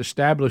 thus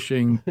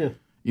establishing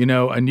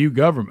a new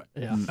government.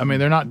 Yeah. I mean,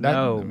 they're not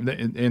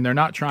and they're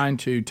not trying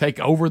to take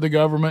over the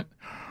government.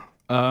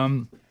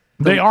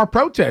 They are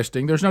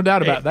protesting. There's no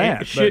doubt about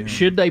that.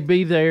 Should they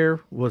be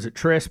there? Was it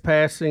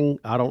trespassing?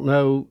 I don't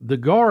know. The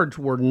guards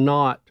were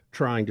not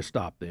trying to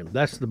stop them.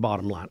 That's the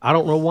bottom line. I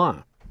don't know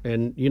why.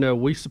 And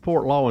we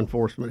support law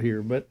enforcement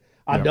here, but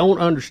I don't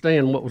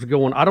understand what was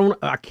going on.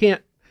 I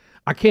can't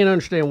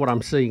understand what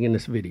I'm seeing in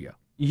this video.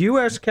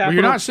 U.S. Capitol. Well,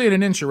 you're not seeing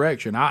an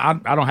insurrection. I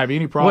don't have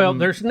any problem. Well,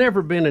 there's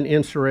never been an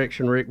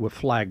insurrection, Rick, with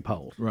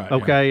flagpoles. Right.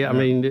 Okay. Yeah. I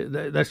mean,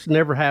 that's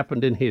never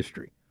happened in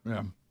history.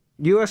 Yeah.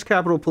 U.S.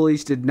 Capitol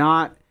Police did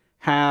not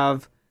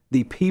have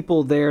the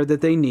people there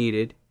that they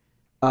needed,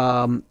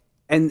 and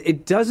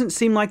it doesn't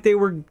seem like they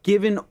were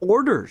given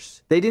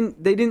orders. They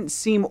didn't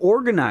seem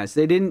organized.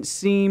 They didn't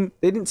seem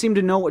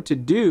to know what to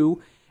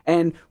do.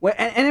 And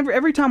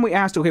every time we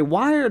asked, okay,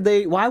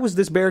 why was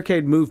this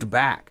barricade moved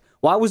back?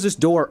 Why was this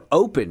door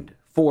opened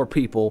for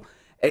people?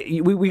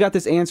 We got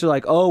this answer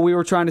like, oh, we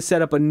were trying to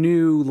set up a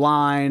new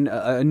line,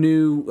 a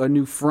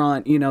new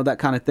front, that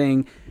kind of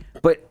thing.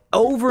 But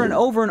over and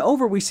over and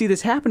over, we see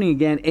this happening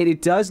again, and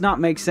it does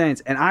not make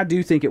sense. And I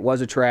do think it was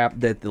a trap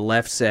that the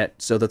left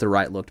set so that the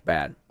right looked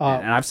bad.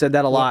 And I've said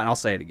that a lot, and I'll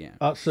say it again.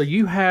 So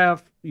you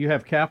have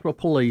Capitol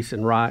Police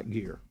in riot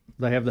gear.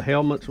 They have the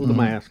helmets with the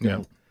mask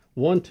on.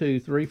 1, 2,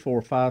 3,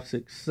 4, 5,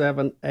 6,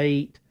 7,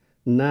 8,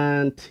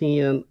 9,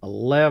 10,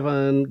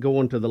 11,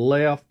 going to the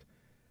left.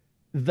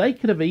 They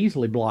could have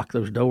easily blocked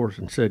those doors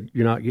and said,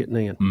 you're not getting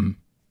in. Mm-hmm.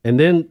 And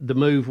then the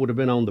move would have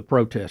been on the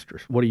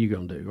protesters. What are you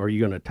going to do? Are you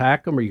going to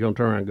attack them, or are you going to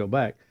turn around and go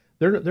back?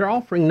 They're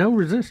offering no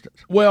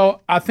resistance.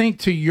 Well, I think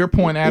to your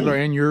point, Adler,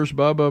 and yours,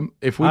 Bubba,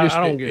 if we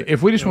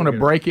just want to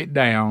break it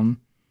down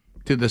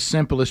to the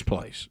simplest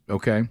place,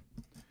 okay?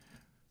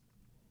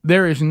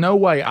 There is no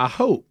way. I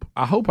hope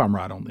I'm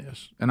right on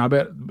this, and I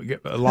bet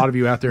a lot of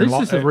you out there.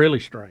 This is really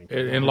strange.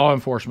 In law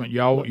enforcement,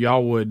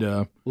 y'all would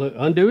look,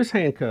 undo his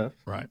handcuffs.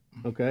 Right.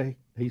 Okay.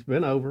 He's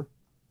been over.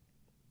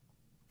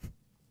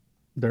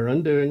 They're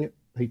undoing it.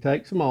 He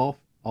takes them off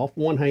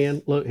one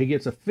hand. Look, he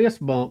gets a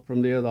fist bump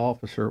from the other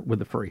officer with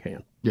the free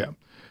hand. Yeah.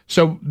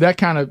 So that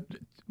kind of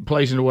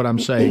plays into what I'm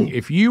saying.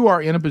 If you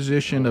are in a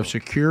position of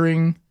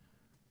securing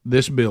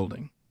this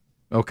building,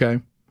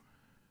 okay,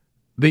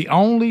 the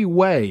only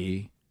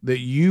way that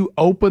you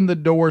open the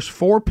doors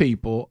for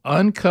people,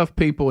 uncuff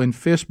people, and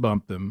fist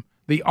bump them,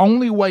 the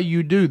only way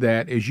you do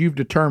that is you've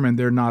determined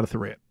they're not a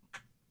threat.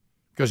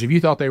 Because if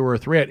you thought they were a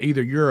threat,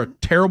 either you're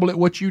terrible at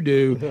what you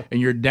do and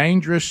you're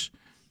dangerous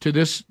to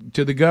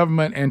the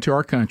government and to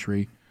our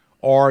country,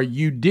 or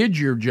you did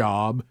your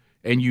job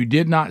and you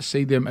did not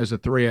see them as a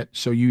threat,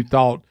 so you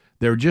thought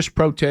they're just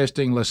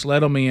protesting, let's let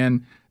them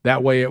in,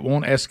 that way it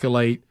won't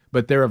escalate,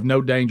 but they're of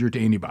no danger to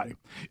anybody.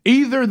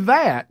 Either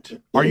that,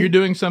 or you're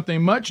doing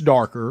something much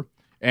darker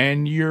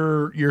and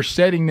you're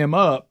setting them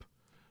up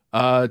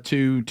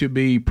to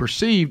be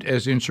perceived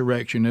as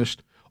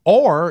insurrectionists,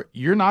 or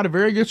you're not a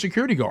very good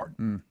security guard.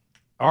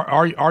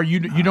 Are you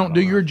don't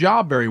do your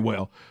job very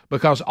well,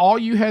 because all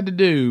you had to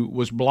do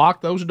was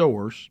block those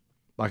doors,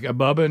 like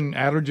Bubba and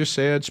Adler just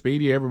said,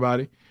 Speedy,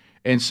 everybody,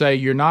 and say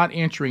you're not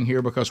entering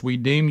here because we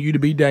deem you to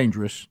be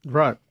dangerous.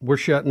 Right. We're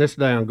shutting this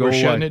down. We're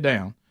shutting it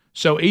down.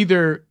 So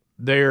either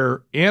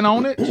they're in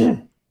on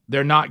it,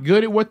 they're not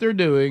good at what they're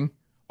doing,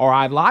 or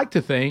I'd like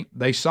to think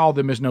they saw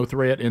them as no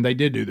threat and they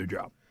did do their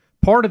job.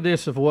 Part of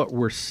this of what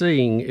we're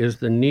seeing is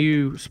the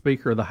new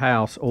Speaker of the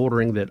House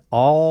ordering that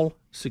all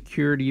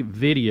security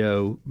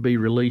video be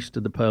released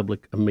to the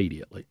public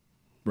immediately.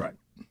 Right.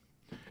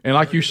 And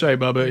like you say,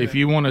 Bubba, if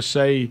you want to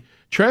say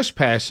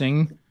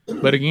trespassing,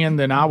 but again,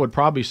 then I would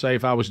probably say,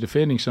 if I was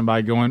defending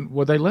somebody, going,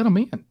 well, they let them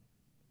in.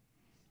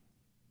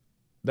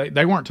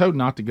 They weren't told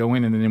not to go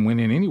in and then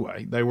went in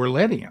anyway. They were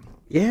let in.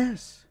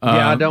 Yes.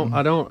 Yeah, I don't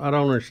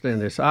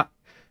understand this.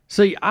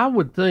 I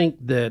would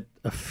think that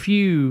a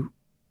few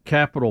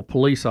Capitol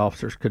police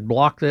officers could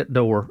block that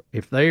door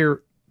if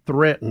they're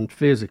threatened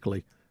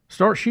physically.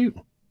 Start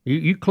shooting.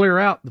 You clear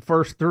out the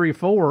first 3 or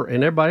 4,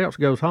 and everybody else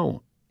goes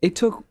home. They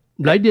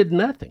did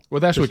nothing. Well,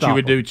 that's what you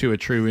would do to a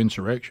true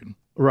insurrection.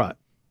 Right.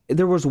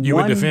 You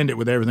would defend it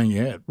with everything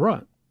you had.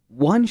 Right.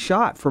 One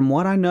shot, from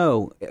what I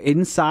know,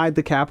 inside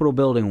the Capitol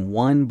building,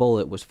 1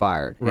 bullet was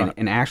fired, right.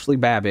 and Ashley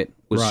Babbitt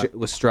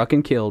was struck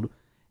and killed,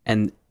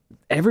 and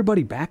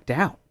everybody backed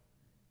out.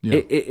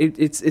 Yeah.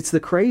 It's the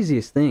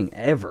craziest thing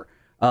ever.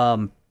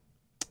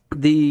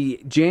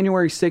 The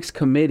January 6th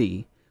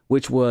committee,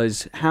 which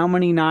was how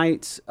many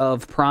nights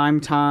of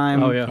prime time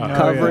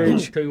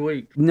coverage? 2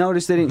 weeks.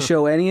 Notice they didn't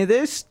show any of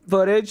this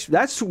footage.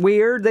 That's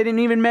weird. They didn't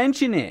even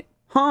mention it.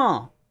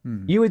 Huh.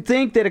 You would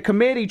think that a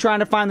committee trying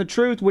to find the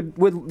truth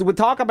would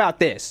talk about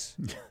this.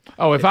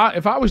 Oh, if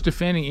I was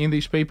defending any of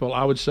these people,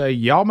 I would say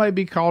y'all may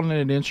be calling it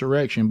an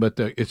insurrection, but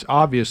it's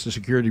obvious the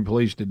security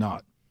police did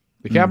not.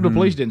 The Capitol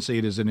Police didn't see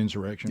it as an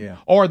insurrection,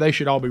 or they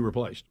should all be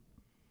replaced.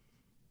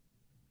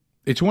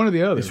 It's one or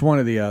the other. It's one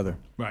or the other.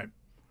 Right.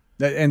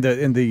 And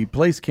the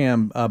police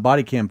cam,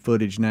 body cam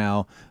footage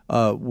now,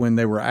 when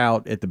they were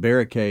out at the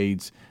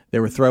barricades, they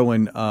were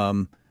throwing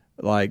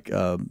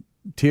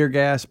tear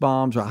gas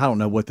bombs, or I don't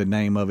know what the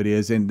name of it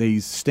is, and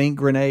these stink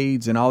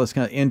grenades and all this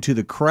kind of into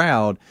the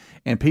crowd,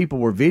 and people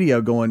were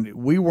video going.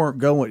 We weren't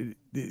going.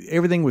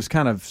 Everything was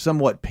kind of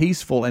somewhat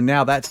peaceful, and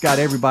now that's got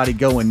everybody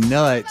going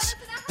nuts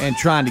and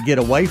trying to get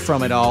away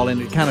from it all,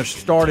 and it kind of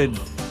started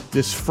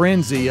this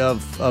frenzy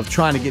of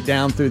trying to get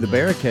down through the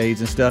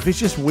barricades and stuff. It's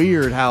just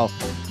weird how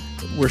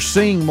we're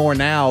seeing more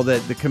now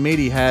that the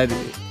committee had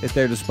at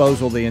their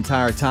disposal the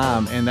entire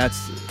time, and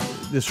that's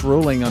this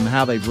ruling on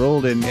how they've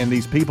ruled, and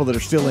these people that are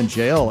still in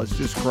jail. It's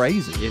just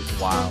crazy. It's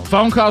wild.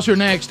 Phone calls are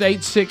next.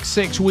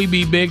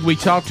 866-WE-BE-BIG. We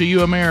talk to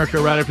you,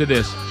 America, right after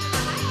this.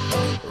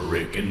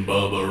 Rick and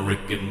Bubba,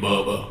 Rick and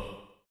Bubba.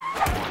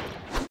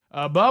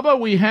 Bubba,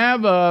 we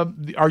have.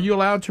 Are you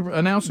allowed to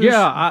announce this?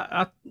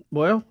 Yeah,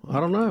 well, I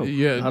don't know.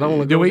 Yeah. I don't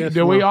want to.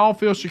 Do we all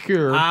feel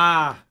secure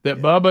that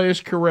Bubba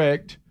is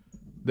correct?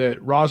 That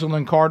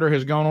Rosalynn Carter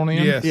has gone on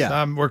in? Yes,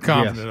 we're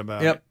confident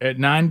about it. At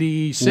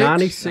 96?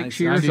 96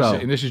 years old.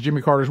 And this is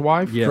Jimmy Carter's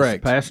wife? Yes,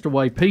 correct. Passed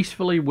away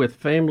peacefully with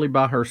family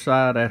by her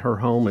side at her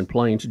home in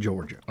Plains,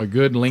 Georgia. A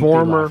good lengthy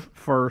Former life.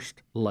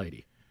 First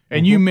Lady.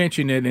 And you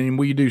mentioned it, and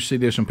we do see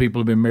this when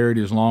people have been married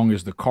as long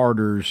as the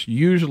Carters.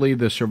 Usually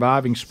the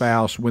surviving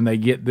spouse, when they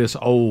get this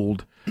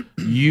old,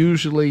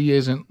 usually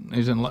isn't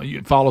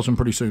it follows them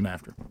pretty soon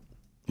after.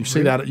 You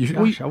see that?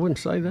 Gosh, I wouldn't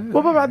say that.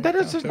 Well, but that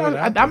is just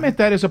not, I meant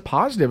that as a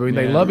positive. I mean,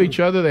 they love each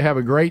other. They have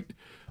a great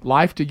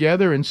life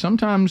together. And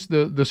sometimes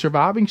the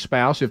surviving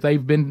spouse, if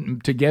they've been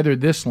together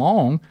this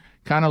long,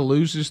 kind of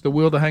loses the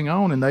will to hang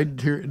on, and they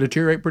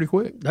deteriorate pretty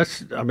quick.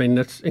 That's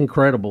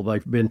incredible.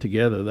 They've been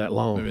together that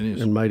long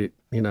and made it,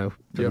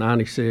 to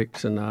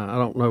 96. And I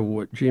don't know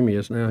what Jimmy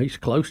is now. He's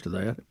close to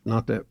that.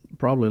 Not that,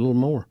 probably a little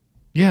more.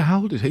 Yeah,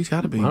 how old is he? He's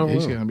got to be.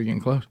 He's got to be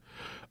getting close.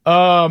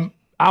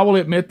 I will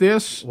admit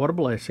this. What a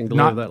blessing to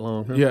live that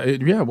long. Huh?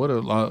 Yeah, what a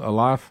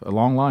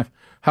long life.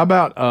 How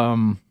about,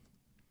 I'm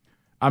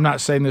not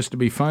saying this to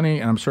be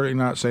funny, and I'm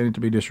certainly not saying it to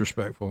be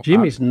disrespectful.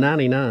 Jimmy's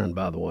 99,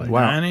 by the way.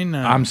 Wow.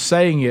 99. I'm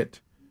saying it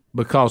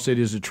because it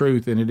is the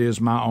truth, and it is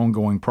my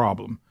ongoing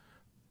problem.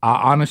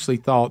 I honestly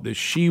thought that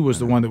she was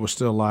the one that was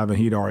still alive, and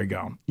he'd already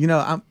gone. He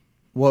got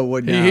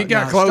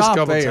close a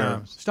couple there.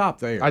 times. Stop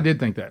there. I did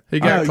think that. He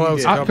got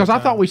close because I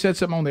thought we said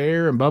something on the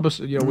air, and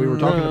Bubba, we were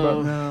talking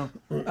about. No.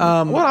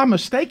 Well, I'm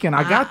mistaken.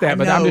 I got that,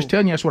 but I'm just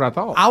telling you that's what I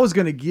thought. I was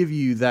going to give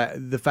you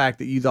the fact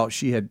that you thought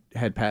she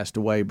had passed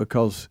away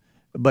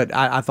but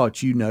I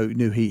thought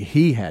knew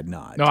he had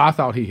not. No, I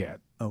thought he had.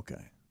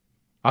 Okay.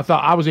 I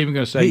thought I was even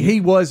going to say he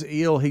was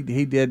ill. He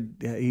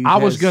did. I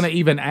was going to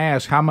even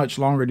ask how much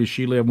longer did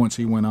she live once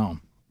he went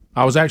on.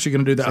 I was actually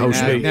going to do that whole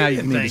speech. Now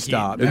you need to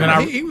stop. And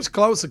then he was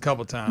close a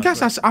couple times.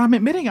 Guys, I'm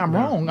admitting I'm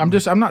wrong.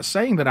 I'm not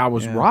saying that I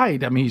was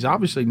right. I mean, he's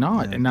obviously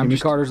not. And Jimmy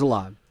Carter's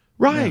alive.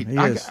 Right.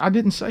 Yeah, I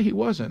didn't say he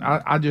wasn't.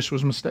 I just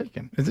was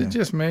mistaken. Is it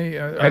just me?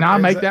 And I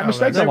make that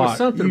mistake a There was lot.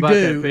 something about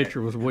that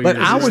picture was weird. But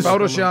I was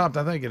photoshopped.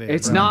 I think it is.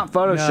 It's not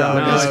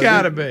Photoshopped. No, it's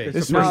got to be.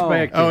 It's a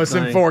perspective. Oh, it's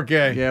in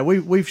 4K. Yeah,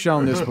 we've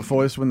shown this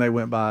before. This is when they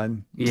went by.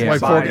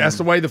 That's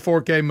the way the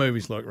 4K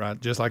movies look, right?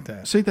 Just like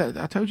that. See that?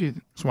 I told you.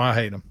 That's why I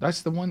hate them.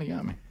 That's the one that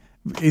got me.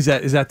 Is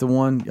that the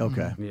one?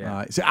 Okay. Yeah. All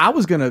right. See, I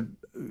was gonna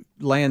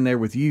land there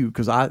with you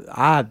because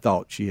I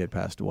thought she had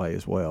passed away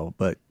as well,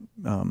 but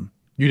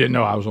You didn't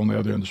know I was on the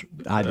other end.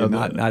 I did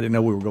not. I didn't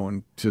know we were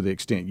going to the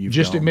extent you've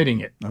Just gone.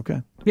 admitting it.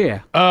 Okay.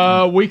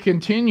 Yeah. We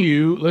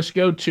continue. Let's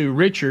go to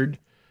Richard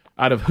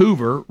out of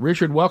Hoover.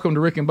 Richard, welcome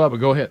to Rick and Bubba.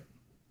 Go ahead.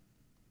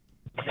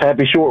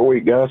 Happy short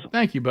week, guys.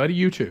 Thank you, buddy.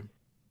 You too.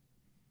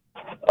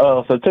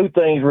 So two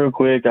things real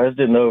quick. I just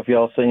didn't know if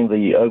y'all seen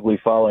the ugly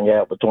falling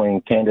out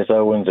between Candace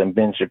Owens and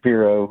Ben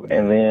Shapiro.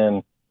 And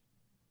then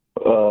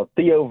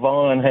Theo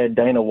Vaughn had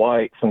Dana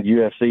White from the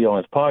UFC on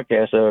his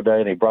podcast the other day,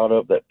 and he brought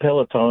up that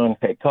Peloton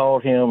had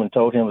called him and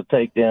told him to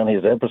take down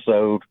his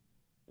episode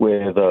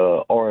with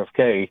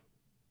RFK.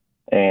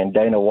 And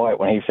Dana White,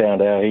 when he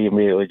found out, he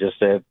immediately just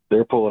said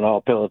they're pulling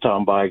all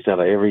Peloton bikes out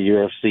of every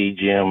UFC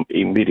gym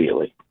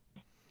immediately.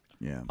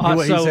 Yeah,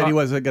 he said he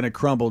wasn't going to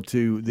crumble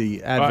to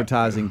the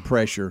advertising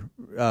pressure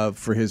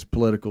for his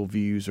political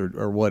views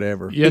or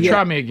whatever. Yeah,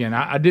 try me again.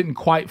 I didn't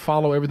quite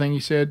follow everything he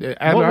said.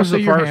 Adler, I see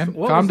your hand.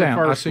 Calm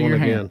down. I see your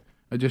hand.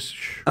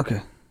 Okay.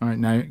 All right,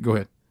 now go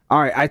ahead. All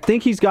right, I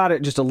think he's got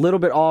it just a little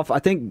bit off. I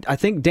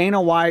think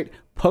Dana White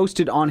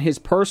posted on his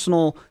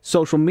personal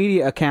social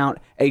media account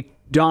a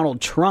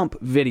Donald Trump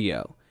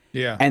video.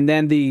 Yeah. And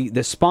then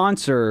the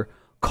sponsor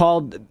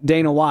called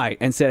Dana White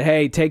and said,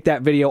 hey, take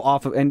that video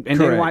off of, and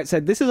Dana White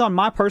said, this is on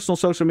my personal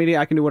social media,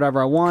 I can do whatever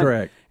I want.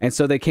 Correct. And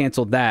so they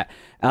canceled that.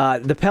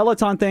 The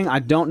Peloton thing I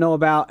don't know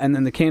about, and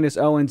then the Candace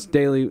Owens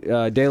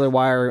Daily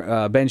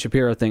Wire Ben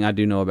Shapiro thing I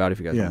do know about, if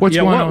you guys know. What's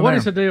going on What there?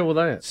 is the deal with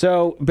that?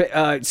 So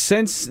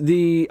since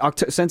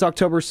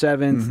October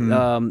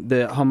 7th,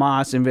 the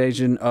Hamas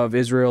invasion of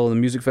Israel, the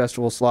music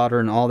festival slaughter,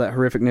 and all that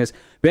horrificness,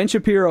 Ben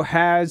Shapiro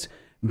has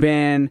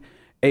been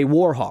a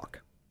war hawk.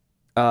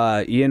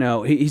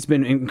 He's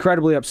been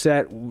incredibly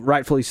upset,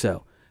 rightfully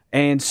so.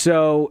 And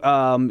so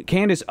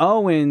Candace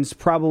Owens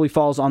probably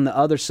falls on the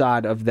other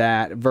side of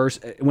that verse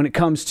when it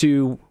comes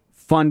to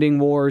funding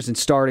wars and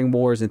starting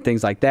wars and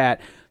things like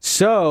that.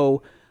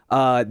 So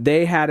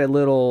they had a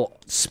little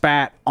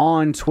spat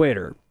on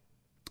Twitter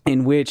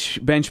in which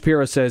Ben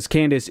Shapiro says,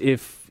 Candace,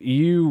 if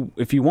you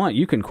want,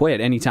 you can quit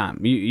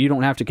anytime. You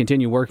don't have to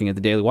continue working at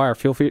the Daily Wire.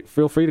 Feel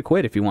free to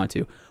quit if you want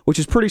to, which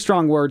is pretty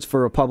strong words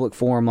for a public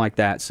forum like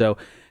that. So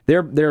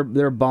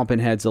they're bumping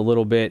heads a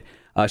little bit.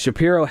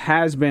 Shapiro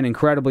has been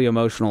incredibly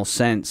emotional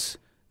since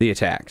the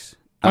attacks.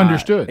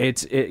 Understood.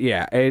 It's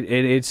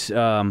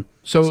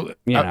so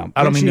I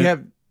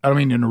don't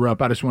mean to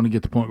interrupt. I just want to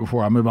get the point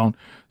before I move on.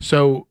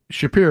 So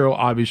Shapiro,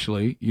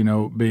 obviously,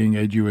 being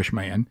a Jewish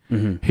man,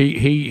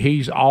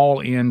 he's all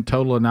in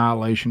total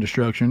annihilation,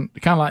 destruction,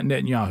 kind of like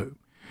Netanyahu.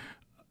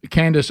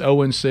 Candace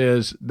Owens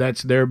says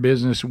that's their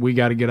business. We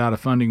got to get out of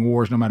funding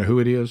wars, no matter who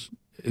it is.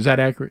 Is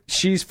that accurate?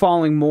 She's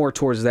falling more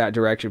towards that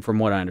direction, from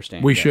what I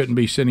understand. We shouldn't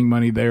be sending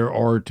money there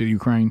or to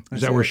Ukraine.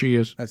 Is that where she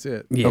is? That's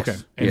it.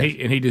 Yes. Okay,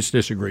 and he just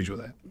disagrees with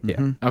that.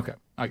 Yeah. Okay,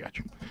 I got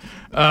you.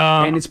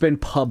 And it's been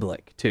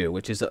public too,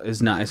 which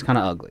is not. It's kind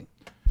of ugly.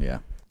 Yeah.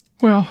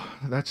 Well,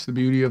 that's the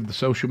beauty of the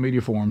social media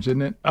forums,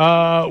 isn't it?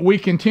 We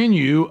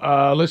continue.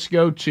 Let's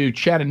go to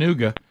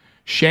Chattanooga.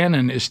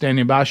 Shannon is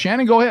standing by.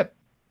 Shannon, go ahead.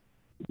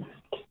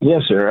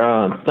 Yes,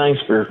 sir.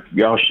 Thanks for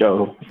y'all's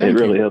show. It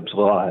really helps a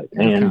lot,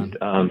 and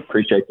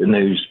appreciate the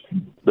news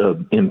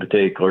in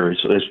particular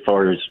as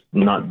far as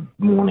not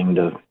wanting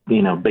to,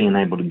 being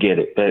able to get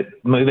it. But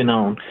moving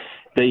on,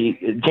 the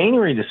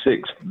January the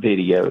 6th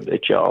video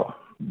that y'all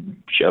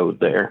showed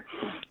there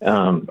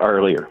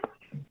earlier,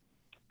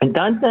 and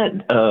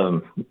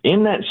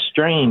isn't that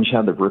strange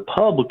how the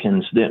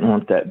Republicans didn't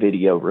want that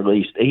video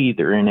released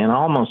either, and it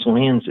almost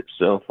lends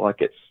itself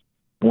like it's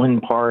one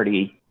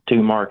party,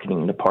 two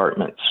marketing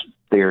departments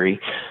theory,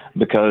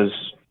 because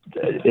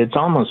it's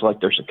almost like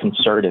there's a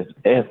concerted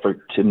effort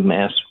to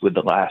mess with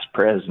the last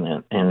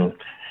president, and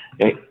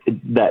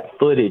that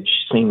footage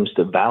seems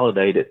to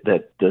validate it,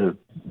 that the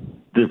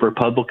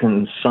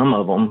Republicans, some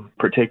of them,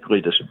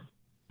 particularly just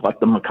like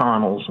the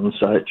McConnells and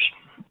such,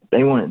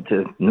 they wanted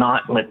to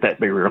not let that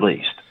be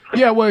released.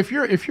 Yeah, well, if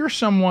you're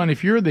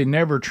the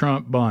Never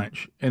Trump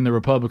bunch in the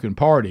Republican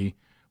Party,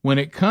 when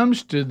it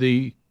comes to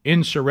the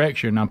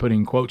insurrection, I'm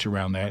putting quotes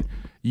around that,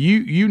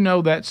 you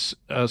know that's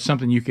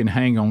something you can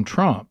hang on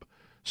Trump.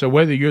 So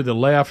whether you're the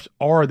left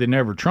or the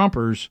Never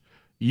Trumpers,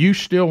 you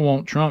still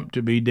want Trump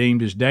to be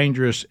deemed as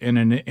dangerous and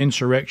an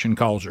insurrection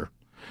causer.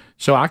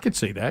 So I could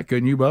see that,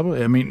 couldn't you,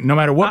 Bubba? I mean, no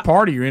matter what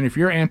party you're in, if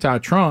you're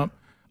anti-Trump,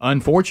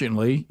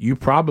 unfortunately, you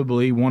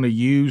probably want to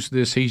use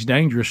this he's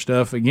dangerous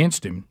stuff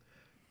against him.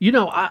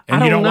 I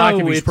and you don't know. like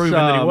if he's proven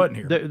that he wasn't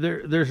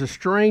here. There's a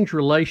strange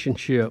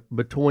relationship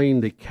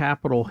between the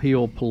Capitol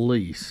Hill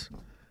police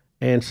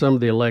and some of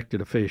the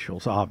elected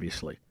officials,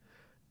 obviously.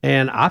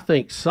 And I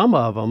think some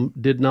of them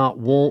did not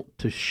want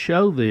to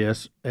show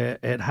this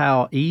at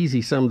how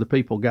easy some of the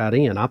people got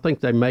in. I think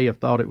they may have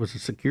thought it was a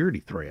security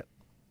threat.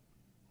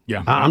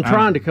 Yeah, I'm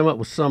trying to come up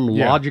with some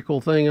logical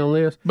thing on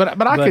this.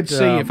 But I could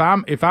see if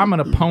I'm an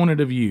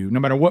opponent of you, no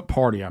matter what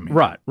party I'm in.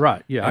 Right,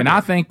 yeah. And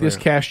I think this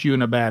casts you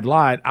in a bad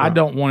light. Right. I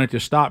don't want it to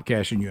stop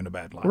casting you in a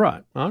bad light.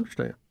 Right, I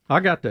understand.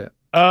 I got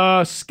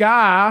that.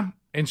 Sky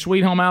in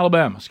Sweet Home,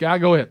 Alabama. Sky,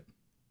 go ahead.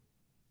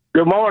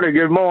 Good morning.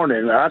 Good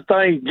morning. I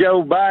think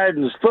Joe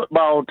Biden's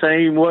football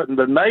team wasn't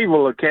the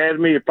Naval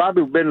Academy. It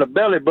probably been the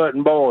Belly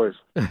Button Boys.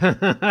 Okay.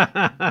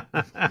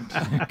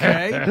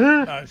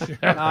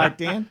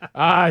 I-10.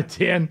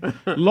 I-10.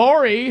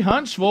 Lori,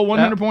 Huntsville,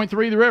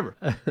 100.3 The River.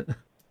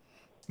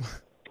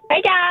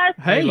 Hey, guys.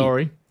 Hey,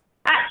 Lori.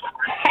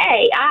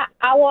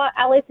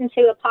 I listened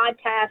to a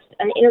podcast,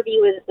 an interview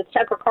with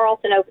Tucker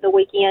Carlson over the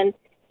weekend.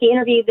 He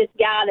interviewed this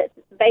guy that's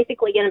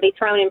basically going to be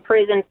thrown in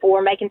prison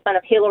for making fun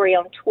of Hillary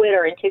on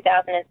Twitter in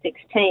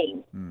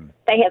 2016.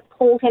 They have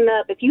pulled him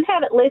up. If you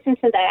haven't listened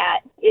to that,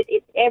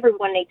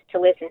 everyone needs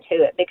to listen to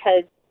it,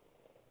 because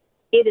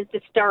it is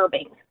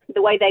disturbing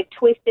the way they've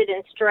twisted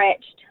and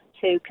stretched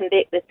to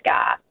convict this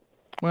guy.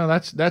 Well,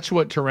 that's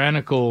what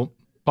tyrannical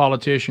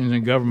politicians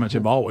and governments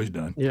have always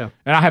done. Yeah.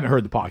 And I haven't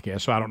heard the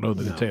podcast, so I don't know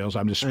the details.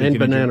 I'm just speaking. And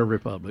banana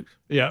republics.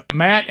 Yeah.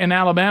 Matt in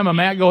Alabama.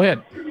 Matt, go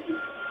ahead.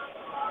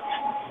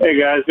 Hey,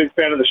 guys. Big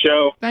fan of the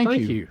show. Thank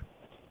you.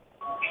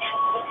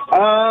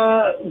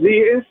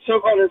 The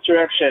so-called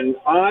insurrection,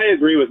 I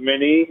agree with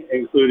many,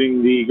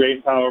 including the great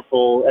and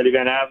powerful Eddie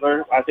Van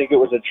Adler. I think it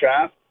was a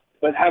trap.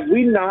 But have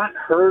we not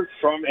heard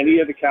from any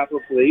of the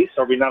Capitol Police?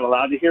 Are we not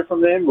allowed to hear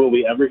from them? Will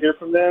we ever hear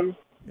from them?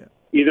 Yeah.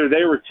 Either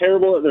they were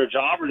terrible at their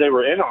job or they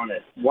were in on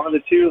it. One of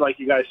the two, like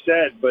you guys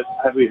said. But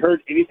have we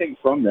heard anything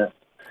from them?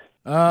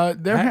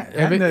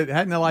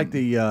 Hadn't like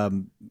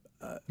the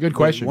good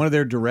question. One of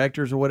their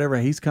directors or whatever,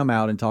 he's come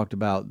out and talked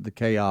about the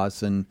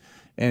chaos and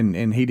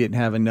he didn't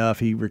have enough.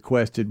 He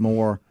requested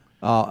more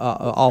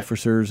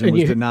officers and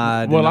was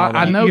denied. Well,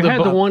 I know you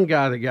had the one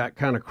guy that got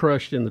kind of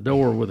crushed in the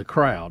door with a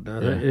crowd.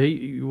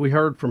 We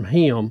heard from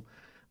him.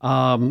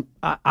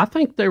 I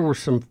think there were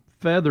some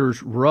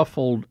feathers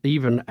ruffled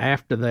even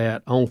after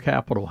that on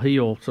Capitol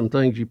Hill. Some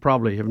things you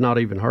probably have not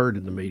even heard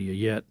in the media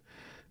yet.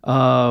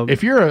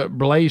 If you're a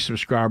Blaze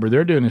subscriber,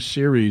 they're doing a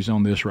series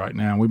on this right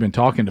now. We've been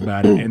talking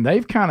about it, and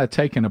they've kind of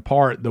taken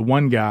apart the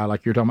one guy,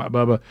 like you're talking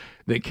about, Bubba,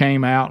 that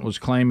came out and was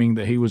claiming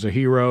that he was a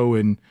hero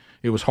and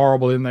it was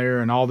horrible in there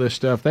and all this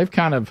stuff. They've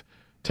kind of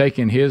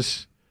taken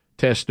his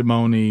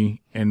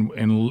testimony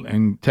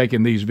and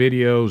taken these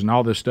videos and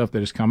all this stuff that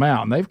has come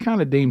out, and they've kind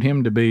of deemed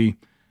him to be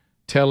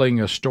telling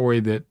a story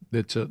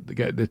that's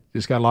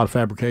got a lot of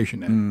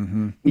fabrication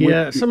in it.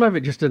 Yeah, some of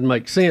it just didn't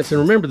make sense.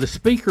 And remember, the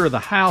Speaker of the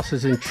House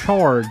is in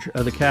charge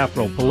of the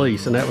Capitol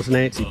Police, and that was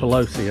Nancy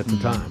Pelosi at the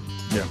time.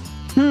 Yeah.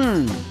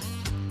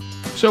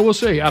 So we'll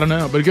see. I don't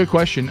know, but a good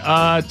question.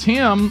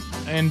 Tim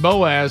and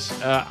Boaz,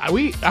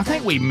 I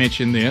think we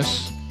mentioned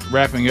this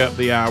wrapping up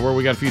the hour.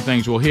 We got a few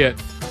things we'll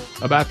hit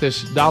about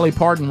this Dolly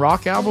Parton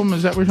rock album.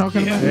 Is that what we're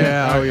talking about?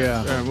 Yeah. Oh,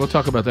 yeah. We'll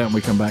talk about that when we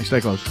come back. Stay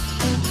close.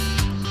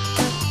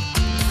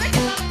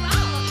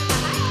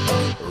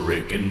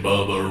 Rick and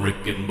Bubba,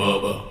 Rick and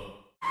Bubba.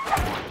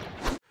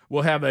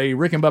 We'll have a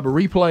Rick and Bubba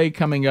replay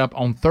coming up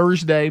on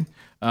Thursday.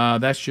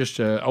 That's just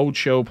an old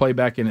show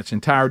playback in its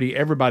entirety.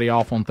 Everybody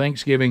off on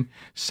Thanksgiving.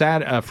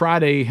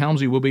 Friday,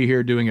 Helmsy will be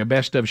here doing a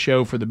best of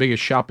show for the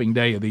biggest shopping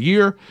day of the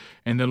year.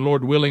 And then,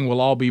 Lord willing,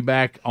 we'll all be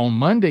back on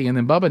Monday. And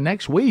then, Bubba,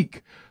 next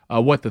week, the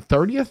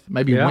 30th?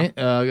 Maybe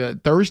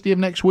Thursday of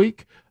next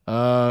week,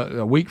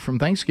 a week from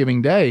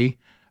Thanksgiving Day,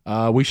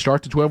 we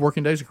start the 12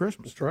 working days of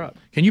Christmas. That's right.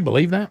 Can you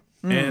believe that?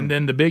 And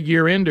then the big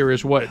year ender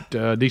is what,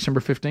 December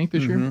 15th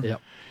this year?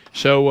 Yep.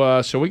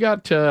 So we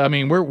got.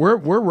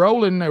 We're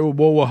rolling.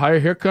 Well,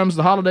 here comes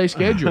the holiday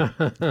schedule.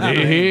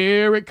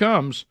 Here it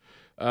comes.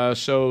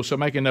 So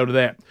make a note of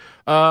that.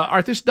 All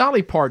right, this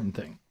Dolly Parton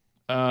thing.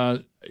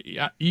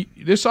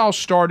 This all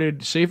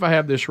started. See if I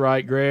have this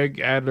right, Greg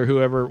Adler,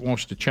 whoever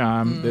wants to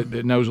chime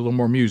that knows a little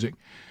more music.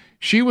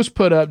 She was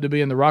put up to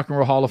be in the Rock and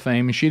Roll Hall of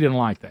Fame, and she didn't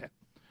like that.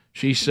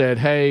 She said,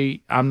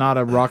 "Hey, I'm not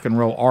a rock and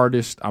roll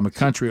artist. I'm a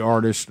country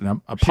artist, and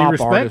I'm a pop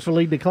artist." She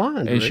respectfully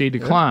declined. And she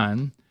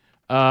declined.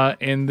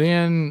 And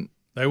then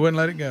they wouldn't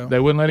let it go. They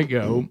wouldn't let it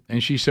go.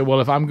 And she said,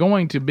 well, if I'm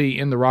going to be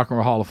in the Rock and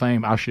Roll Hall of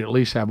Fame, I should at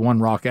least have one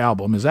rock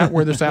album. Is that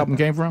where this album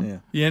came from?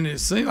 Yeah, and it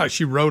seemed like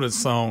she wrote a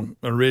song,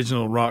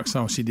 original rock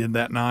song she did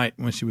that night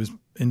when she was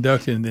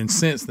inducted, and then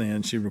since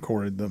then she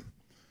recorded them.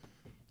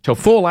 So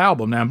full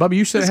album now. Bubba,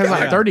 you said it has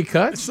like 30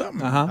 cuts?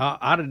 Something.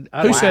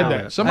 Who said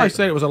that? Somebody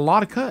said it was a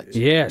lot of cuts.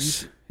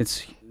 Yes.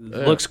 It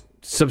looks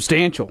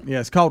substantial.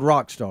 Yeah, it's called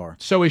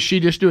Rockstar. So is she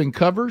just doing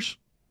covers?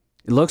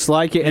 It looks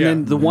like it. And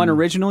then the one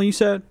original you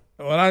said?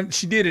 Well,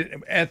 she did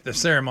it at the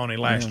ceremony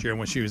last year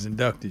when she was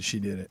inducted. She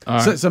did it.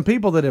 So, some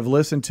people that have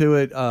listened to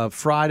it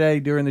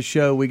Friday during the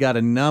show, we got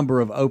a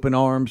number of open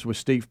arms with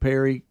Steve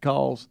Perry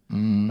calls.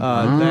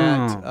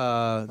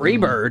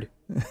 Freebird.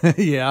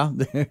 Yeah,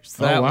 there's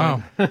that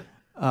one.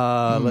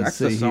 Let's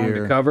see the song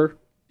here. to cover.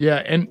 Yeah,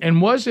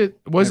 and was it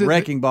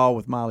Wrecking Ball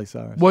with Miley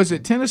Cyrus? Was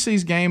it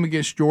Tennessee's game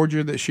against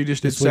Georgia that she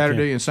just did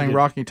Saturday and sang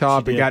Rocky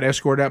Top and got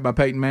escorted out by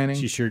Peyton Manning?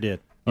 She sure did.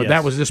 Oh,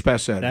 that was this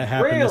past Saturday. That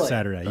happened this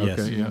Saturday. Yes.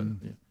 Okay, yeah.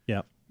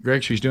 Yep.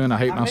 Greg, she's doing "I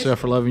Hate Myself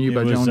for Loving You"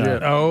 by Joan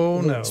Jett.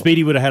 Oh no,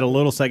 Speedy would have had a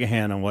little second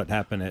hand on what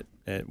happened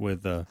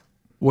with.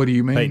 What do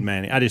you mean? Peyton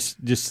Manning. I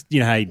just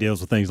you know how he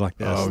deals with things like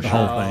this. The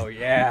whole thing. Oh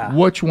yeah.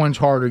 Which one's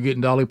harder, getting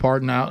Dolly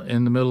Parton out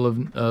in the middle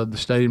of the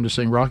stadium to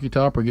sing Rocky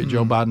Top, or get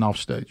Joe Biden off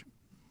stage?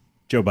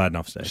 Joe Biden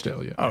off stage.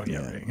 Still, yeah. Oh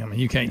yeah. I mean,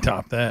 you can't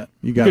top that.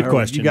 You got Good her,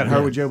 question. You got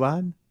her with Joe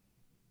Biden?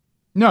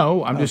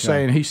 No, I'm just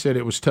saying he said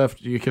it was tough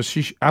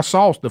because I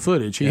saw the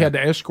footage. He had to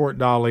escort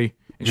Dolly,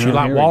 and she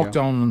walked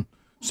on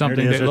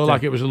something that looked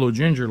like it was a little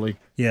gingerly.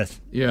 Yes.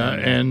 Yeah,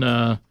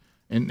 and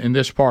in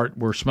this part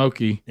where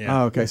Smokey.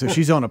 Yeah. Oh, okay. So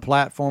she's on a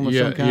platform of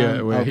some kind?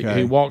 Yeah, well,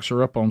 he walks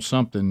her up on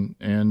something,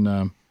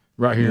 and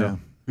right here.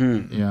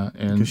 Yeah,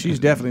 and because she's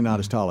definitely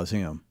not as tall as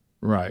him.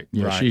 Right.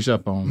 Yeah, she's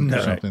up on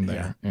something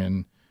there,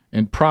 and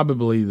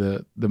probably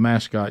the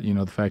mascot. You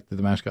know, the fact that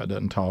the mascot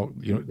doesn't talk.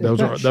 You know,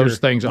 those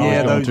things.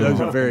 Those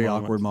are very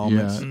awkward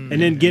moments. Yeah.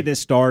 And then getting it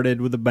started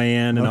with the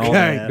band and all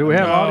that. Do we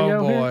have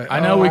audio here? I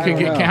know we could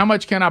get. How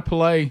much can I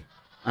play?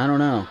 I don't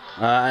know.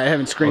 I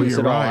haven't screened this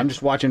at all. right. I'm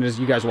just watching it as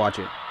you guys watch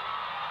it.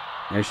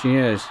 There she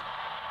is.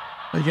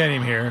 You can't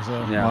even hear her,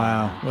 so Yeah.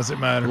 Wow. what's it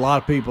matter? A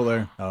lot of people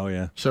there. Oh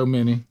yeah. So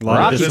many. A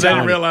lot of They disappointed.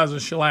 didn't realize the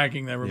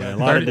shellacking they were Yeah, a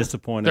making. lot of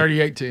disappointed.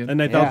 38-10. And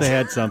they thought they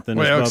had something.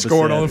 as Well, Bubba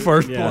scored said. on the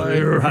first Yeah,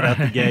 play. right out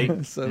the gate.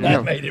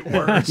 That made it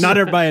worse. Not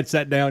everybody had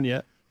sat down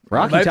yet.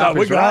 Rocky They Top thought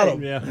we is got right.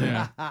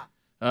 them.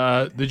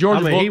 Yeah. The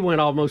Georgia. he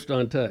went almost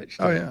untouched.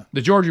 Oh yeah.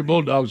 The Georgia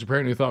Bulldogs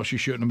apparently thought she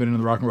shouldn't have been in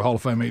the Rock and Roll Hall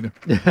of Fame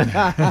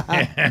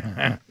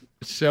either.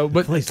 So,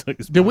 but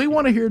do we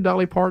want to hear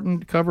Dolly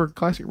Parton cover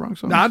classic rock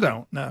songs? No, I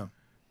don't. No.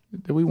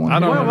 Do we want? I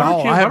don't to at why don't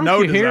all. you- I why have don't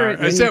no you hear desire, it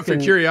and except you for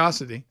can-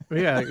 curiosity.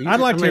 Yeah, I'd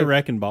like to hear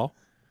Wrecking Ball.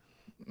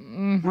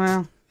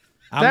 Well,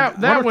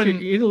 That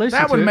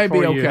one may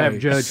be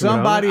okay.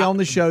 Somebody on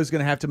the show is going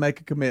to have to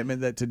make a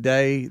commitment that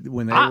today,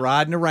 when they're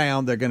riding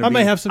around, they're going to. I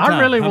may have some time.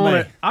 I really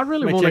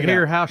want to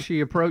hear out. how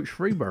she approached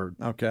Freebird.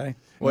 Okay.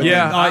 Well,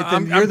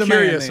 I'm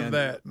curious of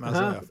that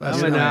myself.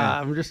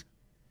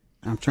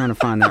 I'm trying to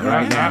find that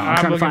right now. I'm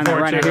trying to find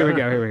that right now. Here we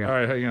go. All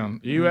right, hang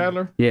on. You,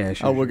 Adler? Yeah,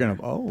 sure. Oh, we're going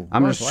to.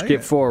 I'm going to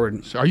skip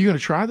forward. So are you going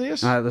to try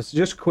this? Let's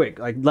just quick,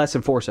 like less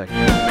than 4 seconds.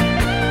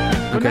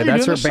 Well, okay,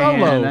 that's her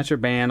band. Solo. That's her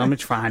band. Let me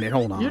find it.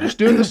 Hold on. You're just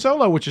doing the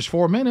solo, which is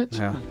 4 minutes.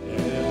 Yeah.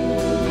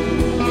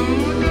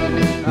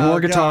 More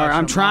guitar.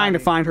 I'm trying to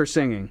find her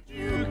singing.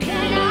 There it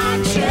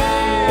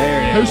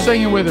is. Who's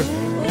singing with her?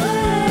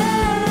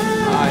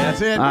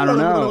 That's it. I don't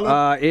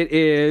know. It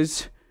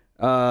is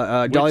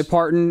Dolly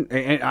Parton.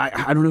 And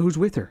I don't know who's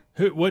with her.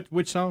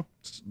 Which song?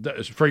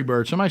 It's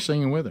Freebird. Somebody's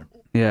singing with her.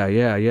 Yeah. I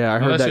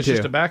heard that too. That's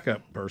just a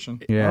backup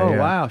person. Yeah. Oh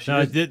wow.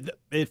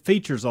 It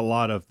features a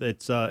lot of.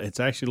 It's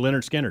actually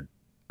Leonard Skinner.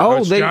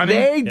 Oh,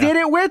 they did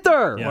it with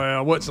her. Yeah.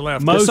 Well, what's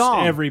left? Most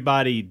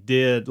everybody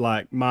did,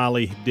 like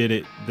Miley did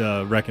it,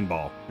 the Wrecking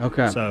Ball.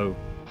 Okay. So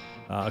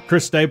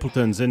Chris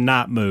Stapleton's in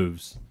Night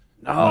Moves.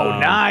 Oh,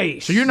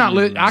 nice. So you're not.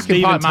 I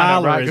can pop mine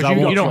up, right? Because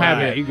you don't have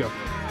it. You go.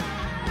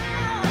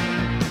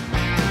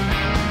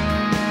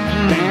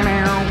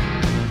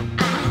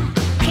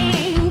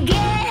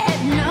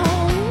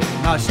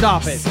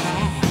 Stop it.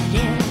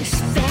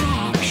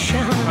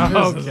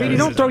 Speedy,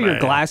 don't throw your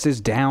glasses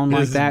down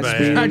like that,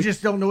 Speedy. I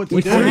just don't know what to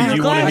do. I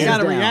got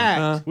to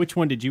react. Which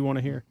one did you want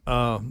to hear?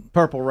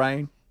 Purple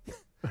Rain.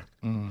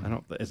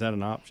 Is that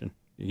an option?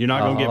 You're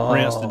not going to get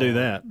Prince to do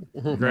that.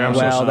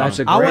 Well, that's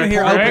a great I want to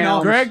hear Open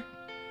Arms. Greg?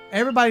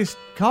 Everybody's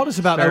called us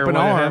about Open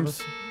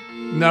Arms.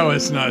 No,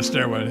 it's not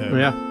Stairway to Heaven.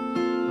 Yeah.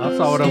 I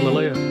saw it on the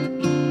list.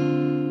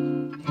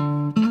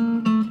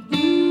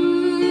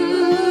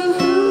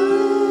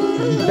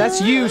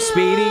 That's you,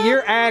 Speedy.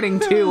 You're adding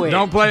to it.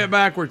 Don't play it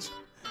backwards.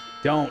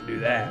 Don't do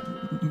that.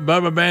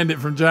 Bubba Bandit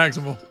from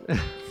Jacksonville.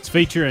 It's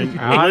featuring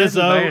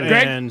Lizzo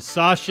and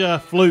Sasha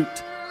Flute.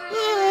 Okay,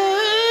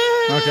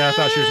 I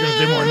thought she was going to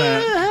do more than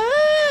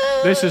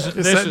that. This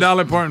is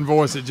Dolly Parton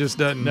voice. It just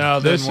doesn't. No,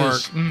 this work.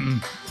 Is.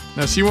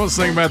 Now she wants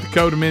to sing about the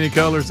coat of many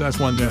colors. That's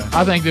one thing.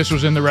 I think this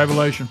was in the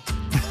Revelation.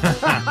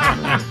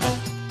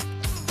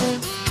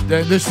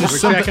 This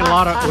is we're checking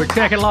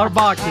a lot of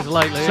boxes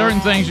lately. Certain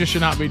things just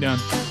should not be done.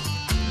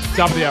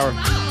 Top of the hour.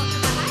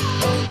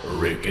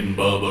 Rick and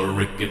Bubba,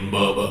 Rick and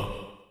Bubba.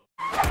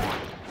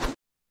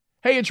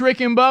 Hey, it's Rick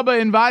and Bubba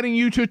inviting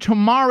you to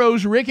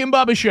tomorrow's Rick and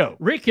Bubba show.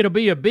 Rick, it'll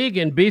be a big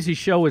and busy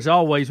show as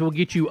always. We'll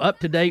get you up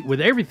to date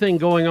with everything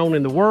going on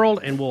in the world,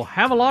 and we'll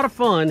have a lot of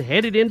fun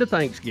headed into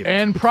Thanksgiving.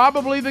 And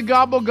probably the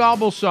Gobble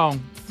Gobble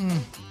song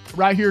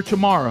right here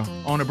tomorrow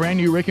on a brand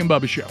new Rick and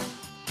Bubba show.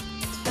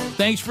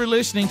 Thanks for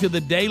listening to the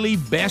daily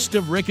best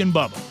of Rick and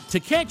Bubba. To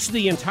catch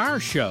the entire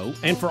show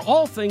and for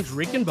all things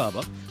Rick and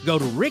Bubba, go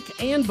to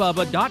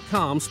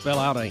rickandbubba.com, spell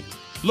out AIM.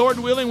 Lord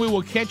willing, we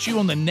will catch you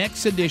on the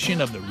next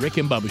edition of the Rick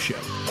and Bubba show.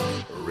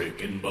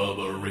 Rick and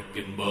Bubba, Rick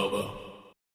and Bubba.